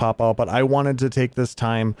things pop up. But I wanted to take this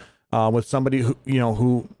time with somebody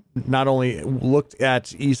who not only looked at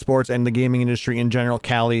esports and the gaming industry in general,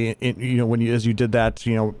 Callie, as you did that,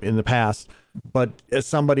 in the past, but as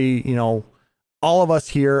somebody, all of us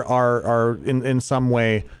here are in some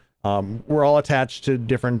way, we're all attached to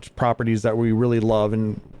different properties that we really love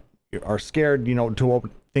and are scared, to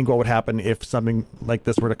think what would happen if something like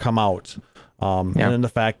this were to come out. And then the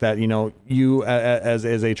fact that, you as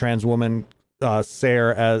a trans woman,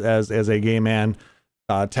 Sarah as a gay man,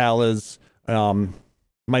 Tal is,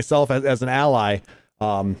 myself as an ally.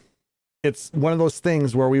 It's one of those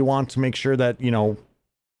things where we want to make sure that,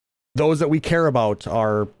 those that we care about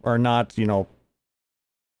are not,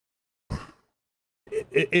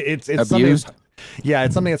 it's abused.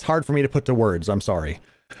 It's something that's hard for me to put to words. I'm sorry.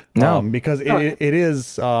 No, because it is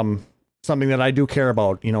something that I do care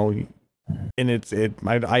about, and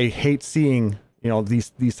I hate seeing,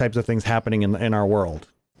 these types of things happening in our world.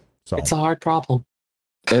 So it's a hard problem.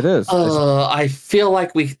 It is. I feel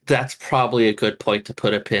like that's probably a good point to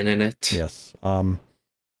put a pin in it. Yes.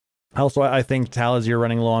 Also, I think Tal, you're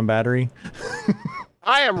running low on battery.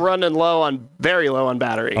 I am running very low on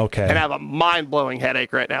battery. Okay. And I have a mind-blowing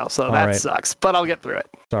headache right now, so that sucks. But I'll get through it.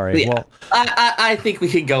 Sorry. Yeah. Well, I think we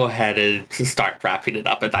can go ahead and start wrapping it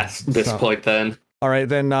up at this point then. All right,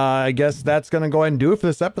 then I guess that's going to go ahead and do it for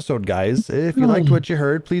this episode, guys. If you liked what you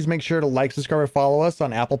heard, please make sure to like, subscribe, or follow us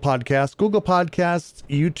on Apple Podcasts, Google Podcasts,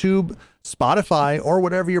 YouTube, Spotify, or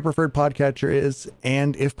whatever your preferred podcatcher is.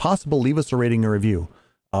 And if possible, leave us a rating or review.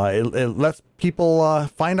 It lets people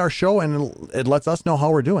find our show, and it lets us know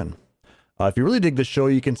how we're doing. If you really dig the show,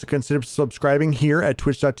 you can consider subscribing here at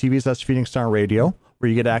twitch.tv/PhoenixDown Radio, where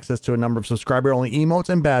you get access to a number of subscriber-only emotes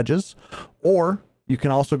and badges, or You can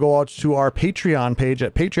also go out to our Patreon page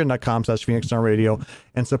at patreon.com/PhoenixDownRadio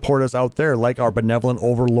and support us out there, like our benevolent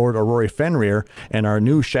overlord Aurori Fenrir and our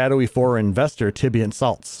new shadowy foreign investor Tibian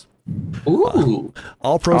Salts. Ooh,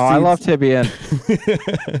 All proceeds. I love Tibian.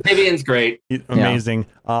 Vivian's great. Amazing.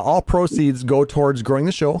 All proceeds go towards growing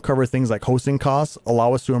the show, cover things like hosting costs,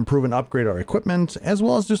 allow us to improve and upgrade our equipment, as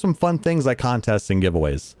well as do some fun things like contests and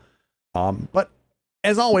giveaways. But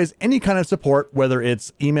as always, any kind of support, whether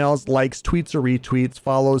it's emails, likes, tweets or retweets,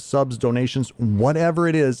 follows, subs, donations, whatever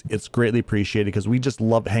it is, it's greatly appreciated because we just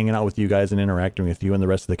love hanging out with you guys and interacting with you and the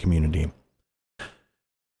rest of the community.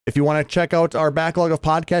 If you want to check out our backlog of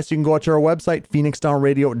podcasts, you can go out to our website,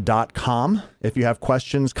 PhoenixDownRadio.com. If you have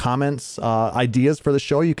questions, comments, ideas for the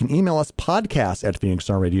show, you can email us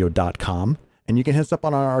podcast@PhoenixDownRadio.com. And you can hit us up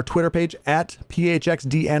on our Twitter page at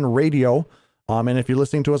PHXDNRadio. And if you're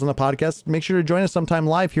listening to us on the podcast, make sure to join us sometime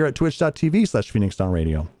live here at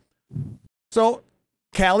twitch.tv/PhoenixDownRadio. So,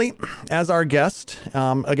 Callie, as our guest,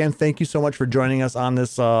 again, thank you so much for joining us on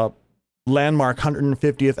this landmark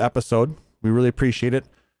 150th episode. We really appreciate it.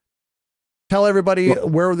 Tell everybody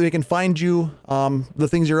where they can find you, the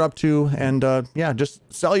things you're up to, and just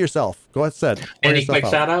sell yourself. Go ahead, said. Any quick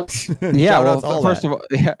shout outs? Yeah, well, first of all,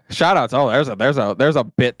 shout outs. Oh, there's a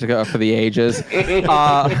bit to go for the ages.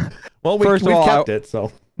 Well, we've kept it,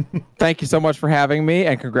 so. Thank you so much for having me,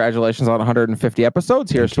 and congratulations on 150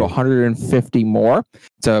 episodes. Here's to 150 more.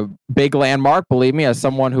 It's a big landmark, believe me, as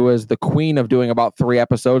someone who is the queen of doing about 3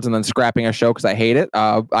 episodes and then scrapping a show because I hate it.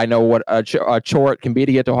 I know what a chore it can be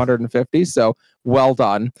to get to 150, so well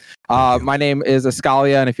done. My name is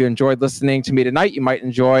Escalia, and if you enjoyed listening to me tonight, you might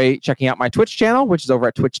enjoy checking out my Twitch channel, which is over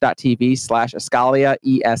at twitch.tv/Escalia,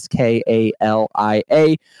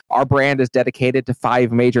 ESKALIA. Our brand is dedicated to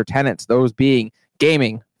 5 major tenets, those being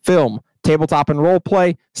gaming, film, tabletop and role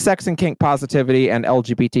play, sex and kink positivity, and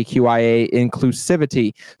LGBTQIA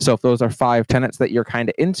inclusivity. So if those are 5 tenets that you're kind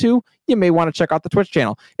of into, you may want to check out the Twitch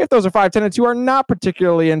channel. If those are 5 tenets you are not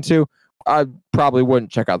particularly into, I probably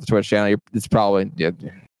wouldn't check out the Twitch channel. It's probably, I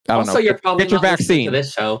don't know. Also, you're probably get your not listening vaccine to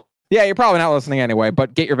this show. Yeah, you're probably not listening anyway,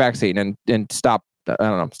 but get your vaccine and stop. I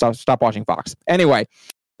don't know. Stop watching Fox. Anyway,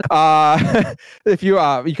 if you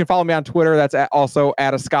can follow me on Twitter, that's also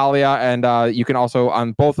at Escalia, and you can also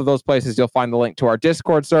on both of those places you'll find the link to our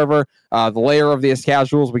Discord server, the Lair of the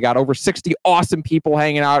Casuals. We got over 60 awesome people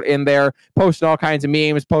hanging out in there, posting all kinds of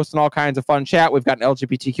memes, posting all kinds of fun chat. We've got an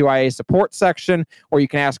LGBTQIA support section where you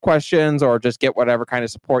can ask questions or just get whatever kind of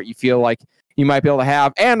support you feel like you might be able to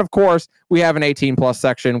have. And of course, we have an 18+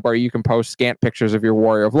 section where you can post scant pictures of your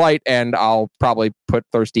Warrior of Light, and I'll probably put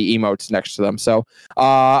thirsty emotes next to them. So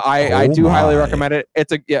I do highly recommend it.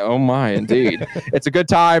 Oh my, indeed. It's a good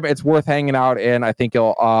time. It's worth hanging out in. I think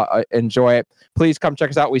you'll enjoy it. Please come check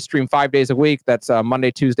us out. We stream 5 days a week. That's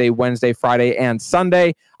Monday, Tuesday, Wednesday, Friday, and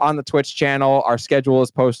Sunday on the Twitch channel. Our schedule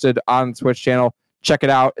is posted on the Twitch channel. Check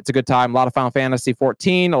it out. It's a good time. A lot of Final Fantasy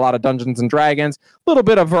 14, a lot of Dungeons and Dragons, a little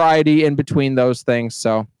bit of variety in between those things.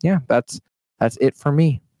 So yeah, that's it for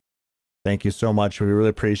me. Thank you so much. We really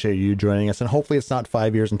appreciate you joining us, and hopefully it's not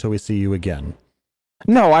 5 years until we see you again.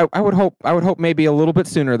 No, I would hope maybe a little bit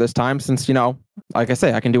sooner this time, since, you know, like I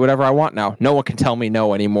say, I can do whatever I want now. No one can tell me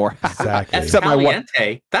no anymore. Exactly. Except my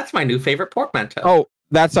Caliente. That's my new favorite portmanteau. Oh,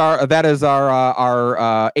 that is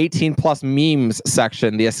our 18+ memes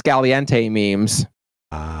section, the Escaliente memes.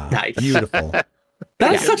 Nice. Beautiful.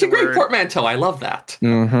 That's such a great portmanteau. I love that.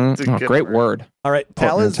 Mm-hmm. Oh, great word. All right,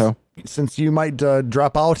 Taliz, since you might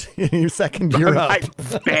drop out in your second year up. I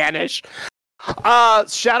vanish.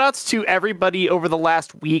 Shout outs to everybody over the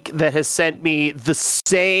last week that has sent me the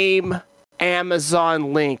same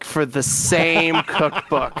Amazon link for the same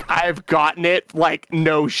cookbook. I've gotten it like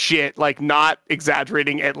no shit, like not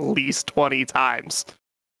exaggerating, at least 20 times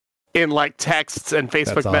in like texts and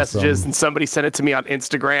Facebook messages. Awesome. And somebody sent it to me on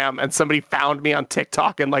Instagram, and somebody found me on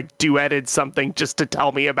TikTok and like duetted something just to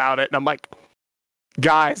tell me about it. And I'm like,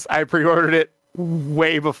 guys, I pre-ordered it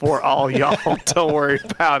way before all y'all. Don't worry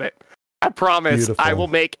about it. I promise. Beautiful. I will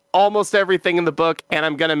make almost everything in the book, and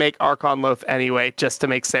I'm gonna make Archon Loaf anyway, just to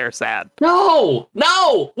make Sarah sad. No,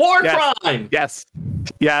 war crime. Yes.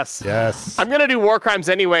 Yes. I'm gonna do war crimes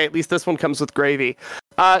anyway. At least this one comes with gravy.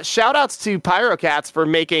 Shout outs to Pyrocats for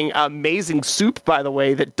making amazing soup, by the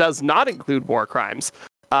way, that does not include war crimes,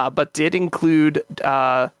 but did include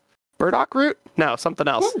burdock root? No, something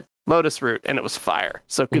else. Lotus root, and it was fire.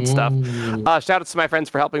 So good stuff. Shout outs to my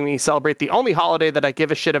friends for helping me celebrate the only holiday that I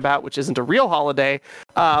give a shit about, which isn't a real holiday,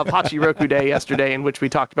 Hachiroku Day yesterday, in which we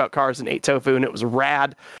talked about cars and ate tofu, and it was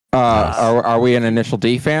rad. Are we an Initial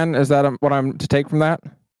D fan? Is that what I'm to take from that?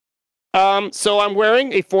 So I'm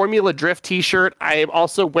wearing a Formula Drift t-shirt. I am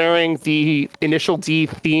also wearing the Initial D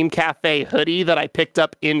Theme Cafe hoodie that I picked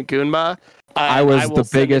up in Gunma. I was the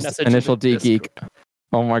biggest Initial D geek.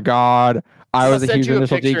 Oh my god. I was a huge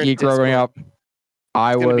Initial D geek growing up.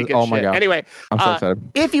 I was, oh my god. Anyway, I'm so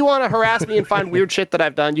excited. If you want to harass me and find weird shit that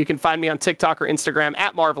I've done, you can find me on TikTok or Instagram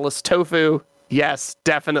at Marvelous Tofu. Yes,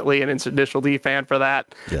 definitely an Initial D fan for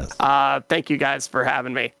that. Yes. Thank you guys for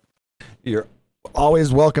having me. You're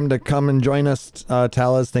always welcome to come and join us,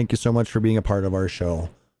 Talas. Thank you so much for being a part of our show.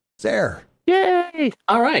 Zare. Yay!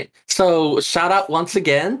 All right. So shout out once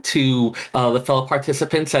again to the fellow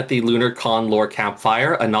participants at the LunarCon Lore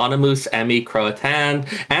Campfire, Anonymous, Emmy, Croatan,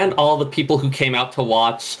 and all the people who came out to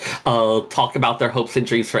watch, talk about their hopes and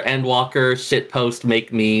dreams for Endwalker, shitpost,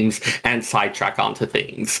 make memes, and sidetrack onto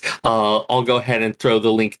things. I'll go ahead and throw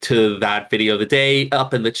the link to that video of the day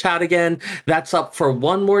up in the chat again. That's up for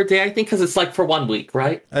one more day, I think, because it's like for 1 week,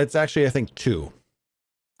 right? It's actually, I think, 2.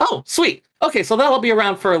 Oh, sweet. Okay, so that'll be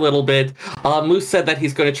around for a little bit. Moose said that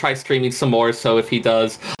he's going to try streaming some more, so if he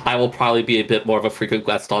does, I will probably be a bit more of a frequent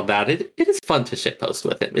guest on that. It is fun to shitpost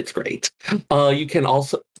with him. It's great. You can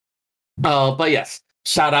also... but yes,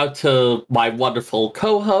 shout out to my wonderful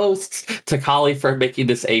co-hosts, to Kali for making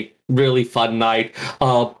this a really fun night.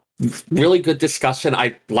 Really good discussion.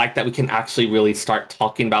 I like that we can actually really start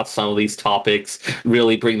talking about some of these topics,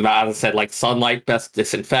 really bring them out. As I said, like sunlight, best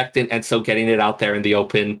disinfectant. And so getting it out there in the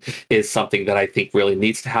open is something that I think really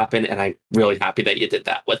needs to happen. And I'm really happy that you did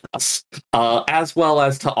that with us. As well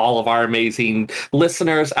as to all of our amazing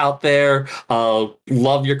listeners out there.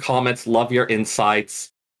 Love your comments, love your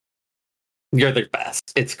insights. You're the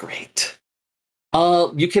best. It's great.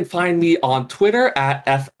 You can find me on Twitter at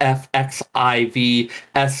FFXIVSEYRR,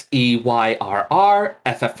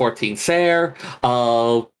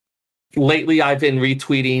 FF14Sayer. Lately, I've been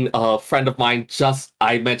retweeting a friend of mine just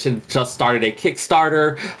started a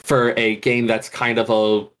Kickstarter for a game that's kind of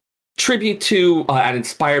a tribute to and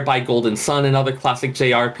inspired by Golden Sun and other classic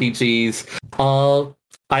JRPGs.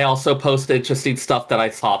 I also post interesting stuff that I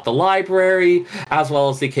saw at the library, as well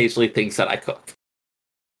as occasionally things that I cook.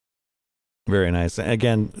 Very nice.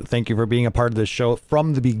 Again, thank you for being a part of this show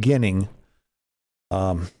from the beginning.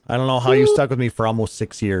 I don't know how you stuck with me for almost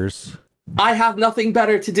 6 years. I have nothing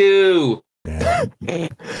better to do. Yeah.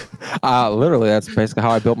 Literally, that's basically how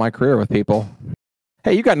I built my career with people.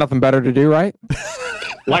 Hey, you got nothing better to do, right?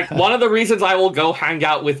 Like, one of the reasons I will go hang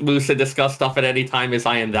out with Moose and discuss stuff at any time is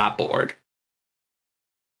I am that bored.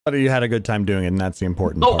 But you had a good time doing it, and that's the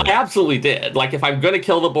important part. part. I absolutely did. Like, if I'm going to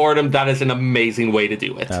kill the boredom, that is an amazing way to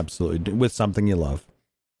do it. Absolutely. With something you love.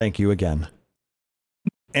 Thank you again.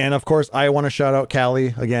 And, of course, I want to shout out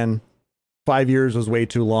Callie. Again, 5 years was way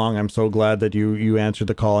too long. I'm so glad that you answered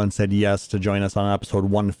the call and said yes to join us on episode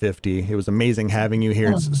 150. It was amazing having you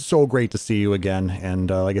here. It's so great to see you again. And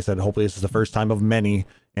like I said, hopefully this is the first time of many.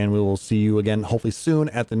 And we will see you again, hopefully soon,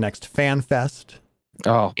 at the next Fan Fest.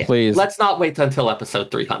 Oh, yeah. Please. Let's not wait until episode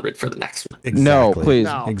 300 for the next one. Exactly. No, please.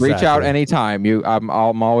 No. Reach out anytime.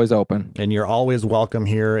 I'm always open. And you're always welcome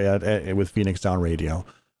here with Phoenix Down Radio.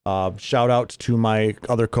 Shout out to my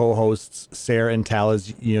other co-hosts, Sarah and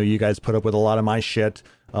Talas. You know, you guys put up with a lot of my shit.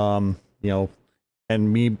 You know,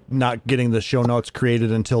 and me not getting the show notes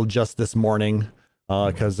created until just this morning.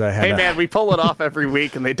 Because I had. Hey man, we pull it off every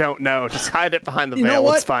week, and they don't know. Just hide it behind the veil.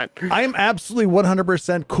 It's fine. I'm absolutely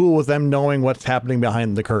 100% cool with them knowing what's happening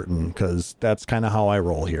behind the curtain, because that's kind of how I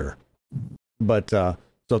roll here. But so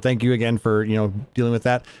thank you again for dealing with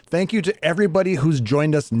that. Thank you to everybody who's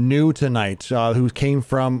joined us new tonight, who came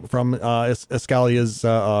from Escalia's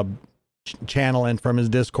channel and from his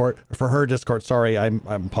Discord, for her Discord. Sorry,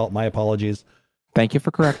 my apologies. Thank you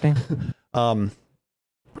for correcting.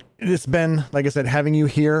 It's been, like I said, having you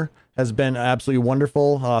here has been absolutely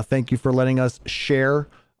wonderful. Thank you for letting us share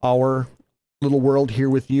our little world here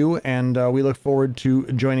with you. And we look forward to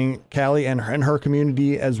joining Callie and her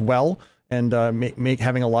community as well. And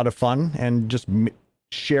having a lot of fun and just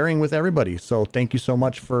sharing with everybody. So thank you so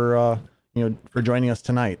much for joining us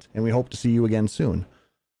tonight. And we hope to see you again soon.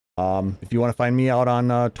 If you want to find me out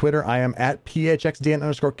on Twitter, I am at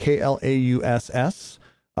PHXDan_KLAUSS,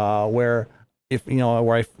 where I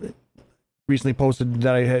recently posted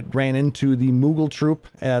that I had ran into the Moogle troop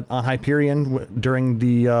on Hyperion during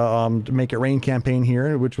the Make It Rain campaign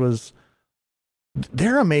here, which was,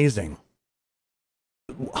 they're amazing.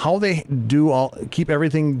 How they keep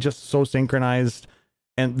everything just so synchronized,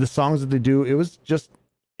 and the songs that they do,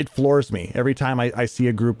 it floors me every time I see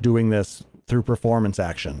a group doing this through performance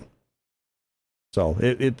action. So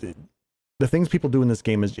the things people do in this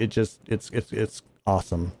game it's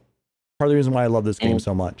awesome. Part of the reason why I love this game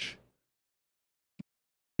so much.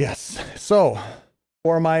 Yes. So,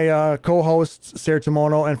 for my co-hosts, Sarah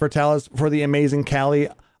Timono, and for Talis, for the amazing Callie,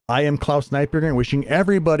 I am Klaus Neipberger, wishing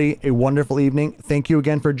everybody a wonderful evening. Thank you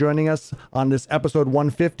again for joining us on this episode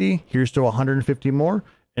 150. Here's to 150 more,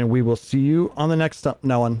 and we will see you on the next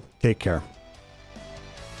one. Take care.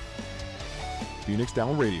 Phoenix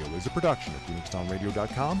Down Radio is a production of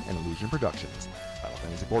PhoenixDownRadio.com and Illusion Productions. Final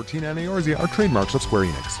Fantasy XIV and Eorzea are trademarks of Square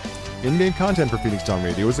Enix. In-game content for Phoenix Down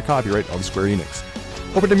Radio is the copyright of Square Enix.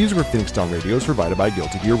 Opening music for Phoenix Down Radio is provided by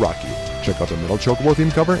Guilty Gear Rock You. Check out the Metal Chocobo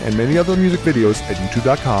theme cover and many other music videos at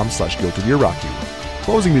youtube.com/Guilty Gear Rock You.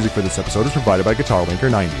 Closing music for this episode is provided by Guitar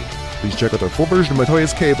Wanker 90. Please check out their full version of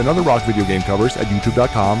Matoya's Cave and other rock video game covers at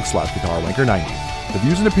youtube.com/Guitar Wanker 90. The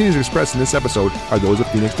views and opinions expressed in this episode are those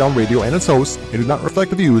of Phoenix Down Radio and its hosts and do not reflect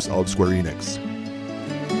the views of Square Enix.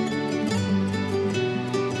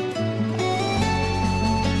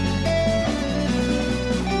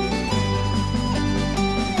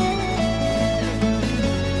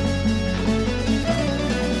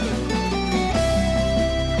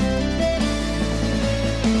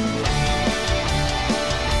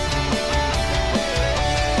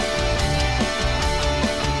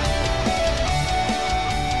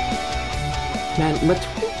 Man,